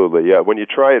 Absolutely, yeah. When you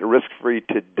try it risk-free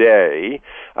today,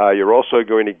 you're also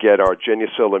going to get our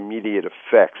Genucel Immediate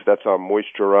Effects. That's our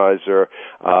moisturizer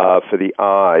for the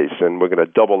eyes, and we're going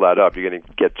to double that up. You're going to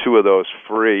get 2 of those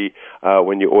free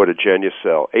when you order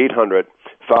Genucel.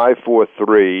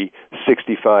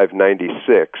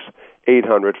 800-543-6596.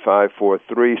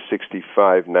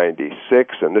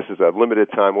 800-543-6596, and this is a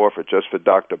limited-time offer just for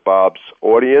Dr. Bob's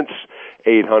audience.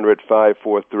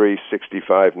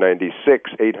 800-543-6596,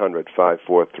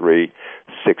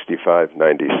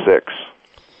 800-543-6596.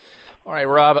 All right,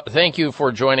 Rob, thank you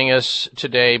for joining us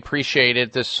today. Appreciate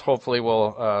it. This hopefully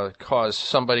will cause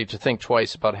somebody to think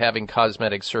twice about having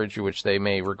cosmetic surgery, which they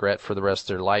may regret for the rest of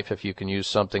their life. If you can use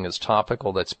something that's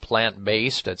topical, that's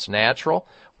plant-based, that's natural,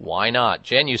 why not?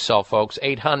 Genucel, folks,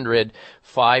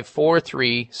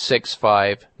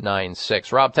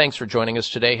 800-543-6596. Rob, thanks for joining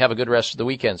us today. Have a good rest of the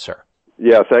weekend, sir.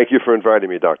 Yeah, thank you for inviting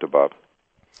me, Dr. Bob.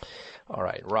 All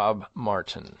right, Rob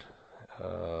Martin.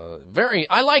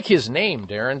 I like his name,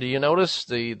 Darren. Do you notice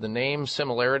the name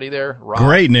similarity there? Rob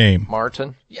great name.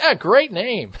 Martin. Yeah, great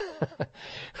name.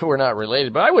 We're not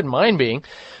related, but I wouldn't mind being.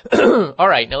 All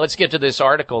right, now let's get to this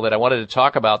article that I wanted to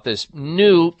talk about, this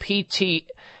new PTSD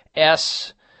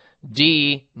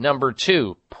number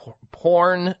 2,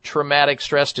 porn traumatic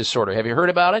stress disorder. Have you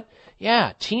heard about it?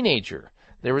 Yeah, teenager.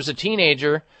 There was a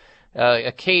teenager,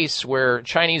 a case where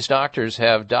Chinese doctors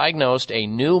have diagnosed a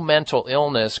new mental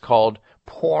illness called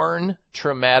porn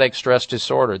traumatic stress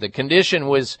disorder. The condition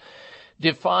was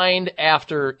defined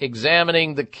after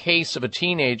examining the case of a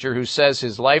teenager who says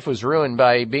his life was ruined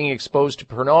by being exposed to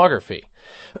pornography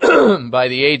by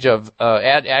the age of,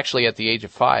 actually at the age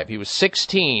of 5. He was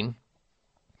 16,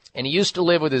 and he used to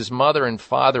live with his mother and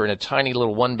father in a tiny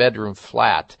little one-bedroom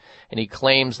flat. And he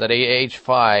claims that at age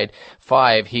 5,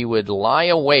 he would lie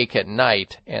awake at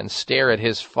night and stare at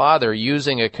his father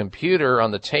using a computer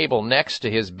on the table next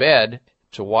to his bed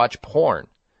to watch porn.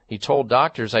 He told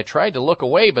doctors, "I tried to look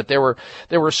away, but there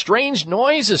were strange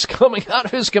noises coming out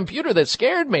of his computer that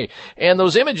scared me, and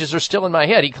those images are still in my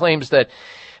head." He claims that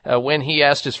when he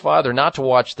asked his father not to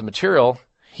watch the material,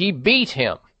 he beat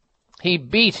him. He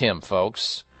beat him,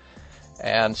 folks.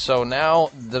 And so now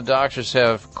the doctors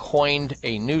have coined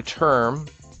a new term,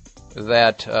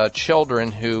 that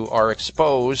children who are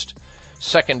exposed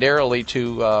secondarily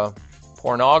to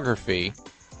pornography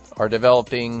are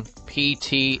developing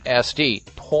PTSD,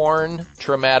 porn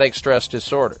traumatic stress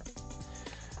disorder.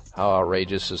 How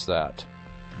outrageous is that?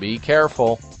 Be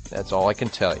careful. That's all I can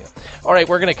tell you. All right,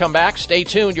 we're going to come back. Stay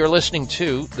tuned. You're listening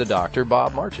to the Dr.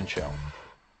 Bob Martin Show.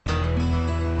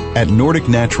 At Nordic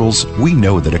Naturals, we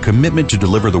know that a commitment to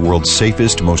deliver the world's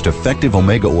safest, most effective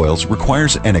omega oils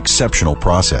requires an exceptional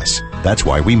process. That's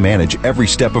why we manage every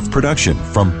step of production,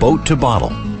 from boat to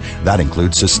bottle. That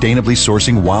includes sustainably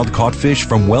sourcing wild-caught fish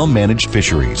from well-managed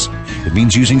fisheries. It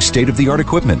means using state-of-the-art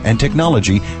equipment and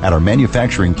technology at our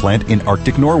manufacturing plant in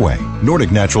Arctic Norway.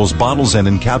 Nordic Naturals bottles and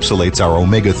encapsulates our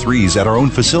omega-3s at our own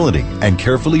facility and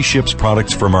carefully ships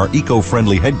products from our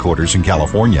eco-friendly headquarters in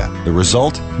California. The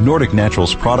result? Nordic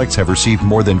Naturals products have received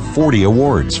more than 40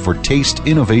 awards for taste,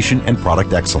 innovation, and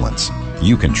product excellence.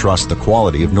 You can trust the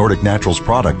quality of Nordic Naturals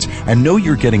products and know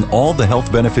you're getting all the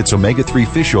health benefits omega-3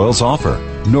 fish oils offer.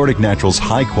 Nordic Naturals'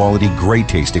 high-quality,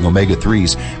 great-tasting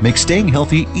omega-3s make staying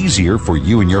healthy easier for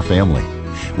you and your family.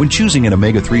 When choosing an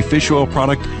omega-3 fish oil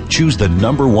product, choose the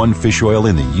 #1 fish oil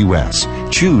in the U.S.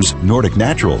 Choose Nordic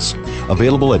Naturals.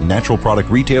 Available at natural product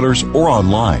retailers or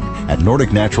online at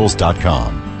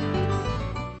NordicNaturals.com.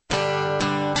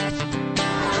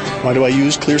 Why do I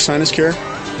use Clear Sinus Care?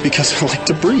 Because I like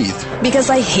to breathe. Because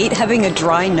I hate having a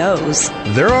dry nose.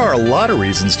 There are a lot of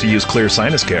reasons to use Clear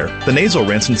Sinus Care, the nasal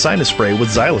rinse and sinus spray with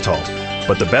xylitol.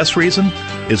 But the best reason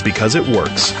is because it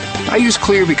works. I use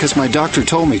Clear because my doctor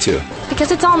told me to. Because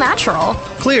it's all natural.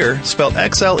 Clear, spelled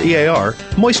Xlear,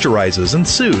 moisturizes and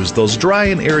soothes those dry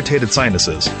and irritated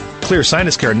sinuses. Clear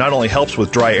Sinus Care not only helps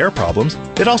with dry air problems,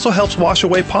 it also helps wash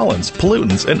away pollens,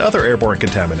 pollutants, and other airborne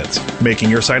contaminants, making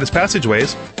your sinus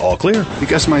passageways all clear.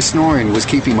 Because my snoring was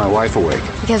keeping my wife awake.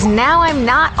 Because now I'm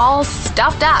not all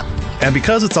stuffed up. And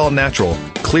because it's all natural,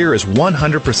 Clear is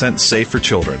 100% safe for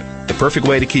children. The perfect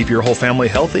way to keep your whole family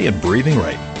healthy and breathing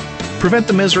right. Prevent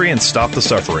the misery and stop the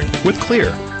suffering with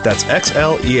Clear. That's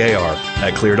Xlear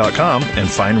at Clear.com and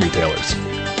fine retailers.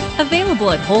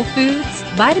 Available at Whole Foods,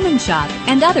 Vitamin Shop,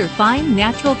 and other fine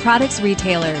natural products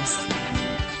retailers.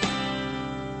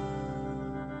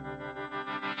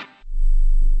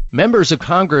 Members of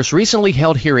Congress recently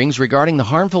held hearings regarding the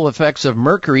harmful effects of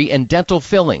mercury in dental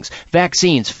fillings,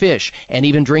 vaccines, fish, and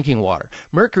even drinking water.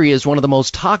 Mercury is one of the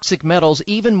most toxic metals,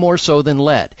 even more so than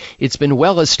lead. It's been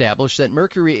well established that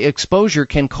mercury exposure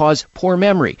can cause poor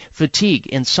memory, fatigue,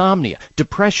 insomnia,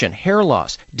 depression, hair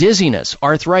loss, dizziness,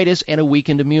 arthritis, and a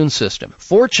weakened immune system.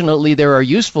 Fortunately, there are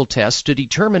useful tests to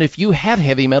determine if you have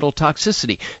heavy metal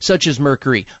toxicity, such as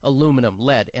mercury, aluminum,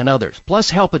 lead, and others. Plus,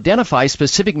 help identify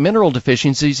specific mineral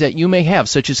deficiencies that you may have,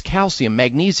 such as calcium,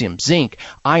 magnesium, zinc,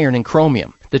 iron, and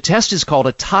chromium. The test is called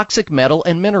a toxic metal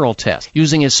and mineral test.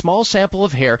 Using a small sample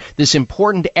of hair, this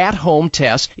important at-home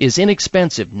test is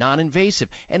inexpensive, non-invasive,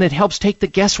 and it helps take the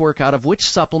guesswork out of which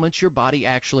supplements your body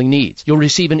actually needs. You'll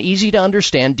receive an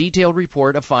easy-to-understand, detailed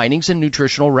report of findings and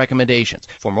nutritional recommendations.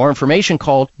 For more information,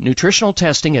 call nutritional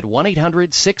testing at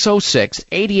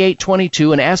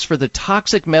 1-800-606-8822 and ask for the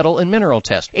toxic metal and mineral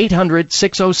test,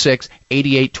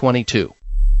 800-606-8822.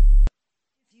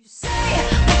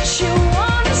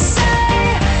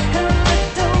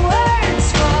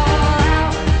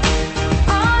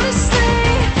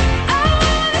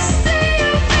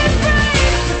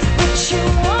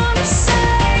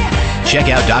 Check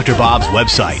out Dr. Bob's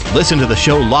website. Listen to the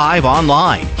show live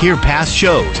online. Hear past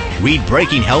shows. Read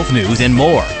breaking health news and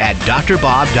more at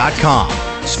drbob.com.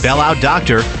 Spell out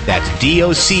doctor, that's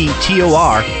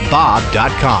D-O-C-T-O-R,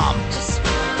 bob.com.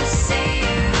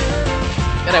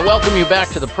 And I welcome you back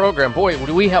to the program. Boy,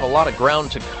 do we have a lot of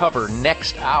ground to cover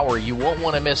next hour. You won't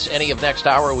want to miss any of next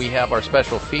hour. We have our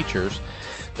special features,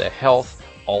 the health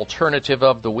alternative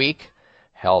of the week,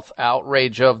 health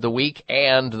outrage of the week,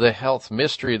 and the health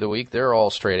mystery of the week. They're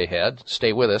all straight ahead.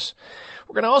 Stay with us.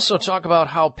 We're going to also talk about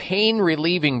how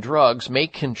pain-relieving drugs may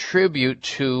contribute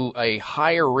to a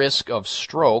higher risk of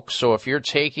stroke. So if you're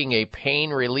taking a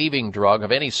pain-relieving drug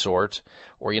of any sort,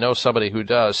 or you know somebody who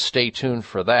does, stay tuned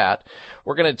for that.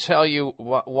 We're going to tell you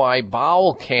why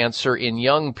bowel cancer in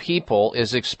young people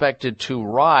is expected to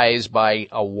rise by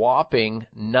a whopping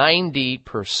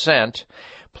 90%.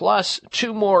 Plus,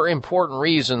 two more important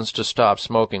reasons to stop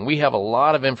smoking. We have a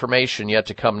lot of information yet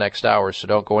to come next hour, so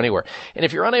don't go anywhere. And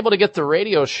if you're unable to get the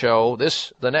radio show,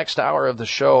 the next hour of the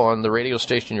show on the radio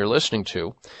station you're listening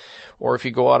to, or if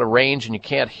you go out of range and you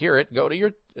can't hear it, go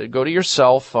to your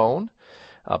cell phone,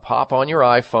 pop on your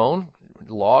iPhone,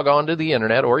 log on to the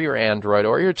internet or your Android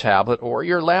or your tablet or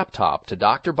your laptop to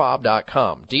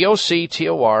drbob.com,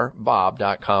 DOCTOR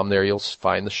Bob.com. There you'll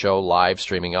find the show live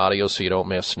streaming audio so you don't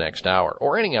miss next hour,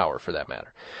 or any hour for that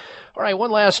matter. All right,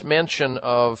 one last mention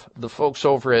of the folks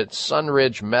over at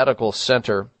Sunridge Medical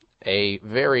Center, a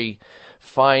very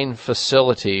fine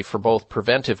facility for both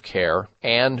preventive care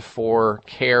and for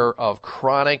care of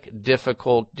chronic,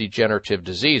 difficult, degenerative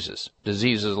diseases.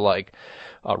 Diseases like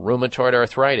rheumatoid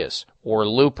arthritis or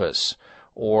lupus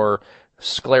or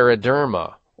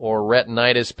scleroderma or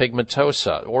retinitis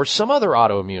pigmentosa or some other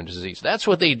autoimmune disease. That's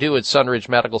what they do at Sunridge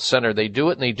Medical Center. They do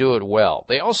it, and they do it well.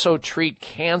 They also treat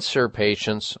cancer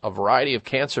patients, a variety of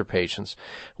cancer patients,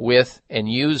 with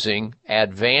and using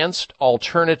advanced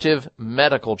alternative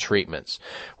medical treatments.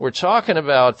 We're talking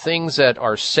about things that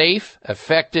are safe,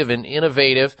 effective, and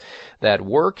innovative, that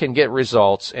work and get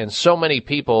results, and so many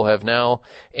people have now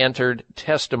entered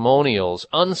testimonials,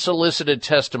 unsolicited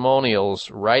testimonials,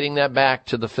 writing that back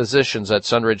to the physicians at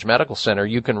Sunridge Medical Center.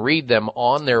 You can read them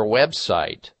on their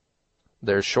website.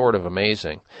 They're short of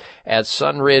amazing. At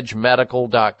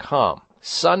sunridgemedical.com.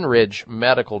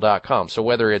 sunridgemedical.com. So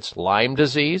whether it's Lyme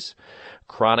disease,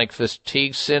 chronic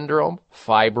fatigue syndrome,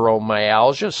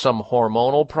 fibromyalgia, some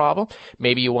hormonal problem,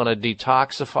 maybe you want to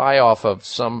detoxify off of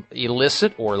some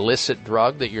illicit or licit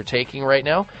drug that you're taking right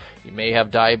now, you may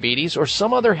have diabetes or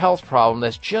some other health problem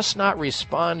that's just not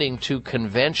responding to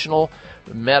conventional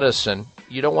medicine.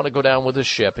 You don't want to go down with the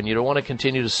ship, and you don't want to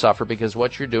continue to suffer because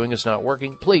what you're doing is not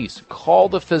working. Please call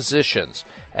the physicians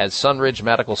at Sunridge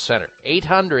Medical Center.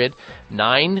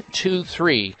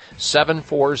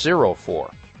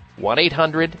 800-923-7404.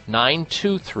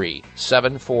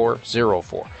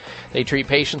 1-800-923-7404. They treat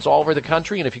patients all over the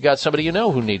country, and if you got somebody you know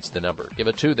who needs the number, give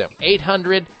it to them.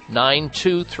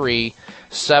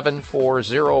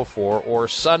 800-923-7404 or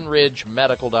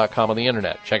sunridgemedical.com on the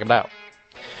internet. Check it out.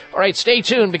 All right, stay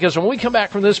tuned, because when we come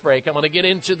back from this break, I'm going to get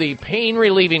into the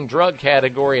pain-relieving drug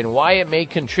category and why it may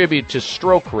contribute to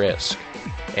stroke risk.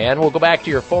 And we'll go back to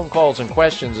your phone calls and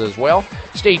questions as well.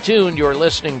 Stay tuned. You're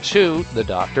listening to The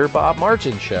Dr. Bob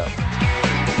Martin Show.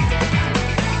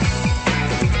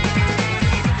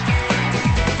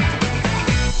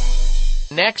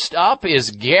 Next up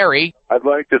is Gary. I'd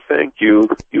like to thank you.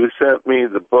 You sent me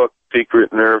the book,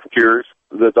 Secret Nerve Cures.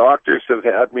 The doctors have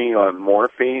had me on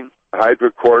morphine,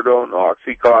 hydrocodone,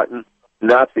 Oxycontin.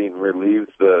 Nothing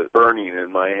relieves the burning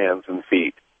in my hands and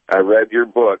feet. I read your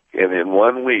book, and in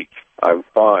 1 week, I'm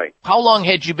fine. How long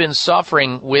had you been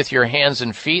suffering with your hands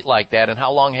and feet like that, and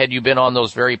how long had you been on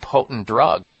those very potent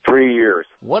drugs? 3 years.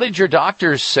 What did your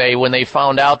doctors say when they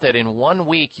found out that in 1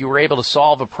 week you were able to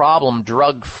solve a problem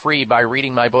drug-free by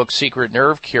reading my book, Secret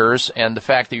Nerve Cures, and the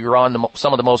fact that you're on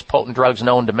some of the most potent drugs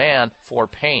known to man for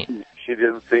pain? She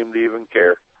didn't seem to even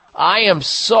care. I am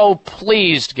so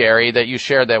pleased, Gary, that you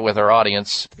shared that with our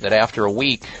audience, that after a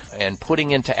week and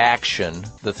putting into action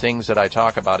the things that I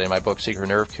talk about in my book, Secret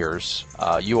Nerve Cures,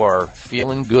 you are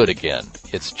feeling good again.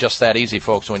 It's just that easy,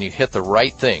 folks. When you hit the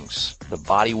right things, the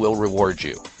body will reward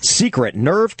you. Secret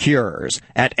Nerve Cures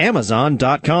at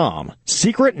Amazon.com.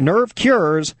 Secret Nerve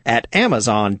Cures at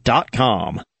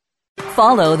Amazon.com.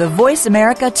 Follow the Voice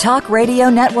America Talk Radio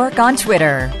Network on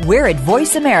Twitter. We're at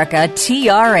Voice America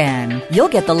TRN. You'll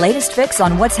get the latest fix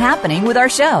on what's happening with our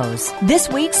shows, this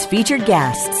week's featured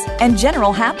guests, and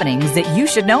general happenings that you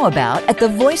should know about at the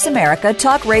Voice America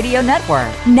Talk Radio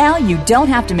Network. Now you don't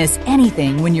have to miss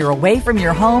anything when you're away from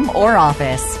your home or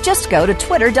office. Just go to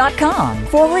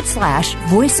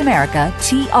twitter.com/Voice America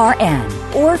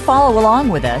TRN or follow along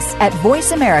with us at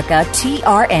Voice America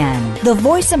TRN, the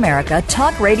Voice America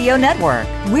Talk Radio Network.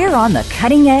 We're on the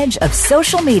cutting edge of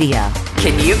social media.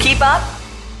 Can you keep up?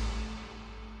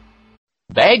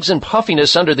 Bags and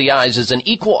puffiness under the eyes is an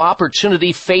equal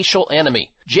opportunity facial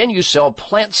enemy. Genucell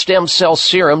Plant Stem Cell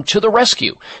Serum to the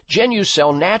rescue.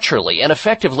 Genucell naturally and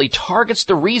effectively targets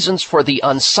the reasons for the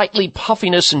unsightly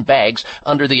puffiness and bags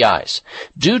under the eyes.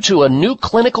 Due to a new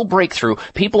clinical breakthrough,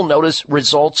 people notice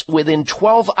results within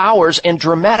 12 hours and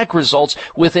dramatic results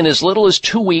within as little as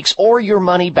 2 weeks, or your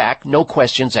money back, no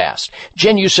questions asked.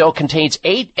 Genucell contains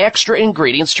 8 extra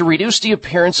ingredients to reduce the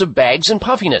appearance of bags and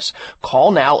puffiness. Call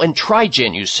now and try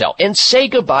Genucell and say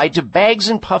goodbye to bags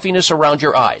and puffiness around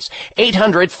your eyes.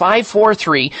 800-543-6596.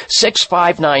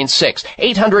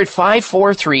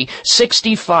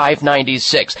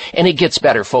 800-543-6596. And it gets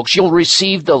better, folks. You'll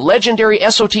receive the legendary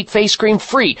Esotique face cream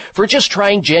free for just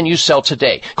trying Genucell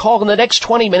today. Call in the next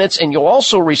 20 minutes and you'll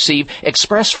also receive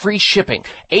express free shipping.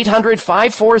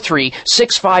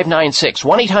 800-543-6596.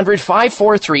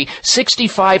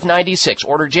 1-800-543-6596.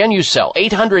 Order Genucell.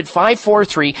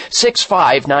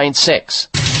 800-543-6596.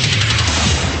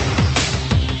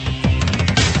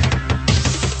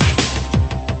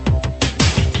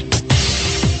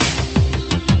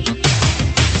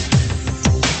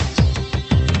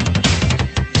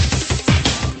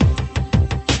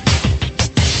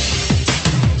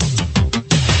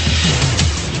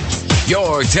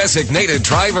 designated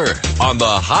driver on the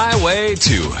highway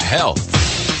to health.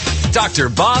 Dr.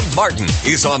 Bob Martin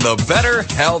is on the Better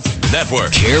Health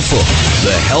Network. Careful.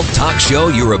 The health talk show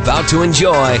you're about to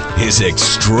enjoy is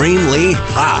extremely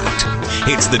hot.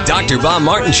 It's the Dr. Bob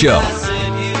Martin Show.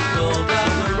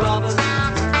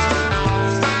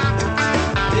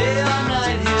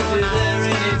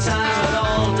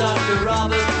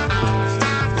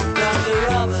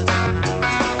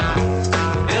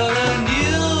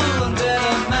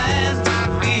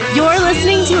 You're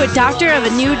listening to a doctor of a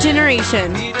new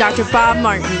generation, Dr. Bob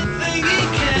Martin.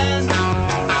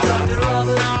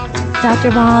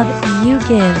 Dr. Bob, you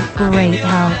give great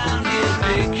help.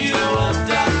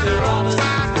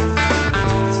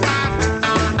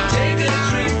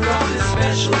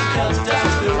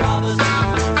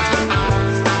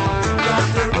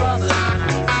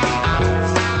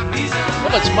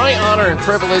 Well, it's my honor and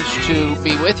privilege to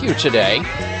be with you today.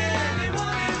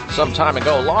 Some time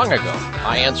ago, long ago,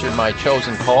 I answered my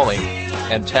chosen calling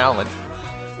and talent,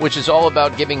 which is all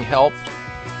about giving help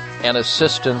and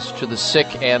assistance to the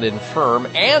sick and infirm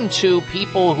and to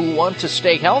people who want to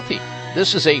stay healthy.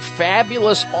 This is a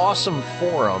fabulous, awesome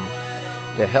forum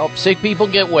to help sick people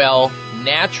get well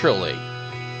naturally.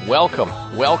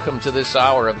 Welcome to this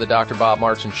hour of the Dr. Bob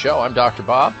Martin Show. I'm Dr.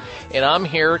 Bob, and I'm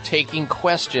here taking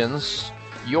questions,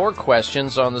 your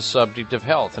questions on the subject of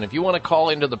health. And if you want to call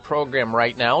into the program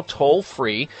right now, toll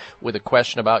free, with a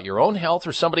question about your own health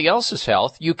or somebody else's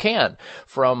health, you can.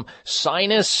 From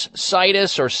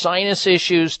sinusitis or sinus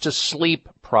issues to sleep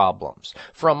problems,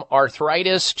 from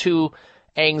arthritis to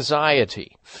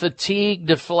anxiety, fatigue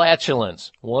to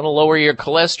flatulence. Want to lower your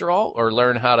cholesterol or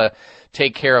learn how to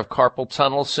take care of carpal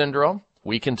tunnel syndrome?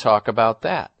 We can talk about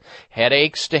that.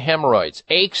 Headaches to hemorrhoids,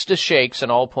 aches to shakes,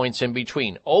 and all points in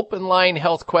between. Open line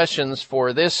health questions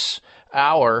for this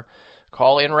hour.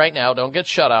 Call in right now. Don't get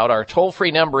shut out. Our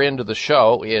toll-free number into the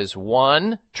show is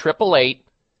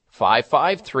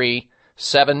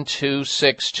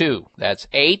 1-888-553-7262. That's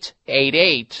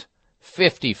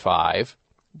 888-55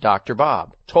 Dr.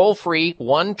 Bob. Toll-free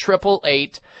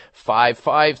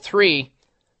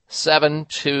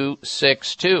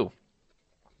 1-888-553-7262.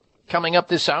 Coming up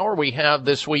this hour, we have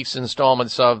this week's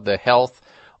installments of the Health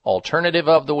Alternative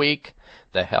of the Week,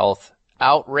 the Health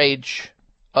Outrage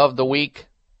of the Week,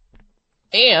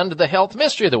 and the Health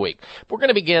Mystery of the Week. We're going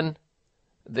to begin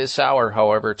this hour,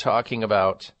 however, talking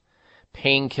about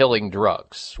pain-killing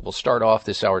drugs. We'll start off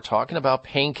this hour talking about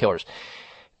painkillers.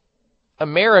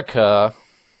 America,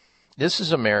 this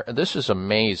is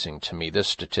amazing to me, this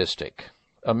statistic.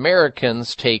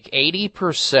 Americans take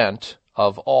 80%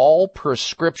 of all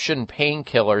prescription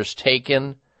painkillers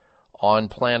taken on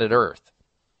planet Earth.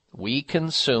 We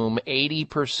consume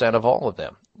 80% of all of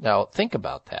them. Now, think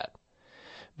about that.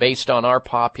 Based on our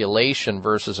population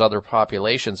versus other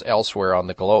populations elsewhere on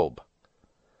the globe.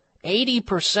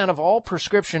 80% of all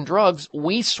prescription drugs,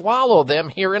 we swallow them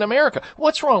here in America.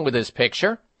 What's wrong with this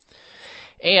picture?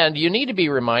 And you need to be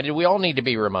reminded, we all need to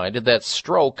be reminded, that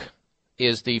stroke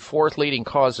is the fourth leading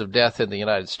cause of death in the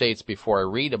United States. Before I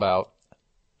read about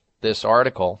this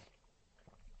article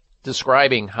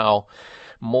describing how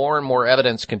more and more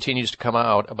evidence continues to come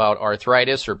out about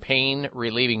arthritis or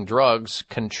pain-relieving drugs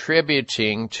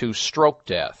contributing to stroke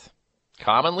death.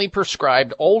 Commonly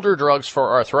prescribed older drugs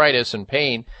for arthritis and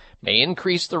pain may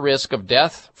increase the risk of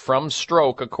death from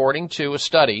stroke, according to a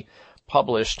study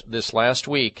published this last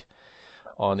week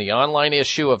on the online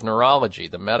issue of Neurology,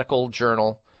 the medical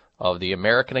journal of the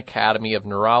American Academy of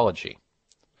Neurology.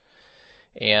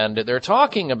 And they're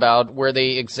talking about where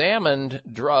they examined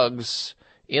drugs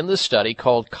in the study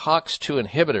called COX-2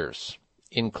 inhibitors,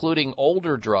 including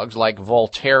older drugs like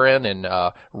Voltaren and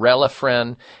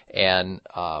Relafren and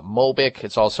Mobic.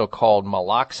 It's also called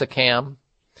Meloxicam,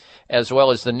 as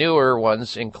well as the newer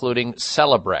ones, including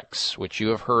Celebrex, which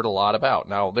you have heard a lot about.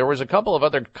 Now, there was a couple of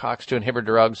other COX-2 inhibitor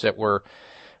drugs that were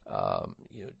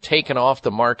taken off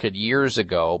the market years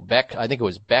ago. I think it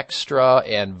was Bextra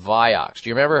and Vioxx. Do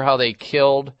you remember how they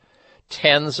killed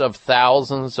tens of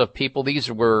thousands of people?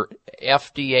 These were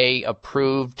FDA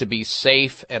approved to be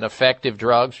safe and effective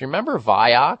drugs. Remember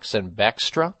Vioxx and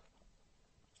Bextra?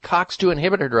 COX-2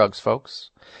 inhibitor drugs, folks.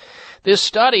 This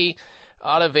study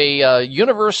out of a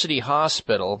university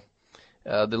hospital,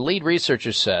 the lead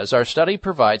researcher says, our study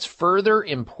provides further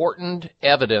important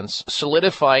evidence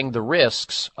solidifying the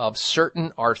risks of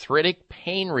certain arthritic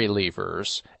pain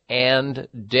relievers and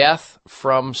death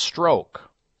from stroke.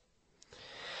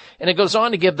 And it goes on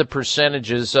to give the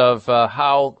percentages of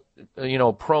how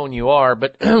prone you are.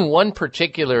 But one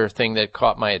particular thing that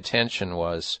caught my attention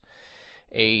was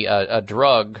a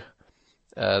drug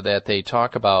that they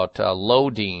talk about,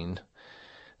 Lodine.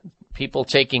 people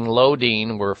taking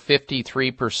Lodine were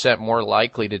 53% more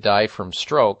likely to die from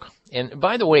stroke. And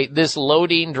by the way, this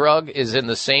Lodine drug is in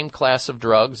the same class of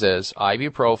drugs as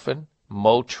ibuprofen,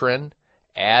 Motrin,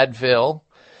 Advil,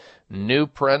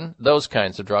 Nuprin, those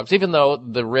kinds of drugs, even though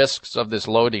the risks of this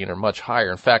Lodine are much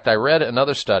higher. In fact, I read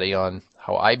another study on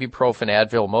how ibuprofen,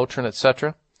 Advil, Motrin,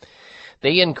 etc.,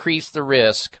 they increase the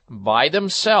risk by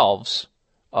themselves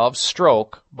of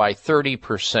stroke by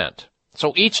 30%.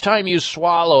 So each time you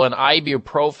swallow an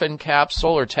ibuprofen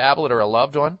capsule or tablet or a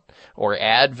loved one, or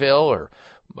Advil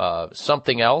or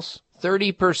something else,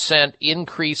 30%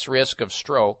 increased risk of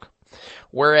stroke.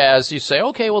 Whereas you say,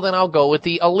 okay, well then I'll go with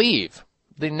the Aleve,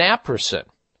 the naproxen,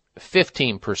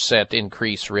 15%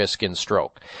 increased risk in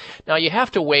stroke. Now you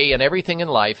have to weigh in everything in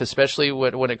life, especially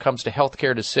when it comes to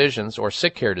healthcare decisions or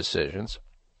sick care decisions.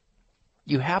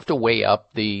 You have to weigh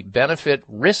up the benefit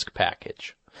risk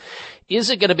package. Is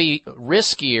it going to be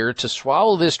riskier to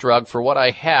swallow this drug for what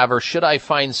I have, or should I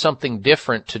find something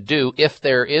different to do if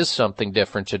there is something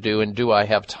different to do, and do I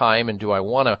have time and do I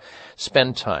want to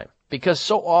spend time? Because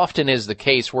so often is the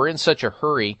case, we're in such a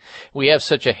hurry, we have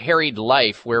such a harried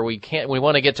life where we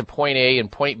want to get to point A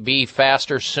and point B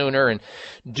faster, sooner, and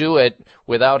do it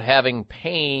without having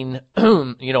pain,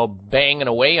 banging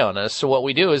away on us. So what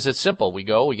we do is it's simple. We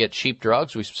get cheap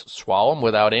drugs, we swallow them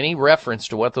without any reference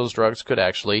to what those drugs could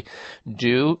actually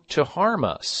do to harm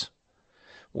us.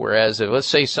 Whereas if, let's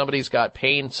say somebody's got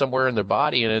pain somewhere in their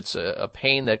body and it's a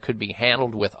pain that could be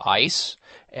handled with ice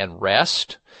and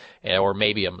rest, or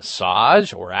maybe a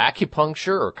massage, or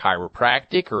acupuncture, or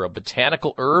chiropractic, or a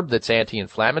botanical herb that's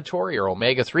anti-inflammatory, or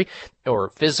omega-3, or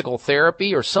physical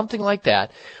therapy, or something like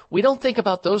that. We don't think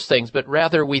about those things, but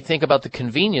rather we think about the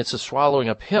convenience of swallowing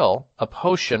a pill, a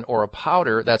potion, or a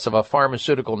powder that's of a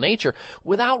pharmaceutical nature,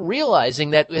 without realizing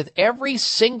that with every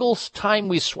single time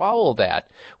we swallow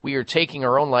that, we are taking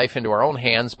our own life into our own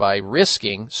hands by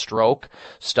risking stroke,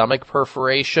 stomach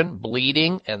perforation,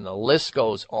 bleeding, and the list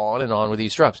goes on and on with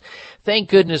these drugs. Thank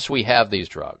goodness we have these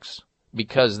drugs,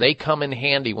 because they come in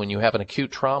handy when you have an acute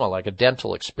trauma like a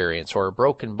dental experience or a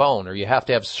broken bone, or you have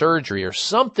to have surgery or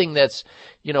something that's,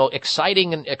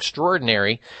 exciting and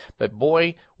extraordinary. But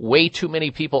boy, way too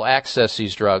many people access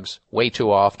these drugs way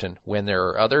too often when there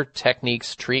are other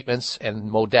techniques, treatments, and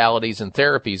modalities and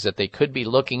therapies that they could be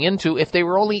looking into if they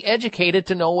were only educated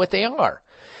to know what they are.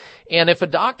 And if a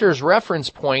doctor's reference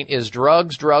point is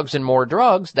drugs, and more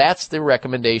drugs, that's the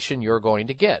recommendation you're going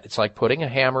to get. It's like putting a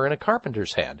hammer in a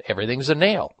carpenter's hand. Everything's a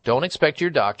nail. Don't expect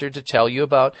your doctor to tell you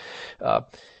about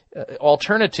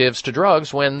alternatives to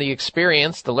drugs when the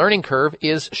experience, the learning curve,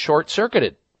 is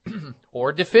short-circuited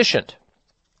or deficient.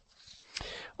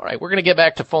 All right, we're going to get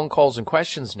back to phone calls and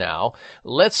questions now.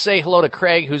 Let's say hello to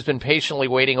Craig, who's been patiently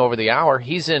waiting over the hour.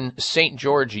 He's in St.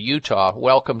 George, Utah.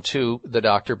 Welcome to the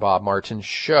Dr. Bob Martin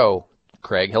Show.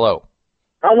 Craig, hello.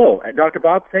 Hello, Dr.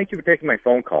 Bob. Thank you for taking my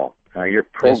phone call. Your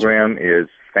program is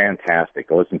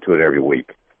fantastic. I listen to it every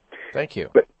week. Thank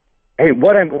you. But hey,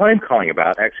 what I'm calling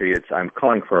about, actually, I'm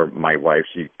calling for my wife.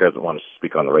 She doesn't want to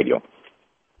speak on the radio.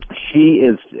 She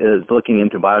is looking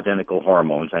into bioidentical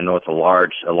hormones. I know it's a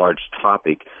large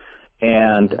topic,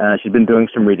 and she's been doing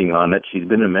some reading on it. She's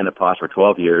been in menopause for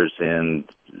 12 years and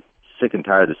sick and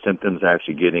tired of the symptoms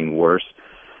actually getting worse.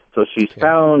 So she's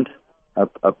found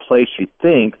a place she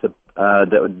thinks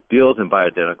that deals in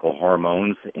bioidentical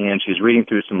hormones, and she's reading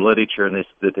through some literature and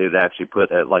that they've actually put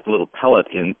like a little pellet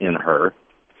in her.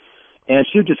 And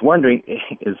she was just wondering,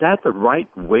 is that the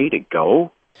right way to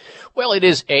go? Well, it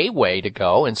is a way to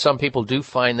go, and some people do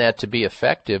find that to be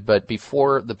effective, but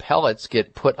before the pellets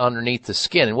get put underneath the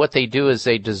skin, and what they do is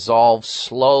they dissolve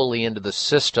slowly into the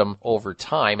system over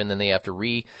time, and then they have to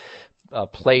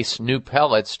replace new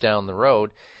pellets down the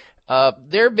road.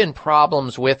 There have been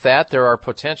problems with that. There are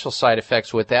potential side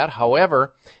effects with that.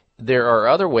 However, there are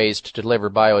other ways to deliver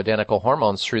bioidentical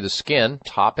hormones through the skin,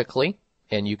 topically,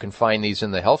 and you can find these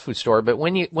in the health food store. But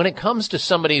when it comes to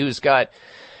somebody who's got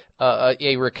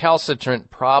a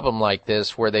recalcitrant problem like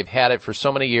this, where they've had it for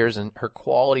so many years and her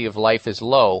quality of life is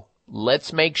low,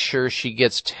 let's make sure she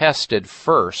gets tested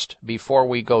first before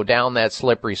we go down that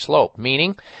slippery slope.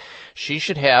 Meaning, she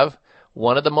should have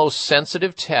one of the most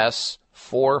sensitive tests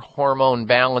for hormone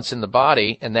balance in the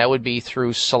body, and that would be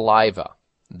through saliva.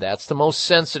 That's the most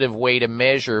sensitive way to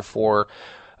measure for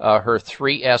her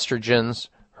 3 estrogens,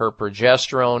 her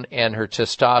progesterone, and her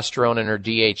testosterone, and her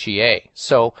DHEA.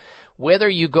 So whether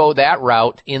you go that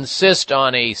route, insist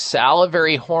on a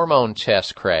salivary hormone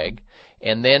test, Craig,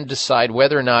 and then decide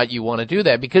whether or not you want to do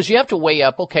that. Because you have to weigh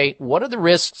up, okay, what are the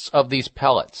risks of these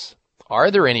pellets? Are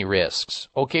there any risks?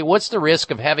 Okay, what's the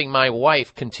risk of having my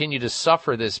wife continue to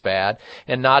suffer this bad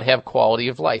and not have quality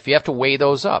of life? You have to weigh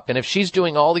those up. And if she's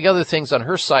doing all the other things on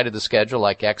her side of the schedule,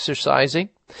 like exercising,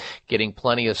 getting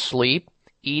plenty of sleep,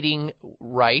 eating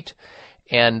right,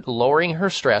 and lowering her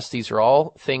stress, these are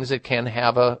all things that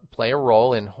can play a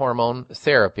role in hormone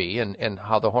therapy and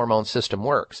how the hormone system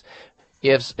works.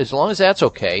 As long as that's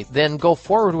okay, then go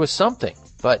forward with something.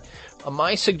 But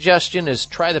my suggestion is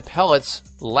try the pellets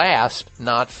last,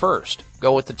 not first.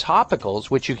 Go with the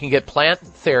topicals, which you can get plant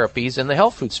therapies in the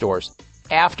health food stores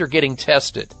after getting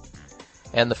tested.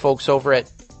 And the folks over at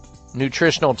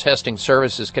Nutritional Testing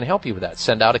Services can help you with that.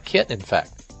 Send out a kit, in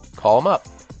fact. Call them up.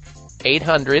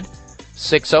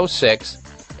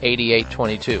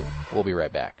 800-606-8822. We'll be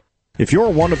right back. If you're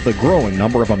one of the growing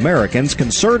number of Americans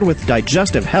concerned with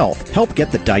digestive health, help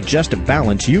get the digestive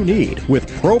balance you need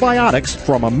with probiotics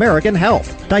from American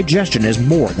Health. Digestion is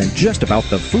more than just about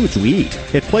the foods we eat.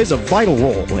 It plays a vital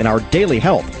role in our daily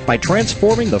health by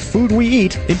transforming the food we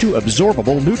eat into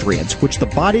absorbable nutrients, which the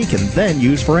body can then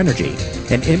use for energy.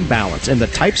 An imbalance in the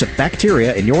types of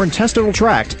bacteria in your intestinal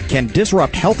tract can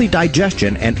disrupt healthy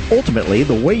digestion and ultimately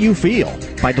the way you feel.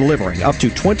 By delivering up to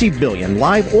 20 billion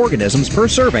live organisms per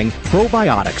serving,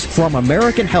 probiotics from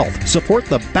American Health support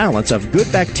the balance of good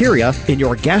bacteria in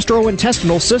your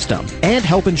gastrointestinal system and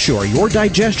help ensure your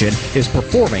digestion is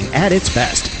performing at its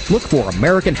best. Look for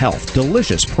American Health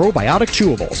Delicious Probiotic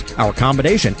Chewables, our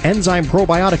combination enzyme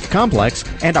probiotic complex,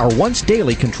 and our once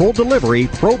daily controlled delivery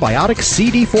probiotic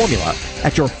CD formula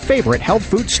at your favorite health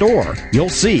food store. You'll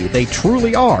see they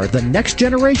truly are the next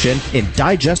generation in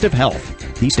digestive health.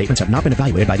 These statements have not been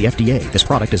evaluated by the FDA. This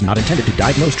product is not intended to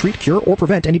diagnose, treat, cure, or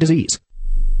prevent any disease.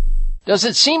 Does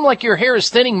it seem like your hair is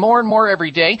thinning more and more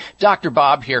every day? Dr.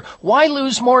 Bob here. Why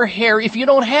lose more hair if you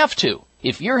don't have to?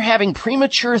 If you're having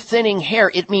premature thinning hair,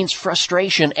 it means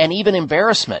frustration and even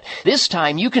embarrassment. This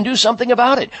time, you can do something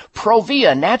about it.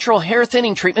 Provia natural hair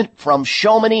thinning treatment from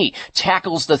Chamonix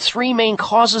tackles the three main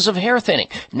causes of hair thinning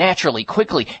naturally,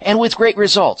 quickly, and with great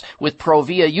results. With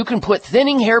Provia, you can put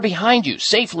thinning hair behind you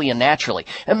safely and naturally.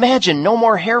 Imagine no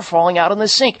more hair falling out in the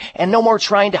sink and no more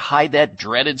trying to hide that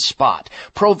dreaded spot.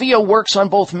 Provia works on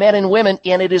both men and women,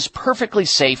 and it is perfectly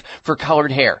safe for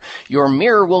colored hair. Your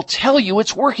mirror will tell you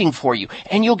it's working for you,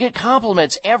 and you'll get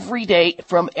compliments every day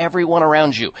from everyone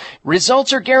around you.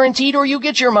 Results are guaranteed or you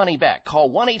get your money back. Call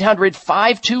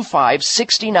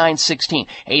 1-800-525-6916.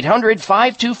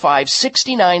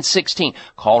 800-525-6916.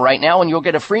 Call right now and you'll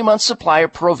get a free month supply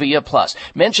of Provia Plus.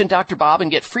 Mention Dr. Bob and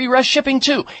get free rush shipping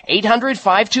too.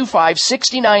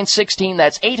 800-525-6916.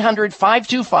 That's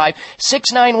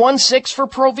 800-525-6916 for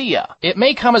Provia. It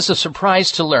may come as a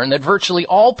surprise to learn that virtually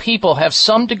all people have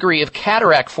some degree of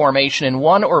cataract formation in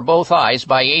one or both eyes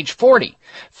by age 40.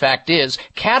 Fact is,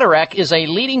 cataract is a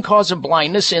leading cause of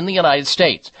blindness in the United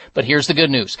States. But here's the good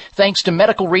news. Thanks to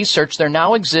medical research, there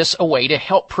now exists a way to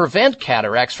help prevent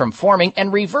cataracts from forming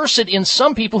and reverse it in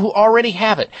some people who already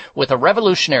have it with a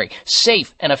revolutionary,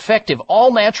 safe, and effective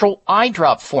all-natural eye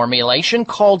drop formulation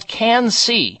called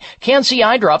Can-C. Can-C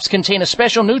eye drops contain a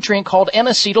special nutrient called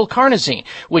N-acetylcarnosine,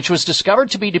 which was discovered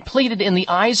to be depleted in the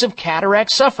eyes of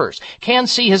cataract sufferers.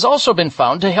 Can-C has also been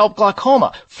found to help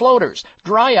glaucoma, floaters,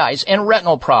 dry eyes, and retinal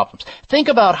problems. Think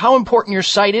about how important your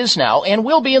sight is now and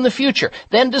will be in the future.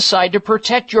 Then decide to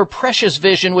protect your precious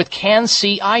vision with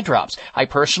Can-C eye drops. I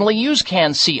personally use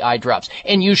Can-C eye drops,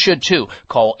 and you should too.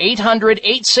 Call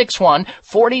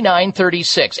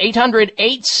 800-861-4936.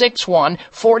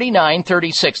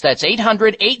 800-861-4936. That's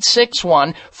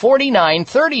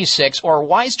 800-861-4936 or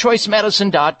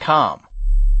wisechoicemedicine.com.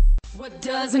 What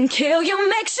doesn't kill you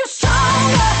makes you stronger.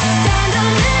 Stand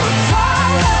a little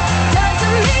taller.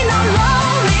 Doesn't mean I'm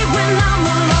lonely when I'm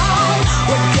alone.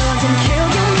 What doesn't kill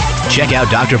you makes you Check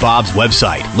out Dr. Bob's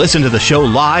website. Listen to the show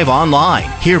live online.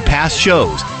 Hear past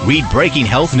shows. Read breaking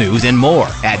health news and more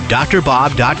at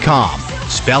drbob.com.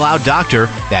 Spell out doctor,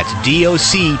 that's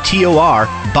D-O-C-T-O-R,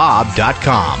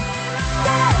 bob.com.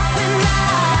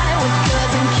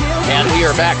 And we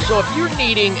are back. So if you're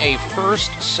needing a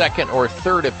first, second, or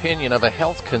third opinion of a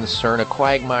health concern, a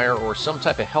quagmire, or some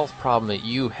type of health problem that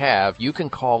you have, you can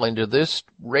call into this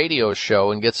radio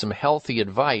show and get some healthy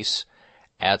advice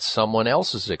at someone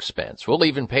else's expense. We'll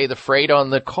even pay the freight on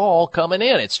the call coming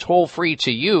in. It's toll free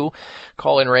to you.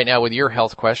 Call in right now with your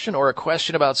health question or a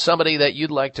question about somebody that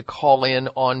you'd like to call in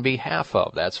on behalf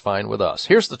of. That's fine with us.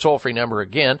 Here's the toll free number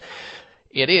again.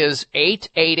 It is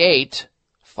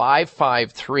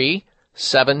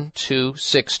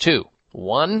 888-553-7262.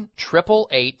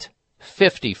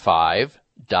 1-888-55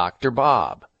 Dr.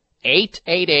 Bob.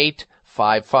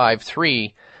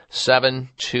 888-553-7262.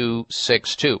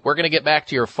 7262. We're going to get back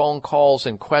to your phone calls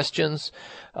and questions.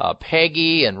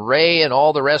 Peggy and Ray and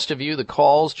all the rest of you, the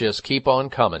calls just keep on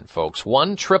coming, folks.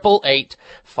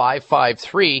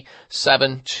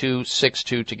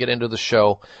 1-888-553-7262 to get into the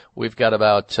show. We've got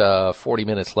about 40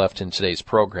 minutes left in today's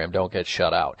program. Don't get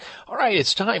shut out. All right,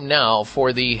 it's time now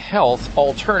for the health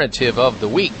alternative of the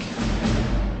week.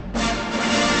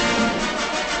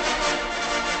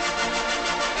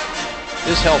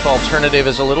 This health alternative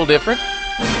is a little different,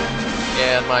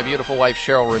 and my beautiful wife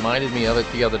Cheryl reminded me of it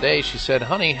the other day. She said,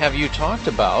 honey, have you talked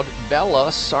about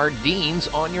Bella sardines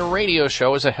on your radio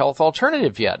show as a health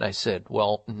alternative yet? And I said,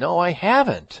 well, no, I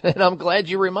haven't, and I'm glad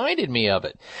you reminded me of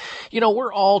it. You know,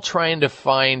 we're all trying to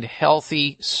find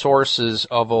healthy sources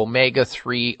of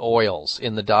omega-3 oils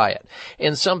in the diet,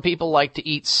 and some people like to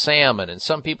eat salmon, and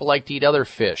some people like to eat other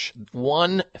fish.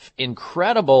 One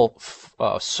incredible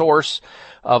source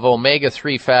of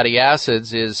omega-3 fatty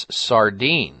acids is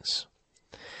sardines.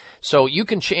 So you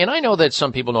can, and I know that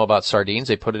some people know about sardines.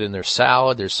 They put it in their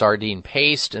salad, their sardine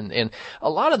paste, and a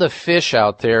lot of the fish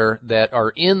out there that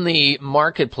are in the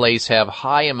marketplace have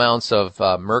high amounts of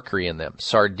mercury in them.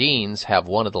 Sardines have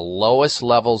one of the lowest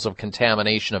levels of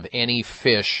contamination of any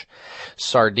fish.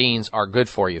 Sardines are good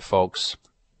for you, folks.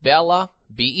 Bella,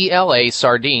 B-E-L-A,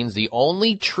 sardines, the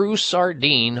only true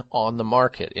sardine on the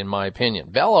market, in my opinion.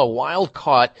 Bella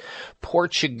wild-caught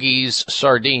Portuguese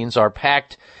sardines are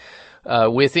packed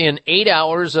within 8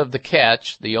 hours of the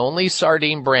catch, the only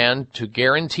sardine brand to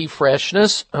guarantee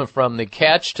freshness from the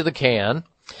catch to the can.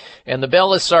 And the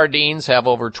Bella sardines have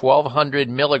over 1,200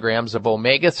 milligrams of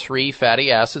omega-3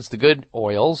 fatty acids, the good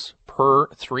oils, per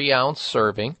 3-ounce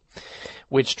serving,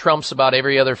 which trumps about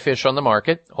every other fish on the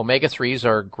market. Omega-3s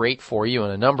are great for you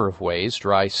in a number of ways.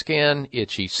 Dry skin,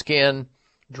 itchy skin,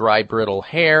 dry, brittle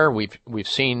hair. We've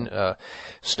seen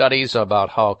studies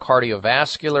about how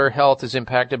cardiovascular health is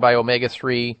impacted by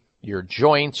omega-3, your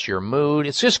joints, your mood.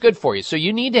 It's just good for you. So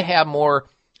you need to have more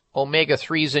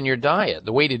omega-3s in your diet.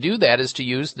 The way to do that is to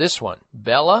use this one,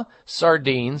 Bella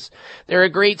sardines. They're a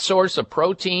great source of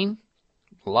protein,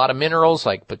 a lot of minerals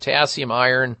like potassium,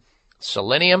 iron,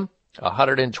 selenium,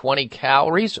 120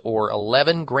 calories or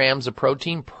 11 grams of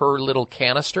protein per little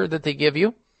canister that they give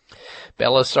you.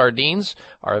 Bella sardines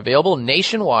are available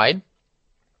nationwide.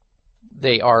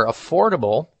 They are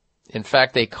affordable. In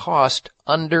fact, they cost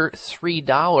under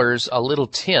 $3 a little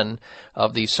tin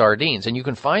of these sardines. And you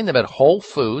can find them at Whole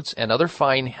Foods and other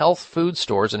fine health food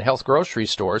stores and health grocery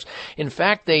stores. In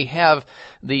fact, they have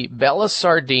the Bella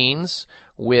sardines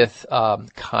with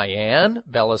cayenne,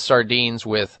 Bella sardines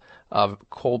with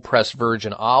cold-pressed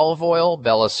virgin olive oil,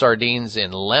 Bella sardines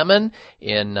in lemon,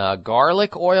 in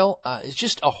garlic oil. It's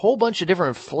just a whole bunch of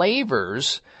different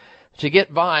flavors to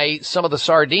get by some of the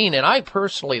sardine, and I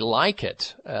personally like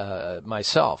it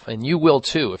myself, and you will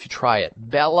too if you try it.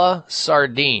 Bella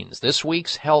sardines, this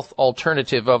week's health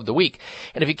alternative of the week.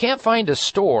 And if you can't find a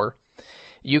store,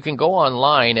 you can go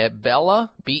online at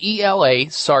Bella, B-E-L-A,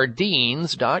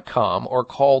 sardines.com, or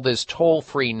call this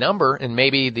toll-free number, and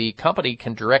maybe the company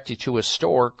can direct you to a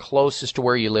store closest to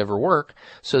where you live or work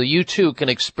so that you too can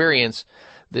experience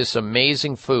this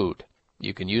amazing food.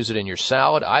 You can use it in your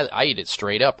salad. I eat it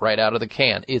straight up right out of the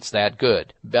can. It's that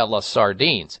good. Bella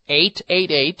sardines.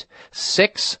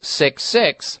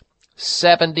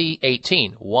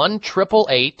 888-666-7018.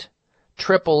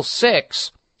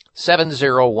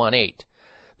 1-888-666-7018.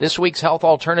 This week's health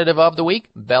alternative of the week,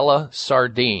 Bella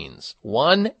sardines.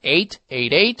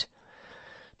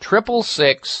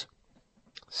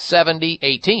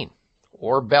 1-888-666-7018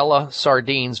 or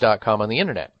bellasardines.com on the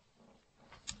internet.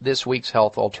 This week's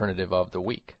health alternative of the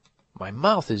week. My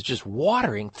mouth is just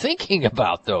watering thinking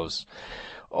about those.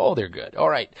 Oh, they're good. All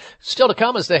right. Still to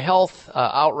come is the health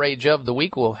outrage of the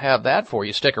week. We'll have that for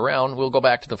you. Stick around. We'll go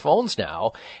back to the phones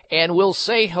now, and we'll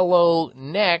say hello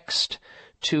next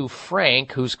to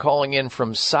Frank, who's calling in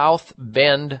from South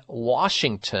Bend,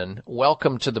 Washington.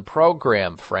 Welcome to the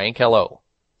program, Frank. Hello.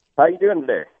 How you doing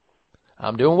today?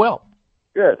 I'm doing well.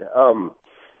 Good. I'm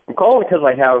calling because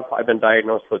I've been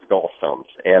diagnosed with gallstones,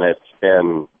 and it's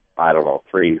been, I don't know,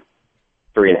 three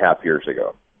and a half years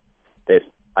ago.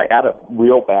 I had a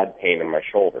real bad pain in my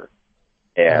shoulder,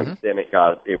 and then it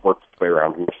worked its way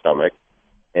around in my stomach,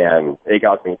 and it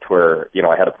got me to where,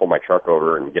 I had to pull my truck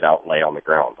over and get out and lay on the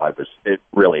ground. It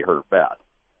really hurt bad.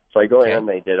 So I go in,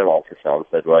 they did an ultrasound,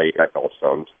 said, well, you got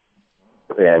gallstones,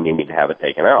 and you need to have it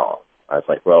taken out. I was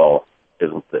like, well,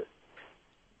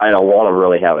 I don't want to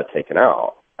really have it taken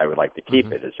out. I would like to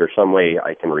keep it. Is there some way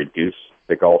I can reduce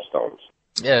the gallstones?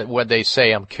 Yeah, what'd they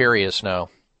say? I'm curious now.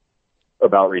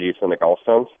 About reducing the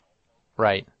gallstones?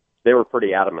 Right. They were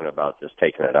pretty adamant about just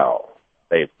taking it out.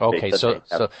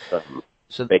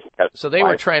 So they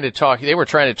were trying to talk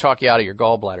you out of your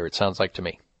gallbladder, it sounds like to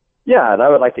me. Yeah, and I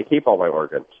would like to keep all my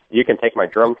organs. You can take my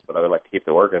drums, but I would like to keep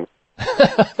the organs.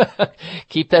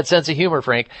 Keep that sense of humor,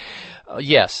 Frank.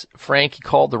 Yes, Frank, you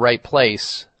called the right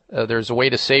place. There's a way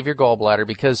to save your gallbladder,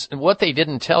 because what they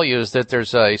didn't tell you is that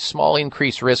there's a small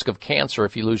increased risk of cancer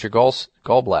if you lose your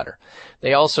gallbladder.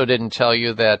 They also didn't tell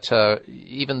you that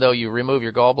even though you remove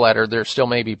your gallbladder, there still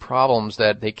may be problems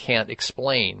that they can't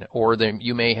explain, or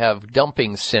you may have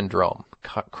dumping syndrome,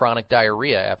 chronic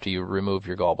diarrhea after you remove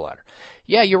your gallbladder.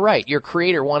 Yeah, you're right. Your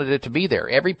creator wanted it to be there.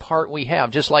 Every part we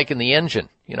have, just like in the engine.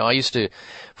 You know, I used to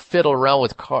fiddle around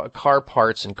with car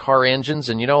parts and car engines,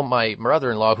 and my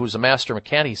brother-in-law, who's a master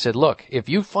mechanic, he said, look, if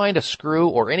you find a screw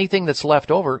or anything that's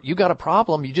left over, you got a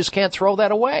problem. You just can't throw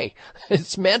that away.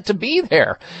 It's meant to be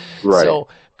there. Right. So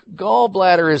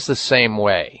gallbladder is the same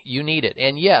way. You need it.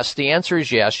 And yes, the answer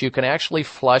is yes. You can actually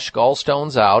flush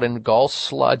gallstones out and gall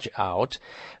sludge out.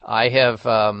 I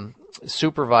have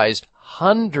supervised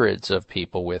hundreds of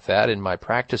people with that in my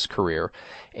practice career,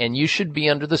 and you should be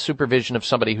under the supervision of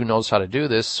somebody who knows how to do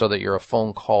this so that you're a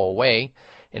phone call away.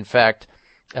 In fact,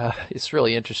 it's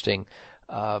really interesting.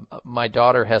 My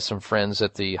daughter has some friends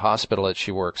at the hospital that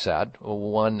she works at.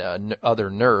 One other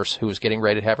nurse who was getting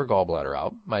ready to have her gallbladder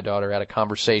out. My daughter had a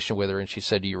conversation with her, and she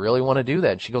said, do you really want to do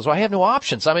that? And she goes, well, I have no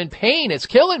options. I'm in pain. It's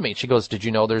killing me. She goes, did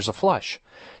you know there's a flush?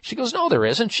 She goes, no, there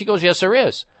isn't. She goes, yes, there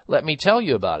is. Let me tell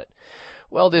you about it.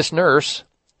 Well, this nurse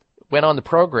went on the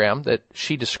program that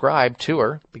she described to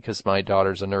her, because my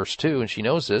daughter's a nurse too, and she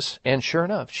knows this, and sure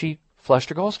enough, she flushed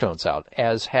her gallstones out,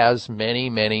 as has many,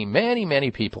 many, many,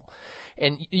 many people.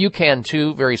 And you can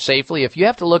too, very safely. If you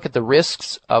have to look at the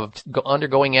risks of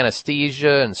undergoing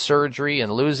anesthesia and surgery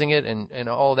and losing it and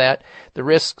all that, the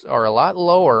risks are a lot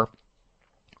lower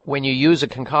when you use a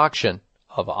concoction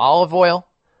of olive oil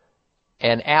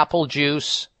and apple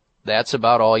juice. That's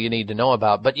about all you need to know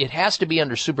about. But it has to be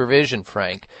under supervision,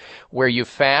 Frank, where you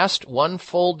fast one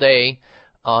full day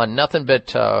on nothing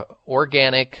but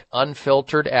organic,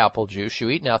 unfiltered apple juice. You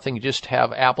eat nothing. You just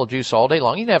have apple juice all day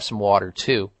long. You can have some water,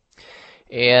 too.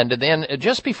 And then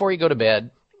just before you go to bed,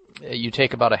 you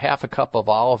take about a half a cup of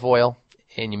olive oil,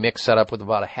 and you mix that up with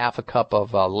about a half a cup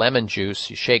of lemon juice.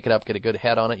 You shake it up, get a good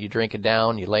head on it. You drink it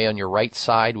down. You lay on your right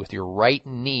side with your right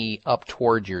knee up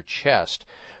toward your chest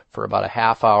for about a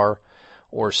half hour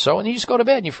or so, and you just go to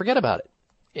bed and you forget about it.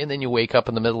 And then you wake up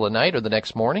in the middle of the night or the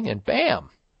next morning, and bam!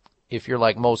 If you're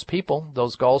like most people,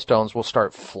 those gallstones will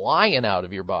start flying out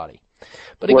of your body.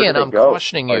 But again, I'm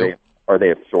cautioning you. Are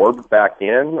they absorbed back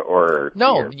in, or?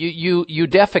 No, you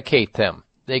defecate them.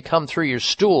 They come through your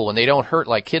stool, and they don't hurt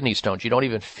like kidney stones. You don't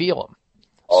even feel them.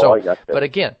 Oh, I got that. But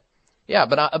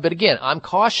again, I'm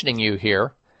cautioning you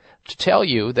here to tell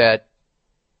you that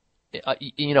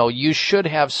you should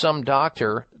have some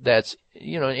doctor that's,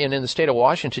 and in the state of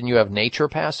Washington, you have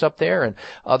naturopaths up there and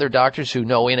other doctors who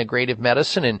know integrative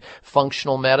medicine and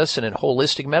functional medicine and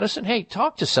holistic medicine. Hey,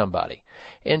 talk to somebody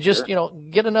and just,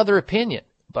 get another opinion.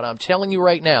 But I'm telling you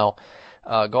right now,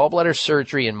 gallbladder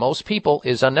surgery in most people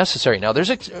is unnecessary. Now,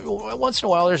 once in a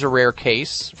while, there's a rare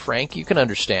case, Frank, you can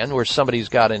understand, where somebody's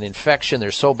got an infection,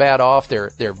 they're so bad off,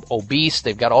 they're obese,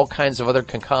 they've got all kinds of other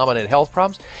concomitant health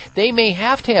problems. They may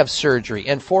have to have surgery,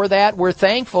 and for that, we're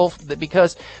thankful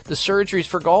because the surgeries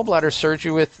for gallbladder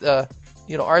surgery with,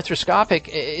 arthroscopic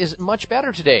is much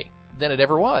better today than it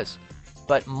ever was.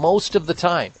 But most of the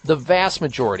time, the vast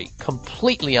majority,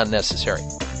 completely unnecessary.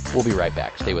 We'll be right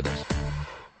back. Stay with us.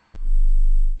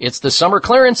 It's the summer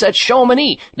clearance at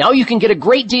Chamonix. Now you can get a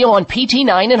great deal on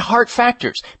PT9 and Heart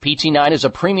Factors. PT9 is a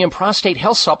premium prostate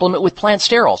health supplement with plant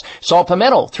sterols, saw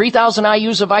palmetto, 3,000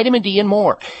 IUs of vitamin D, and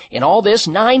more. In all this,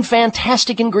 9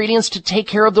 fantastic ingredients to take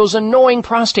care of those annoying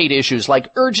prostate issues like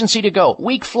urgency to go,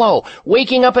 weak flow,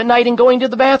 waking up at night and going to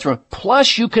the bathroom.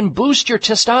 Plus, you can boost your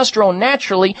testosterone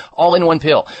naturally all in one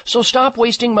pill. So stop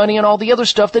wasting money on all the other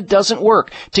stuff that doesn't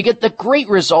work. To get the great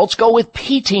results, go with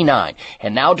PT9.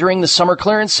 And now during the summer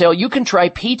clearance sale, you can try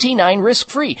PT9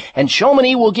 risk-free, and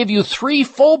Chamonix will give you 3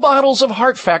 full bottles of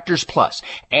Heart Factors Plus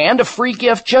and a free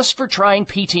gift just for trying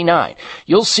PT9.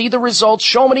 You'll see the results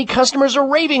Chamonix customers are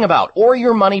raving about, or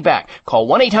your money back. Call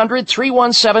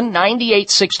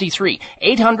 1-800-317-9863.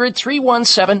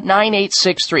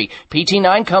 800-317-9863.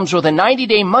 PT9 comes with a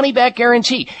 90-day money-back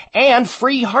guarantee and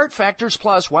free Heart Factors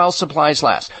Plus while supplies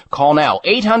last. Call now,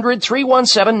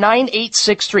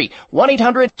 800-317-9863.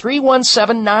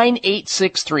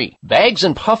 1-800-317-9863. Bags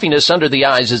and puffiness under the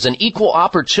eyes is an equal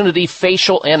opportunity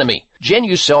facial enemy.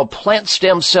 Genucell Plant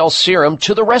Stem Cell Serum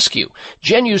to the rescue.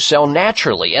 Genucell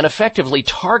naturally and effectively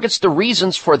targets the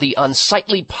reasons for the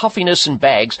unsightly puffiness and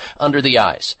bags under the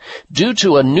eyes. Due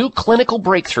to a new clinical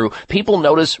breakthrough, people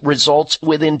notice results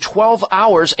within 12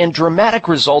 hours and dramatic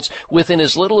results within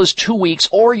as little as 2 weeks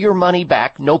or your money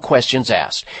back, no questions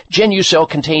asked. Genucell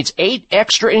contains 8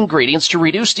 extra ingredients to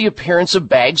reduce the appearance of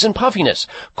bags and puffiness.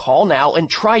 Call now and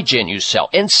try Genucell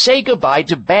and say goodbye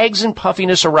to bags and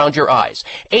puffiness around your eyes.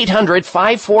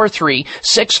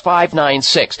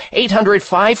 800-543-6596.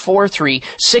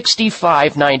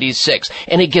 800-543-6596.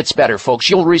 And it gets better, folks.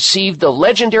 You'll receive the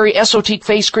legendary Esotique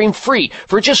face cream free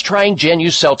for just trying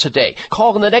Genucell today.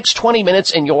 Call in the next 20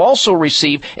 minutes and you'll also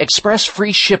receive express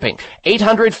free shipping.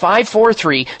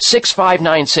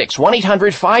 800-543-6596.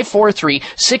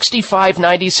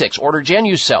 1-800-543-6596. Order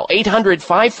Genucell.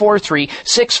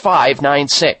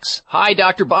 800-543-6596. Hi,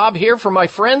 Dr. Bob here from my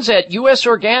friends at U.S.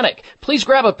 Organic. Please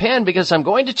grab a pen because I'm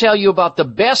going to tell you about the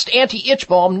best anti-itch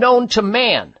balm known to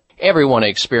man. Everyone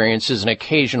experiences an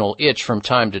occasional itch from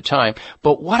time to time,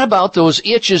 but what about those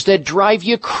itches that drive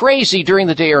you crazy during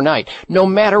the day or night, no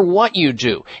matter what you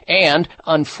do? And,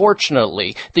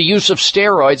 unfortunately, the use of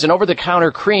steroids and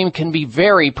over-the-counter cream can be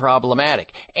very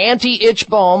problematic. Anti-Itch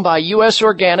Balm by U.S.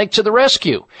 Organic to the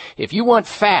rescue. If you want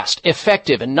fast,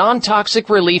 effective, and non-toxic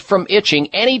relief from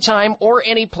itching anytime or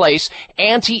any place,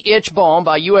 Anti-Itch Balm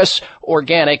by U.S.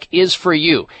 Organic is for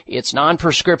you. It's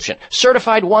non-prescription,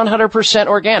 certified 100%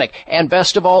 organic, and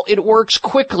best of all, it works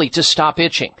quickly to stop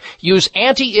itching. Use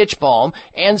Anti-Itch Balm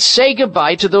and say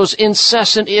goodbye to those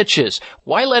incessant itches.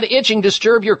 Why let itching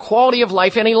disturb your quality of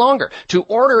life any longer? To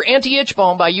order Anti-Itch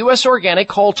Balm by U.S. Organic,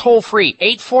 call toll-free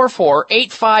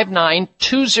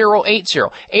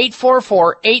 844-859-2080,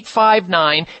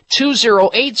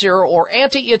 844-859-2080, or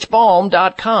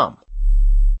antiitchbalm.com.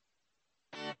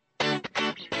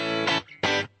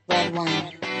 Red wine.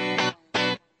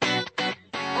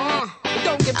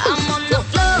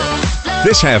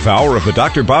 This half hour of the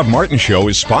Dr. Bob Martin Show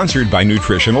is sponsored by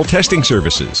Nutritional Testing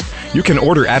Services. You can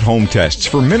order at-home tests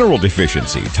for mineral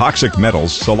deficiency, toxic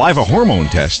metals, saliva hormone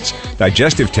tests,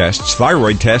 digestive tests,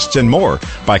 thyroid tests, and more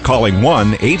by calling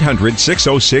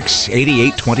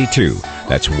 1-800-606-8822.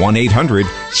 That's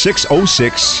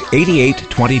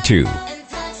 1-800-606-8822.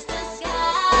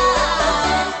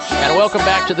 And welcome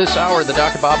back to this hour of the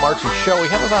Dr. Bob Martin Show. We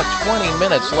have about 20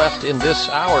 minutes left in this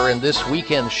hour in this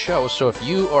weekend show, so if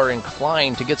you are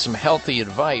inclined to get some healthy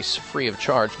advice free of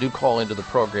charge, do call into the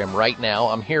program right now.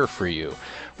 I'm here for you.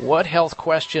 What health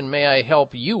question may I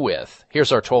help you with?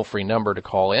 Here's our toll-free number to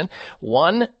call in,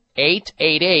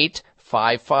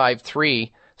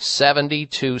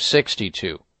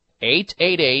 1-888-553-7262,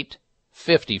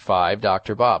 888-55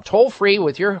 Dr. Bob. Toll free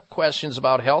with your questions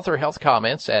about health or health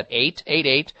comments at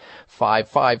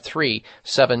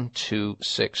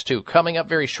 888-553-7262. Coming up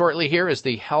very shortly here is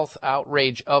the health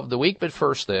outrage of the week, but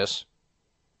first this.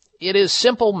 It is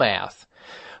simple math.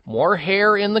 More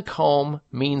hair in the comb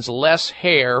means less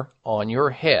hair on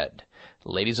your head.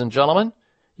 Ladies and gentlemen,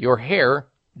 your hair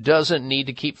doesn't need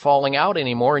to keep falling out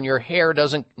anymore, and your hair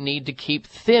doesn't need to keep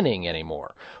thinning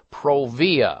anymore.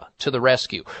 Provia to the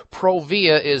rescue.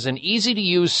 Provia is an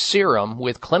easy-to-use serum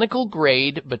with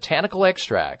clinical-grade botanical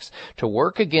extracts to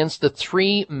work against the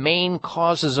 3 main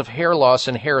causes of hair loss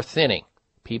and hair thinning.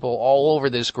 People all over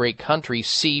this great country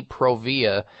see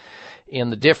Provia in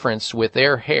the difference with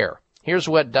their hair. Here's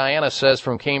what Diana says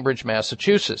from Cambridge,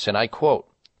 Massachusetts, and I quote,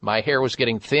 "My hair was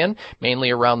getting thin, mainly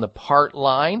around the part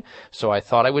line, so I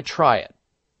thought I would try it.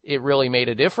 It really made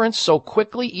a difference so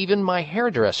quickly even my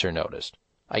hairdresser noticed.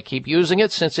 I keep using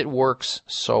it since it works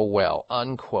so well,"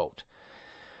 unquote.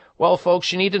 Well,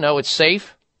 folks, you need to know it's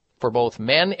safe for both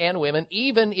men and women,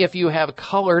 even if you have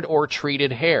colored or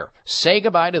treated hair. Say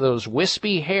goodbye to those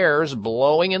wispy hairs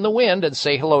blowing in the wind and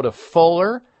say hello to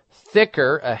fuller,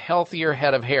 thicker, a healthier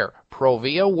head of hair.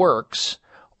 Provia works,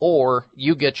 or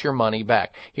you get your money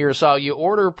back. Here's how you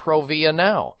order Provia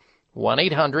now.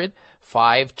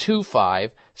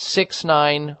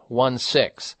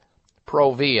 1-800-525-6916.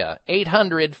 Provia,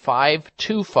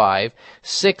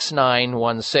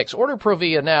 800-525-6916. Order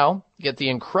Provia now. Get the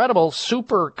incredible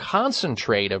super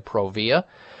concentrate of Provia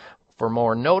for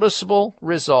more noticeable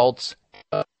results.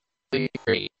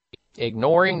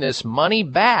 Ignoring this money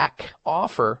back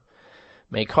offer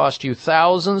may cost you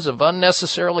thousands of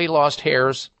unnecessarily lost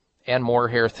hairs and more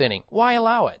hair thinning. Why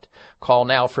allow it? Call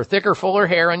now for thicker, fuller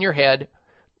hair on your head.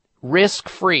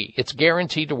 Risk-free. It's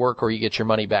guaranteed to work or you get your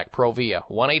money back. Provia.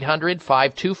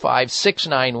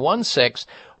 1-800-525-6916.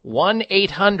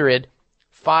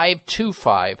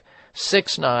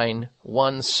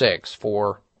 1-800-525-6916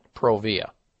 for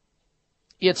Provia.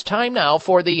 It's time now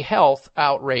for the health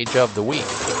outrage of the week.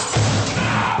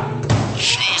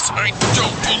 Jeez, I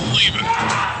don't believe it.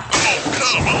 Oh,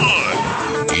 come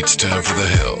on. It's time for the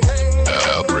health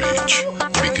outrage,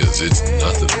 because it's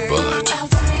nothing but.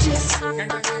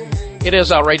 It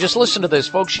is outrageous. Listen to this,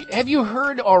 folks. Have you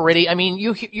heard already? I mean,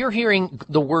 you're hearing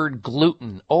the word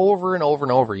gluten over and over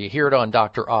and over. You hear it on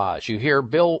Dr. Oz. You hear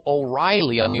Bill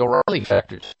O'Reilly on the O'Reilly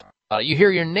Factor. You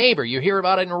hear your neighbor. You hear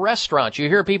about it in restaurants. You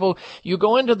hear people, you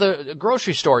go into the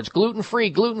grocery store. It's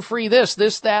gluten-free, this,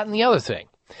 that, and the other thing.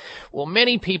 Well,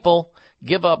 many people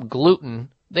give up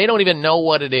gluten. They don't even know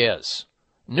what it is.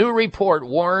 New report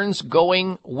warns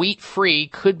going wheat-free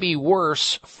could be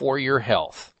worse for your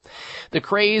health. The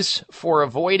craze for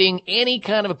avoiding any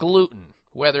kind of gluten,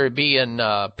 whether it be in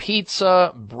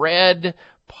pizza, bread,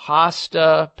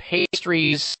 pasta,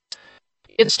 pastries,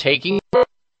 it's taking root.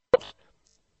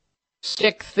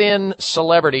 Stick-thin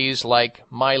celebrities like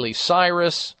Miley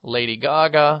Cyrus, Lady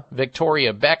Gaga,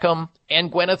 Victoria Beckham,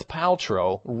 and Gwyneth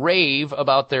Paltrow rave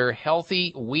about their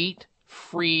healthy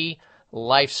wheat-free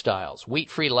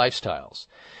lifestyles.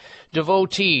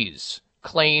 Devotees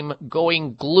claim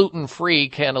going gluten-free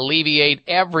can alleviate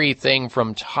everything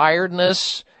from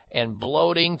tiredness and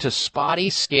bloating to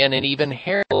spotty skin and even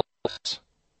hair loss.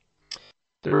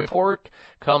 The report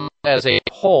comes as a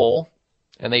whole,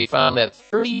 and they found that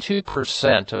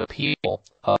 32% of people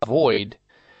avoid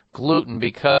gluten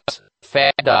because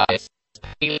fad diet,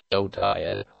 paleo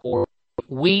diet, or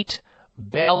wheat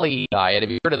belly diet. Have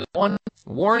you heard of the one?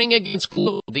 Warning against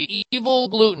gluten, the evil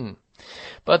gluten.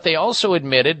 But they also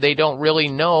admitted they don't really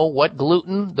know what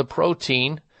gluten, the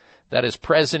protein that is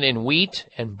present in wheat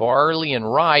and barley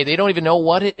and rye, they don't even know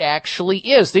what it actually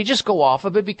is. They just go off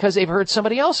of it because they've heard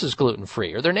somebody else is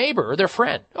gluten-free, or their neighbor, or their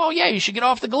friend. Oh, yeah, you should get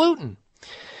off the gluten.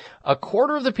 A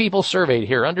quarter of the people surveyed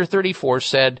here, under 34,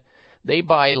 said they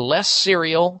buy less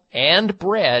cereal and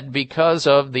bread because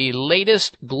of the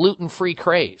latest gluten-free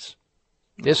craze.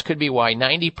 This could be why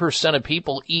 90% of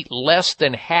people eat less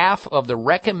than half of the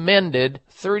recommended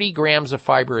 30 grams of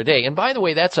fiber a day. And by the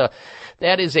way,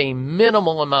 that is a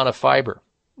minimal amount of fiber.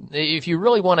 If you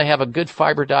really want to have a good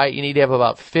fiber diet, you need to have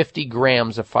about 50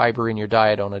 grams of fiber in your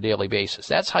diet on a daily basis.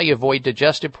 That's how you avoid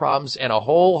digestive problems and a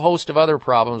whole host of other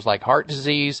problems like heart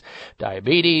disease,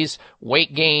 diabetes,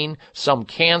 weight gain, some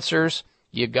cancers.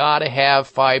 You gotta have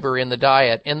fiber in the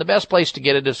diet. And the best place to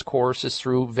get it, of course, is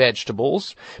through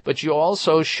vegetables. But you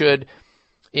also should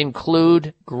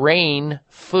include grain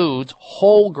foods,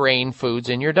 whole grain foods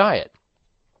in your diet.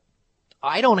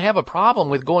 I don't have a problem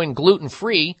with going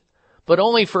gluten-free, but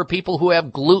only for people who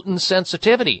have gluten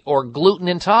sensitivity or gluten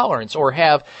intolerance or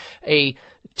have a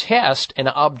test, an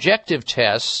objective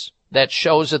test that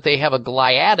shows that they have a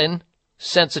gliadin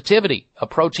sensitivity, a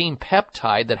protein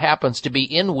peptide that happens to be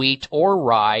in wheat or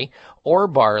rye or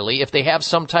barley. If they have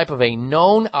some type of a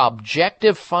known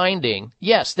objective finding,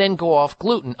 yes, then go off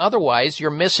gluten. Otherwise,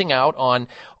 you're missing out on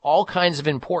all kinds of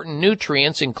important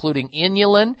nutrients, including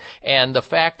inulin, and the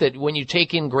fact that when you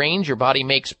take in grains, your body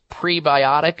makes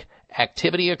prebiotic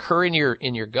activity occur in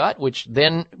your gut, which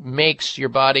then makes your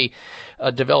body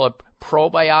develop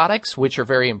probiotics, which are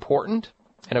very important.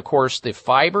 And, of course, the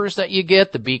fibers that you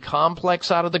get, the B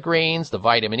complex out of the grains, the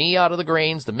vitamin E out of the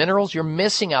grains, the minerals, you're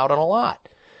missing out on a lot.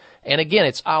 And, again,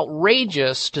 it's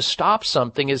outrageous to stop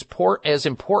something as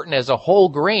important as a whole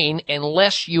grain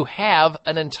unless you have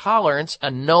an intolerance,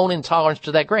 a known intolerance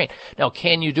to that grain. Now,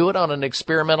 can you do it on an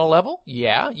experimental level?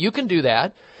 Yeah, you can do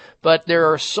that. But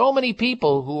there are so many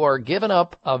people who are giving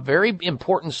up a very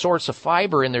important source of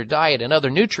fiber in their diet and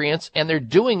other nutrients, and they're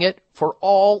doing it for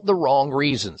all the wrong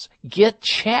reasons. Get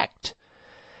checked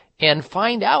and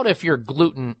find out if you're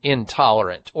gluten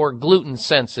intolerant or gluten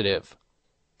sensitive.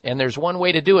 And there's one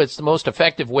way to do it. It's the most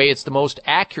effective way. It's the most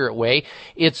accurate way.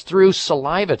 It's through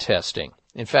saliva testing.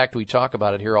 In fact, we talk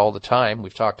about it here all the time.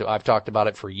 I've talked about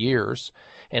it for years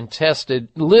and tested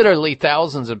literally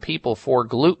thousands of people for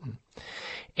gluten.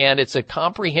 And it's a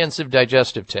comprehensive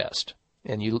digestive test.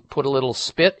 And you put a little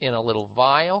spit in a little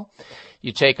vial.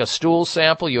 You take a stool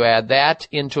sample, you add that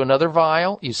into another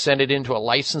vial, you send it into a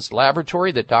licensed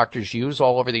laboratory that doctors use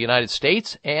all over the United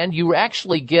States, and you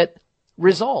actually get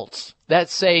results that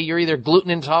say you're either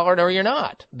gluten intolerant or you're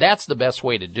not. That's the best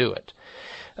way to do it.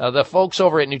 The folks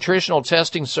over at Nutritional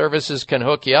Testing Services can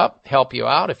hook you up, help you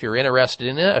out if you're interested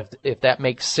in it, if that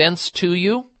makes sense to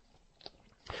you.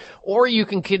 Or you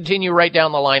can continue right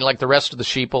down the line like the rest of the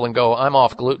sheeple and go, I'm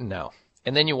off gluten now.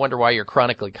 And then you wonder why you're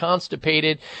chronically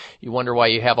constipated. You wonder why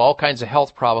you have all kinds of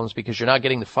health problems because you're not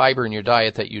getting the fiber in your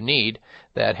diet that you need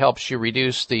that helps you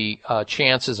reduce the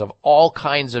chances of all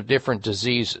kinds of different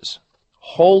diseases.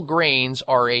 Whole grains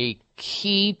are a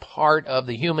key part of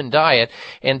the human diet,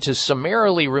 and to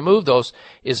summarily remove those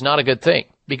is not a good thing.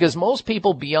 Because most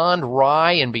people beyond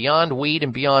rye and beyond wheat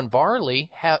and beyond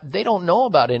barley, they don't know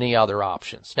about any other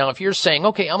options. Now, if you're saying,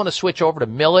 okay, I'm going to switch over to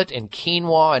millet and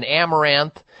quinoa and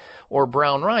amaranth or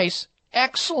brown rice,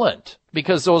 excellent,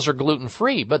 because those are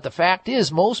gluten-free. But the fact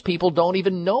is, most people don't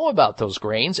even know about those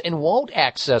grains and won't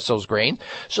access those grains.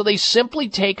 So they simply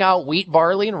take out wheat,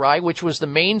 barley, and rye, which was the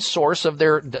main source of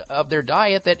their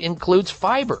diet that includes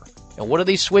fiber. And what do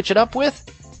they switch it up with?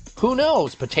 Who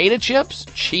knows? Potato chips?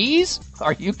 Cheese?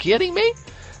 Are you kidding me?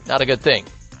 Not a good thing.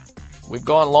 We've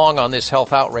gone long on this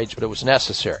health outrage, but it was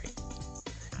necessary.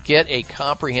 Get a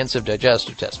comprehensive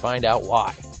digestive test. Find out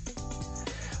why.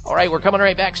 All right, we're coming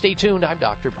right back. Stay tuned. I'm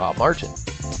Dr. Bob Martin.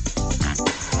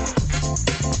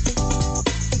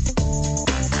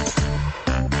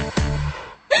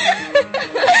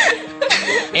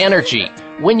 Energy.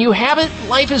 When you have it,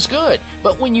 life is good.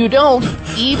 But when you don't,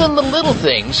 even the little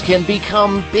things can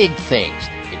become big things.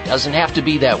 It doesn't have to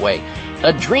be that way.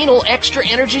 Adrenal Extra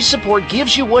Energy Support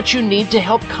gives you what you need to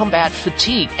help combat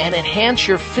fatigue and enhance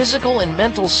your physical and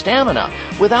mental stamina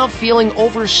without feeling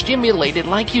overstimulated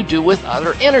like you do with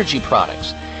other energy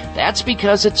products. That's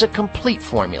because it's a complete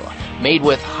formula made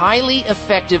with highly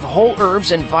effective whole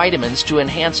herbs and vitamins to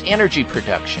enhance energy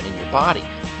production in your body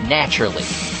naturally.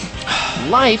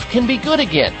 Life can be good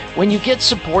again when you get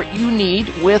support you need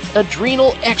with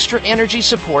Adrenal Extra Energy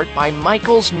Support by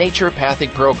Michael's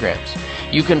Naturopathic Programs.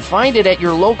 You can find it at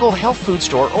your local health food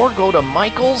store or go to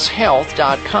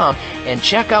michaelshealth.com and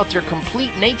check out their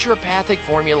complete naturopathic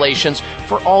formulations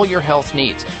for all your health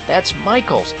needs. That's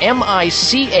Michaels,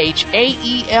 Michaels,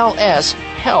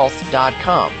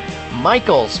 health.com.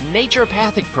 Michael's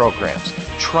Naturopathic Programs.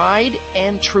 Tried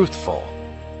and truthful.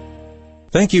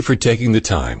 Thank you for taking the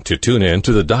time to tune in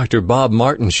to the Dr. Bob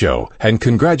Martin Show, and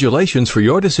congratulations for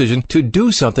your decision to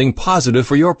do something positive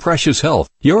for your precious health.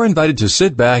 You're invited to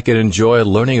sit back and enjoy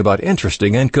learning about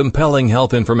interesting and compelling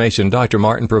health information Dr.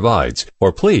 Martin provides.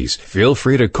 Or please, feel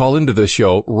free to call into the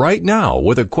show right now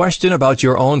with a question about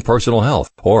your own personal health,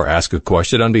 or ask a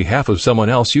question on behalf of someone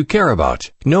else you care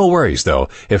about. No worries, though.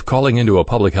 If calling into a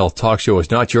public health talk show is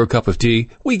not your cup of tea,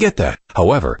 we get that.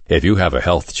 However, if you have a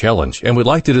health challenge and would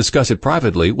like to discuss it privately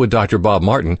with Dr. Bob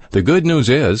Martin, the good news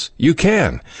is you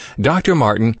can. Dr.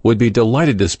 Martin would be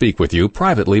delighted to speak with you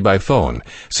privately by phone.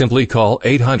 Simply call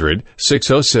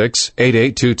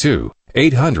 800-606-8822.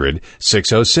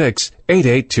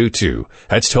 800-606-8822.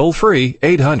 That's toll free,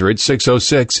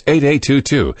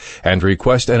 800-606-8822, and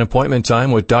request an appointment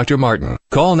time with Dr. Martin.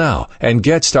 Call now and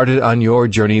get started on your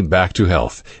journey back to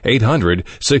health.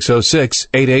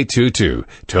 800-606-8822.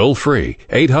 Toll free,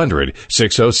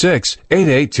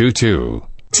 800-606-8822.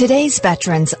 Today's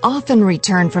veterans often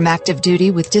return from active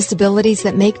duty with disabilities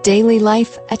that make daily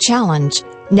life a challenge.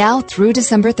 Now through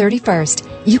December 31st,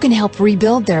 you can help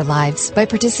rebuild their lives by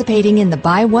participating in the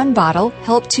Buy One Bottle,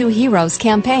 Help Two Heroes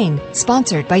campaign,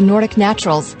 sponsored by Nordic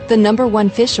Naturals, the #1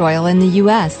 fish oil in the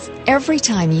U.S. Every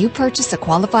time you purchase a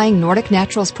qualifying Nordic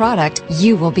Naturals product,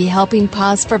 you will be helping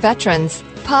Paws for Veterans.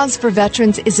 Paws for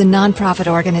Veterans is a nonprofit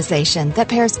organization that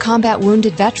pairs combat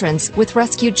wounded veterans with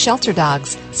rescued shelter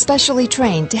dogs, specially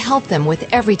trained to help them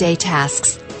with everyday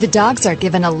tasks. The dogs are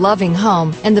given a loving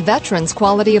home, and the veterans'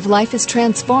 quality of life is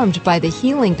transformed by the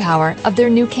healing power of their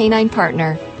new canine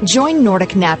partner. Join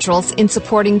Nordic Naturals in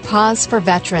supporting Paws for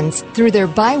Veterans through their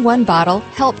Buy One Bottle,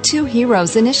 Help Two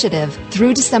Heroes initiative.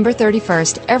 Through December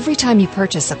 31st, every time you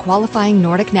purchase a qualifying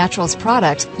Nordic Naturals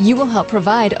product, you will help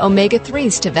provide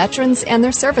omega-3s to veterans and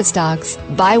their service dogs.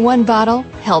 Buy One Bottle,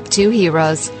 Help Two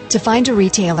Heroes. To find a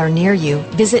retailer near you,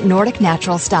 visit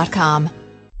NordicNaturals.com.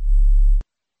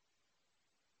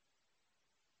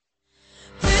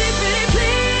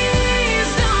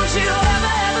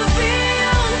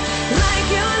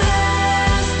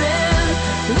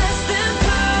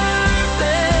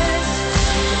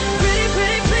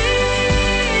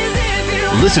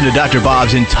 Listen to Dr.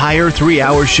 Bob's entire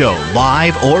 3-hour show,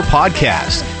 live or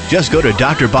podcast. Just go to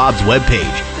Dr. Bob's webpage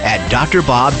at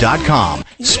drbob.com.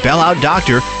 Spell out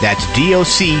doctor, that's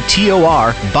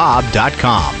DOCTOR,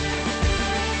 Bob.com.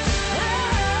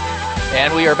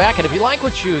 And we are back. And if you like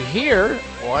what you hear,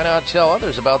 why not tell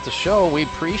others about the show? We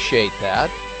appreciate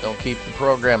that. Don't keep the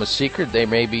program a secret. There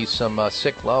may be some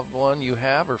sick loved one you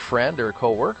have or friend or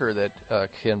coworker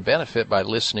that can benefit by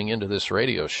listening into this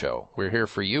radio show. We're here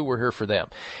for you. We're here for them.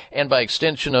 And by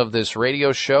extension of this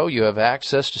radio show, you have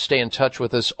access to stay in touch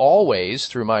with us always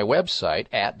through my website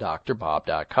at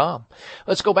drbob.com.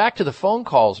 Let's go back to the phone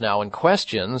calls now and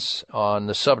questions on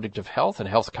the subject of health and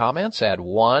health comments at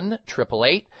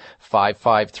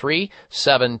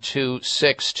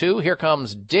 1-888-553-7262. Here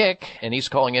comes Dick, and he's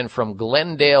calling in from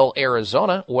Glendale,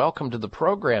 Arizona. Welcome to the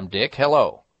program, Dick.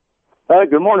 Hello.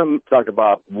 Good morning, Dr.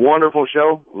 Bob. Wonderful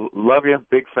show. Love you.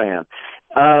 Big fan.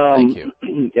 Thank you.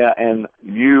 Yeah, and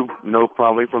you know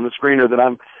probably from the screener that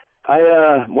I'm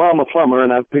a plumber,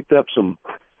 and I've picked up some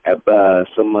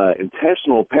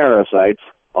intestinal parasites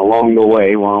along the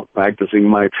way while practicing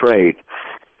my trade.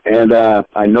 And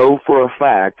I know for a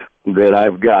fact that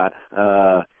I've got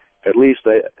at least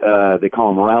they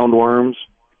call them roundworms,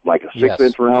 like a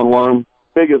 6-inch roundworm.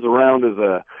 Big as around as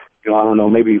I don't know,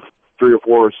 maybe 3 or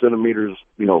 4 centimeters,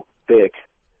 thick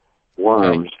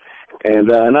worms. Okay. And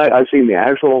I've seen the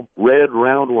actual red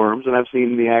roundworms, and I've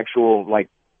seen the actual,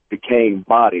 decaying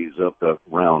bodies of the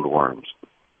roundworms.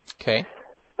 Okay.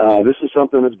 This is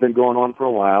something that's been going on for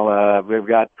a while. We've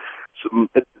got some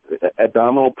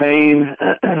abdominal pain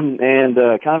and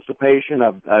constipation.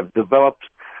 I've developed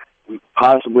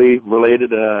possibly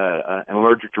related an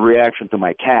allergic reaction to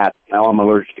my cat. Now I'm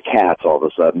allergic to cats all of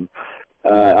a sudden.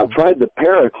 I've tried the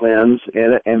Paracleanse,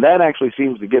 and that actually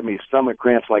seems to give me stomach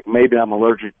cramps, like maybe I'm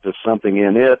allergic to something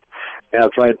in it. And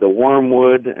I've tried the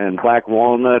wormwood and black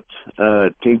walnut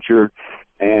tincture,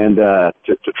 and to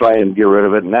try and get rid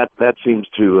of it. And that seems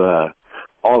to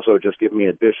also just give me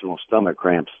additional stomach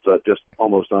cramps, so just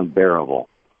almost unbearable.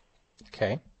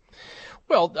 Okay.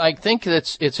 Well, I think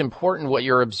it's important what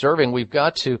you're observing. We've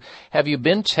got to, have you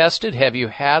been tested? Have you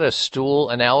had a stool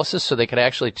analysis so they could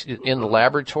actually, in the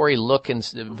laboratory, look and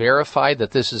verify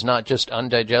that this is not just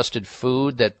undigested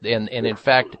food, and in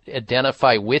fact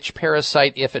identify which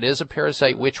parasite, if it is a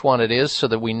parasite, which one it is, so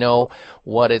that we know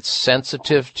what it's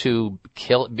sensitive to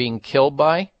being killed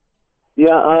by?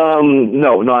 Yeah,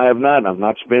 no, I have not. I've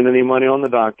not spent any money on the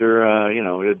doctor.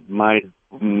 My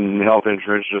health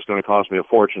insurance is just going to cost me a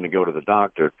fortune to go to the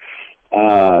doctor.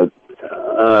 And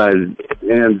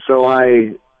so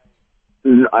I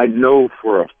know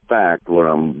for a fact what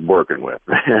I'm working with.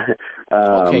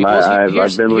 Okay,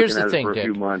 I've been looking at it for a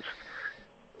few months.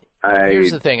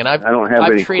 Here's the thing, and I don't have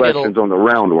any questions on the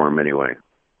roundworm anyway.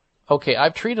 Okay,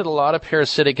 I've treated a lot of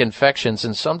parasitic infections,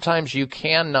 and sometimes you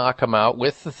can knock them out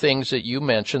with the things that you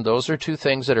mentioned. Those are 2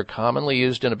 things that are commonly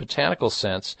used in a botanical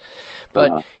sense.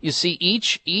 But you see,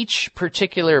 each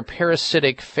particular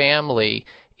parasitic family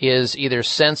is either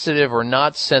sensitive or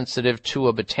not sensitive to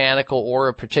a botanical or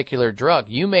a particular drug.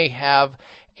 You may have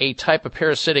a type of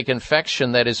parasitic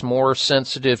infection that is more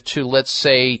sensitive to, let's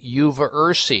say, Uva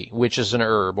ursi, which is an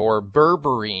herb, or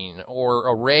berberine, or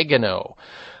oregano.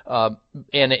 And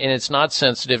it's not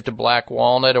sensitive to black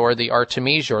walnut or the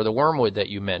artemisia or the wormwood that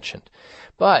you mentioned.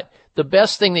 But the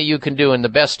best thing that you can do and the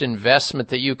best investment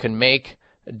that you can make,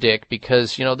 Dick,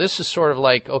 because, this is sort of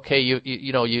like, okay,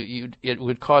 it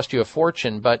would cost you a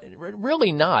fortune, but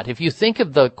really not. If you think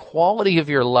of the quality of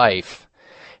your life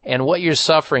and what you're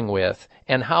suffering with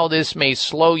and how this may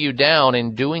slow you down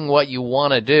in doing what you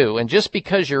want to do, and just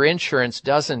because your insurance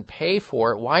doesn't pay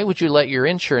for it, why would you let your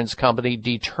insurance company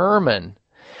determine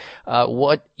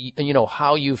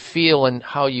how you feel and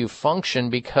how you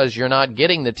function because you're not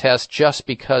getting the test just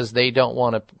because they don't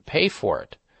want to pay for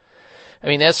it? I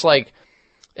mean, that'd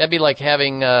be like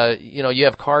having, you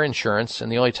have car insurance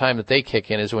and the only time that they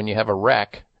kick in is when you have a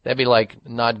wreck. That'd be like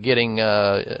not getting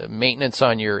maintenance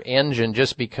on your engine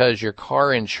just because your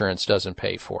car insurance doesn't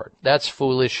pay for it. That's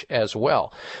foolish as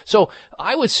well. So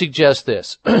I would suggest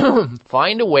this.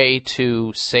 Find a way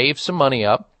to save some money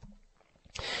up.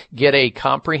 Get a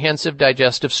comprehensive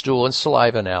digestive stool and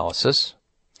saliva analysis,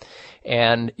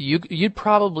 and you'd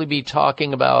probably be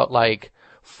talking about like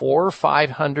 $400 or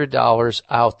 $500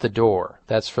 out the door.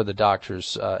 That's for the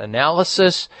doctor's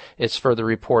analysis. It's for the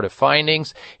report of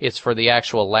findings. It's for the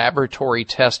actual laboratory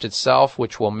test itself,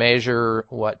 which will measure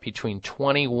between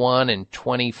 21 and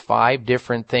 25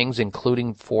 different things,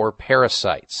 including 4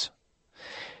 parasites.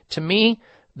 To me,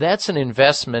 that's an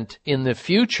investment in the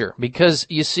future because,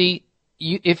 you see,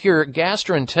 if your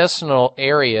gastrointestinal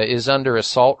area is under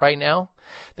assault right now,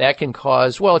 that can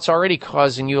cause, it's already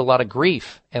causing you a lot of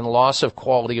grief and loss of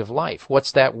quality of life.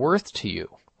 What's that worth to you?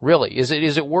 Really? Is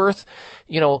it worth,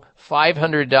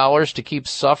 $500 to keep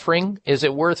suffering? Is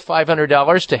it worth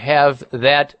 $500 to have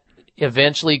that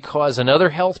eventually cause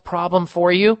another health problem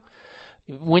for you?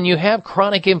 When you have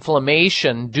chronic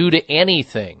inflammation due to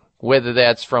anything, whether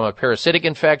that's from a parasitic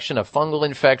infection, a fungal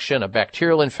infection, a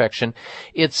bacterial infection,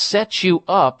 it sets you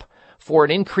up for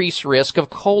an increased risk of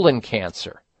colon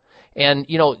cancer. And,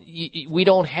 we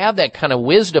don't have that kind of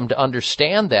wisdom to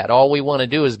understand that. All we want to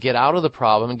do is get out of the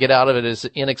problem and get out of it as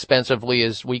inexpensively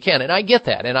as we can. And I get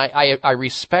that, and I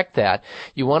respect that.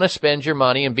 You want to spend your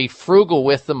money and be frugal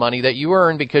with the money that you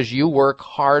earn because you work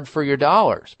hard for your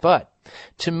dollars. But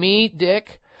to me,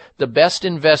 Dick, the best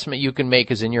investment you can make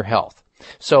is in your health.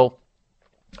 So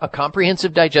a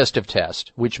comprehensive digestive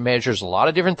test, which measures a lot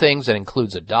of different things, it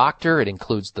includes a doctor, it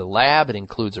includes the lab, it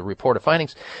includes a report of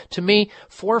findings. To me,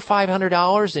 $400 or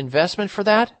 $500 investment for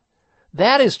that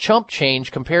is chump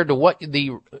change compared to what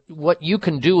you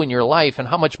can do in your life and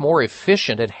how much more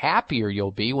efficient and happier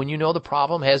you'll be when you know the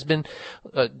problem has been,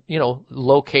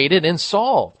 located and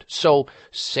solved. So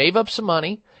save up some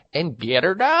money and get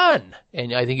her done.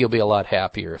 And I think you'll be a lot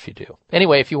happier if you do.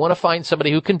 Anyway, if you want to find somebody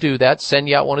who can do that, send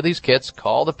you out one of these kits,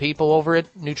 call the people over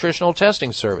at Nutritional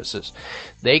Testing Services.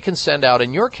 They can send out,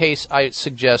 in your case, I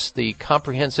suggest the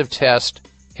Comprehensive Test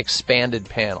Expanded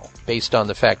Panel, based on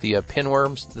the fact that you have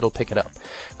pinworms that'll pick it up.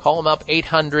 Call them up,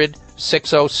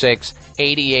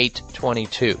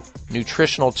 800-606-8822.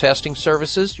 Nutritional Testing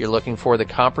Services, you're looking for the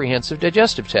Comprehensive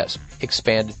Digestive Test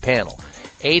Expanded Panel.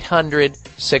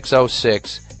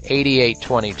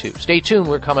 800-606-8822. Stay tuned.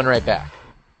 We're coming right back.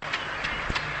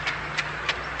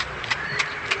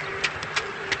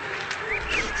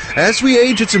 As we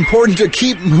age, it's important to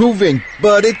keep moving,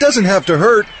 but it doesn't have to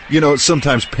hurt.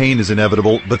 Sometimes pain is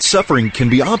inevitable, but suffering can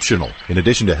be optional. In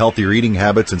addition to healthier eating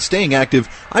habits and staying active,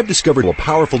 I've discovered a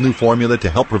powerful new formula to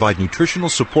help provide nutritional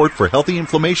support for healthy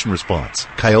inflammation response.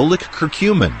 Kyolic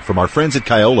Curcumin from our friends at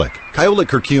Kyolic. Kyolic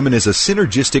Curcumin is a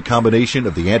synergistic combination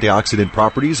of the antioxidant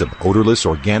properties of odorless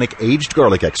organic aged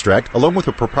garlic extract, along with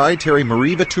a proprietary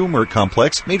Mariva turmeric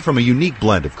complex made from a unique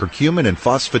blend of curcumin and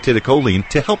phosphatidylcholine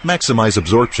to help maximize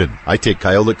absorption. I take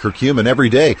Kyolic Curcumin every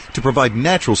day to provide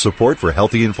natural support for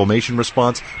healthy inflammation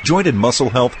response, joint and muscle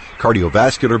health,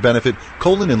 cardiovascular benefit,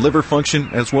 colon and liver function,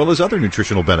 as well as other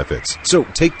nutritional benefits. So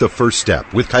take the first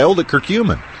step with Kyolic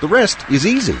Curcumin. The rest is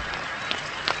easy.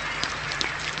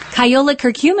 Kyolic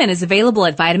Curcumin is available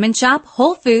at Vitamin Shoppe,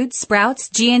 Whole Foods, Sprouts,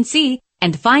 GNC,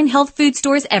 and fine health food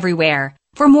stores everywhere.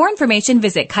 For more information,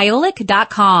 visit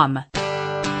kyolic.com.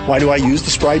 Why do I use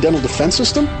the Spry Dental Defense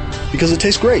System? Because it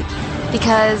tastes great.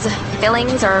 Because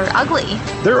fillings are ugly.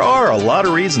 There are a lot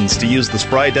of reasons to use the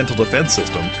Spry Dental Defense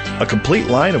System, a complete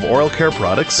line of oral care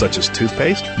products such as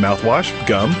toothpaste, mouthwash,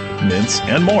 gum, mints,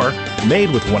 and more,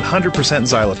 made with 100%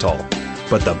 xylitol.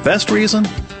 But the best reason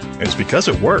is because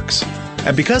it works.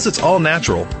 And because it's all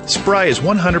natural, Spry is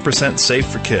 100% safe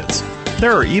for kids.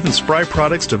 There are even Spry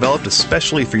products developed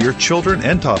especially for your children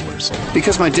and toddlers.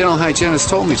 Because my dental hygienist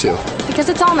told me to. Because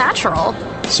it's all natural.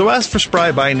 So ask for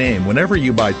Spry by name whenever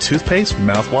you buy toothpaste,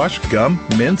 mouthwash, gum,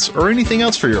 mints, or anything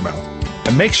else for your mouth.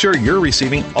 And make sure you're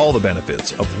receiving all the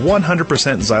benefits of 100%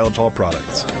 xylitol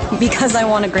products. Because I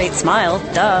want a great smile,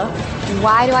 duh.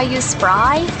 Why do I use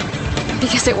Spry?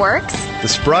 Because it works? The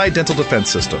Spry Dental Defense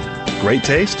System. Great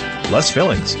taste, less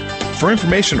fillings. For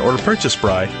information or to purchase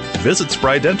Spry, visit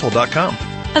sprydental.com.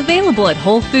 Available at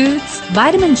Whole Foods,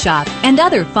 Vitamin Shoppe, and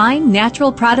other fine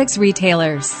natural products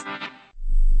retailers.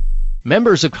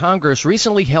 Members of Congress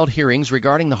recently held hearings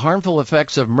regarding the harmful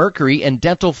effects of mercury in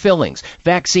dental fillings,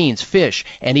 vaccines, fish,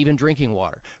 and even drinking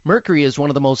water. Mercury is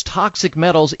one of the most toxic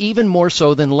metals, even more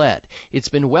so than lead. It's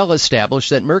been well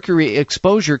established that mercury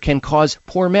exposure can cause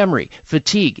poor memory,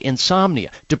 fatigue,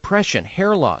 insomnia, depression,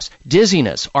 hair loss,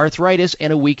 dizziness, arthritis,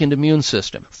 and a weakened immune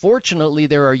system. Fortunately,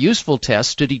 there are useful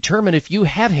tests to determine if you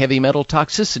have heavy metal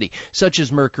toxicity, such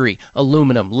as mercury,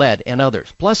 aluminum, lead, and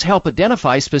others. Plus, help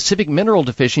identify specific mineral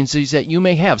deficiencies that you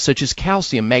may have, such as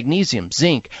calcium, magnesium,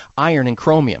 zinc, iron, and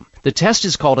chromium. The test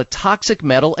is called a toxic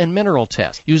metal and mineral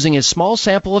test. Using a small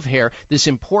sample of hair, this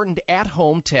important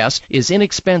at-home test is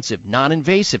inexpensive,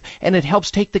 non-invasive, and it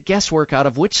helps take the guesswork out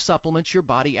of which supplements your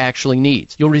body actually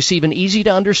needs. You'll receive an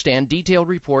easy-to-understand, detailed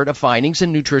report of findings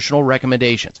and nutritional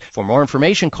recommendations. For more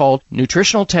information, call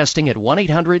Nutritional Testing at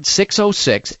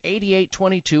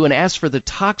 1-800-606-8822 and ask for the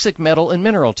toxic metal and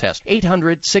mineral test,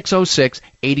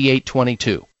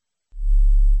 800-606-8822.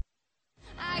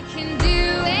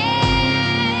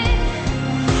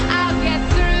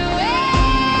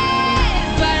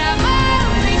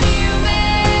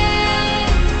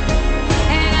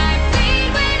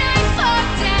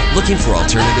 Looking for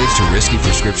alternatives to risky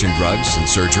prescription drugs and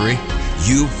surgery?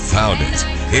 You found it.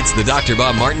 It's the Dr.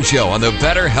 Bob Martin Show on the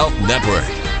Better Health Network.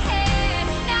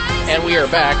 And we are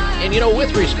back. And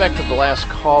with respect to the last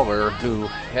caller who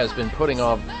has been putting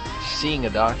off seeing a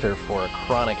doctor for a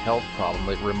chronic health problem,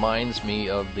 it reminds me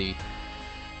of the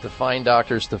fine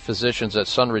doctors, the physicians at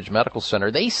Sunridge Medical Center.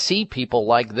 They see people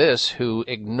like this who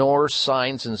ignore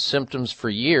signs and symptoms for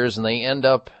years, and they end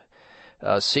up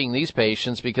seeing these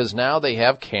patients because now they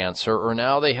have cancer, or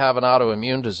now they have an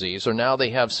autoimmune disease, or now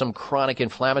they have some chronic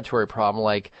inflammatory problem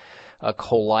like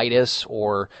colitis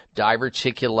or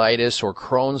diverticulitis or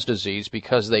Crohn's disease,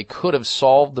 because they could have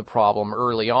solved the problem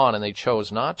early on and they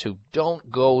chose not to.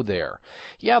 Don't go there.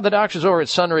 Yeah, the doctors over at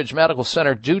Sunridge Medical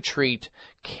Center do treat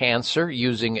cancer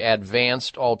using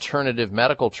advanced alternative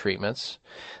medical treatments.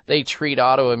 They treat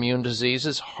autoimmune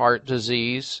diseases, heart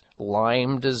disease,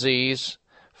 Lyme disease,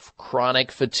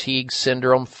 chronic fatigue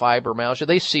syndrome, fibromyalgia.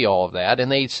 They see all of that,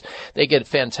 and they get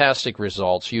fantastic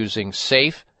results using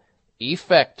safe,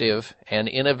 effective, and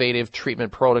innovative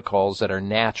treatment protocols that are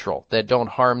natural, that don't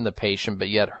harm the patient, but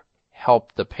yet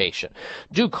help the patient.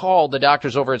 Do call the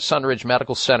doctors over at Sunridge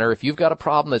Medical Center if you've got a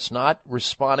problem that's not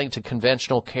responding to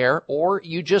conventional care, or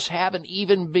you just haven't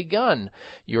even begun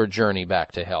your journey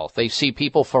back to health. They see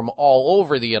people from all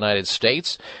over the United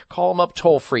States. Call them up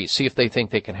toll free. See if they think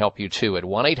they can help you too at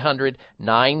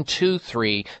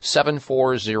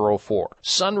 1-800-923-7404.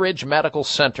 Sunridge Medical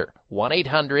Center,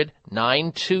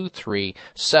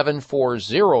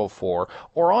 1-800-923-7404,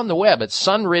 or on the web at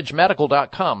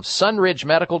sunridgemedical.com,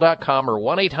 sunridgemedical.com, or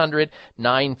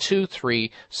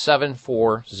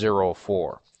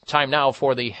 1-800-923-7404. Time now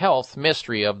for the health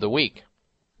mystery of the week.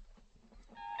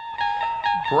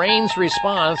 Brain's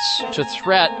response to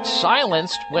threat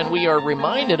silenced when we are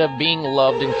reminded of being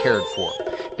loved and cared for.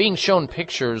 Being shown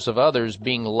pictures of others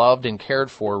being loved and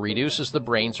cared for reduces the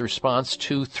brain's response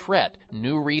to threat.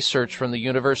 New research from the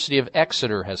University of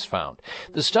Exeter has found.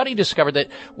 The study discovered that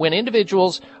when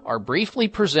individuals are briefly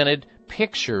presented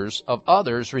pictures of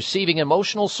others receiving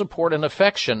emotional support and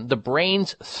affection, the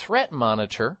brain's threat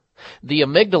monitor, the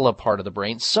amygdala part of the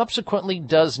brain, subsequently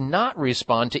does not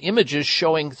respond to images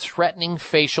showing threatening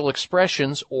facial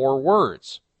expressions or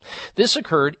words. This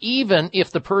occurred even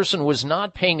if the person was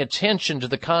not paying attention to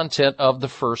the content of the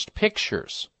first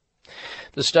pictures.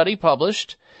 The study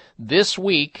published this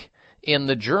week in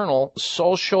the journal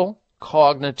Social,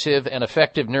 Cognitive, and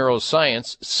Affective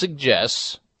Neuroscience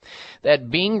suggests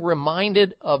that being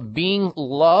reminded of being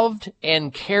loved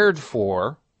and cared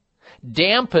for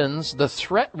dampens the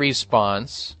threat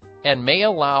response and may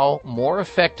allow more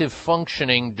effective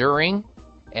functioning during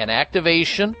and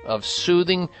activation of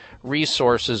soothing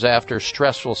resources after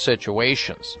stressful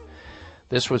situations.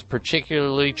 This was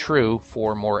particularly true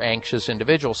for more anxious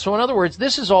individuals. So in other words,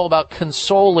 this is all about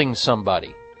consoling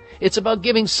somebody. It's about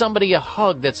giving somebody a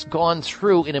hug that's gone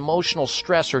through an emotional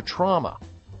stress or trauma,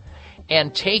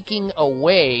 and taking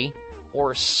away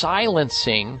or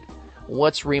silencing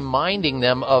what's reminding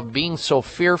them of being so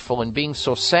fearful and being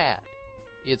so sad.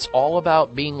 It's all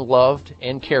about being loved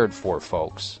and cared for,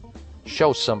 folks.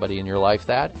 Show somebody in your life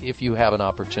that if you have an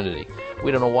opportunity.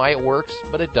 We don't know why it works,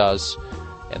 but it does,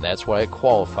 and that's why it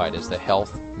qualified as the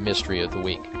health mystery of the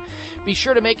week. Be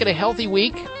sure to make it a healthy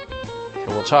week, and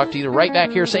we'll talk to you right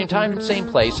back here, same time, same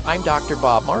place. I'm Dr.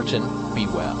 Bob Martin. Be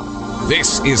well.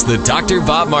 This is the Dr.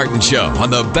 Bob Martin Show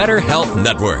on the Better Health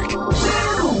Network.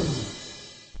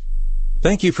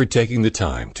 Thank you for taking the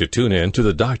time to tune in to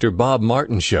the Dr. Bob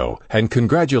Martin Show, and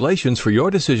congratulations for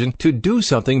your decision to do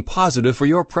something positive for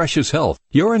your precious health.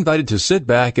 You're invited to sit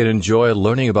back and enjoy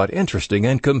learning about interesting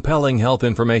and compelling health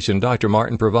information Dr.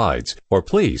 Martin provides. Or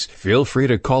please feel free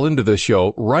to call into the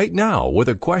show right now with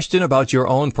a question about your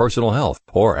own personal health,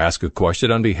 or ask a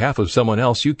question on behalf of someone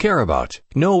else you care about.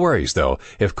 No worries, though.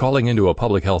 If calling into a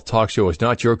public health talk show is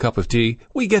not your cup of tea,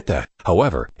 we get that.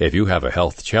 However, if you have a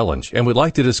health challenge and would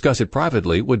like to discuss it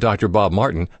privately with Dr. Bob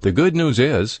Martin, the good news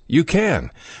is you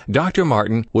can. Dr.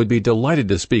 Martin would be delighted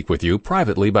to speak with you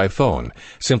privately by phone.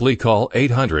 Simply call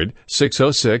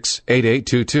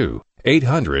 800-606-8822.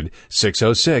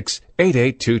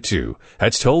 800-606-8822.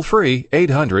 That's toll free,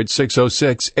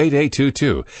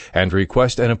 800-606-8822, and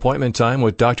request an appointment time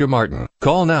with Dr. Martin.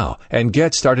 Call now and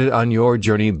get started on your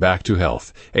journey back to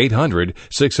health.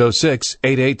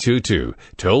 800-606-8822.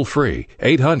 Toll free,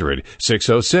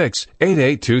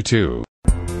 800-606-8822.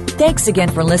 Thanks again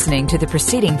for listening to the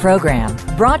preceding program,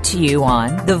 brought to you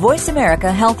on the Voice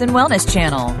America Health and Wellness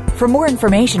Channel. For more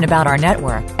information about our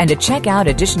network and to check out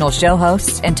additional show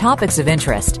hosts and topics of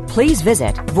interest, please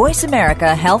visit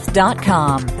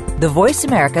voiceamericahealth.com. The Voice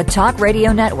America Talk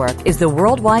Radio Network is the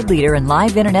worldwide leader in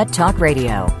live Internet talk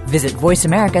radio. Visit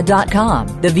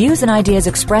voiceamerica.com. The views and ideas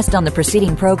expressed on the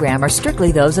preceding program are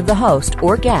strictly those of the host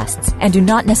or guests and do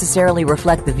not necessarily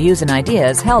reflect the views and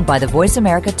ideas held by the Voice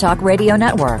America Talk Radio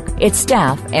Network, its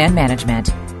staff, and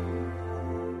management.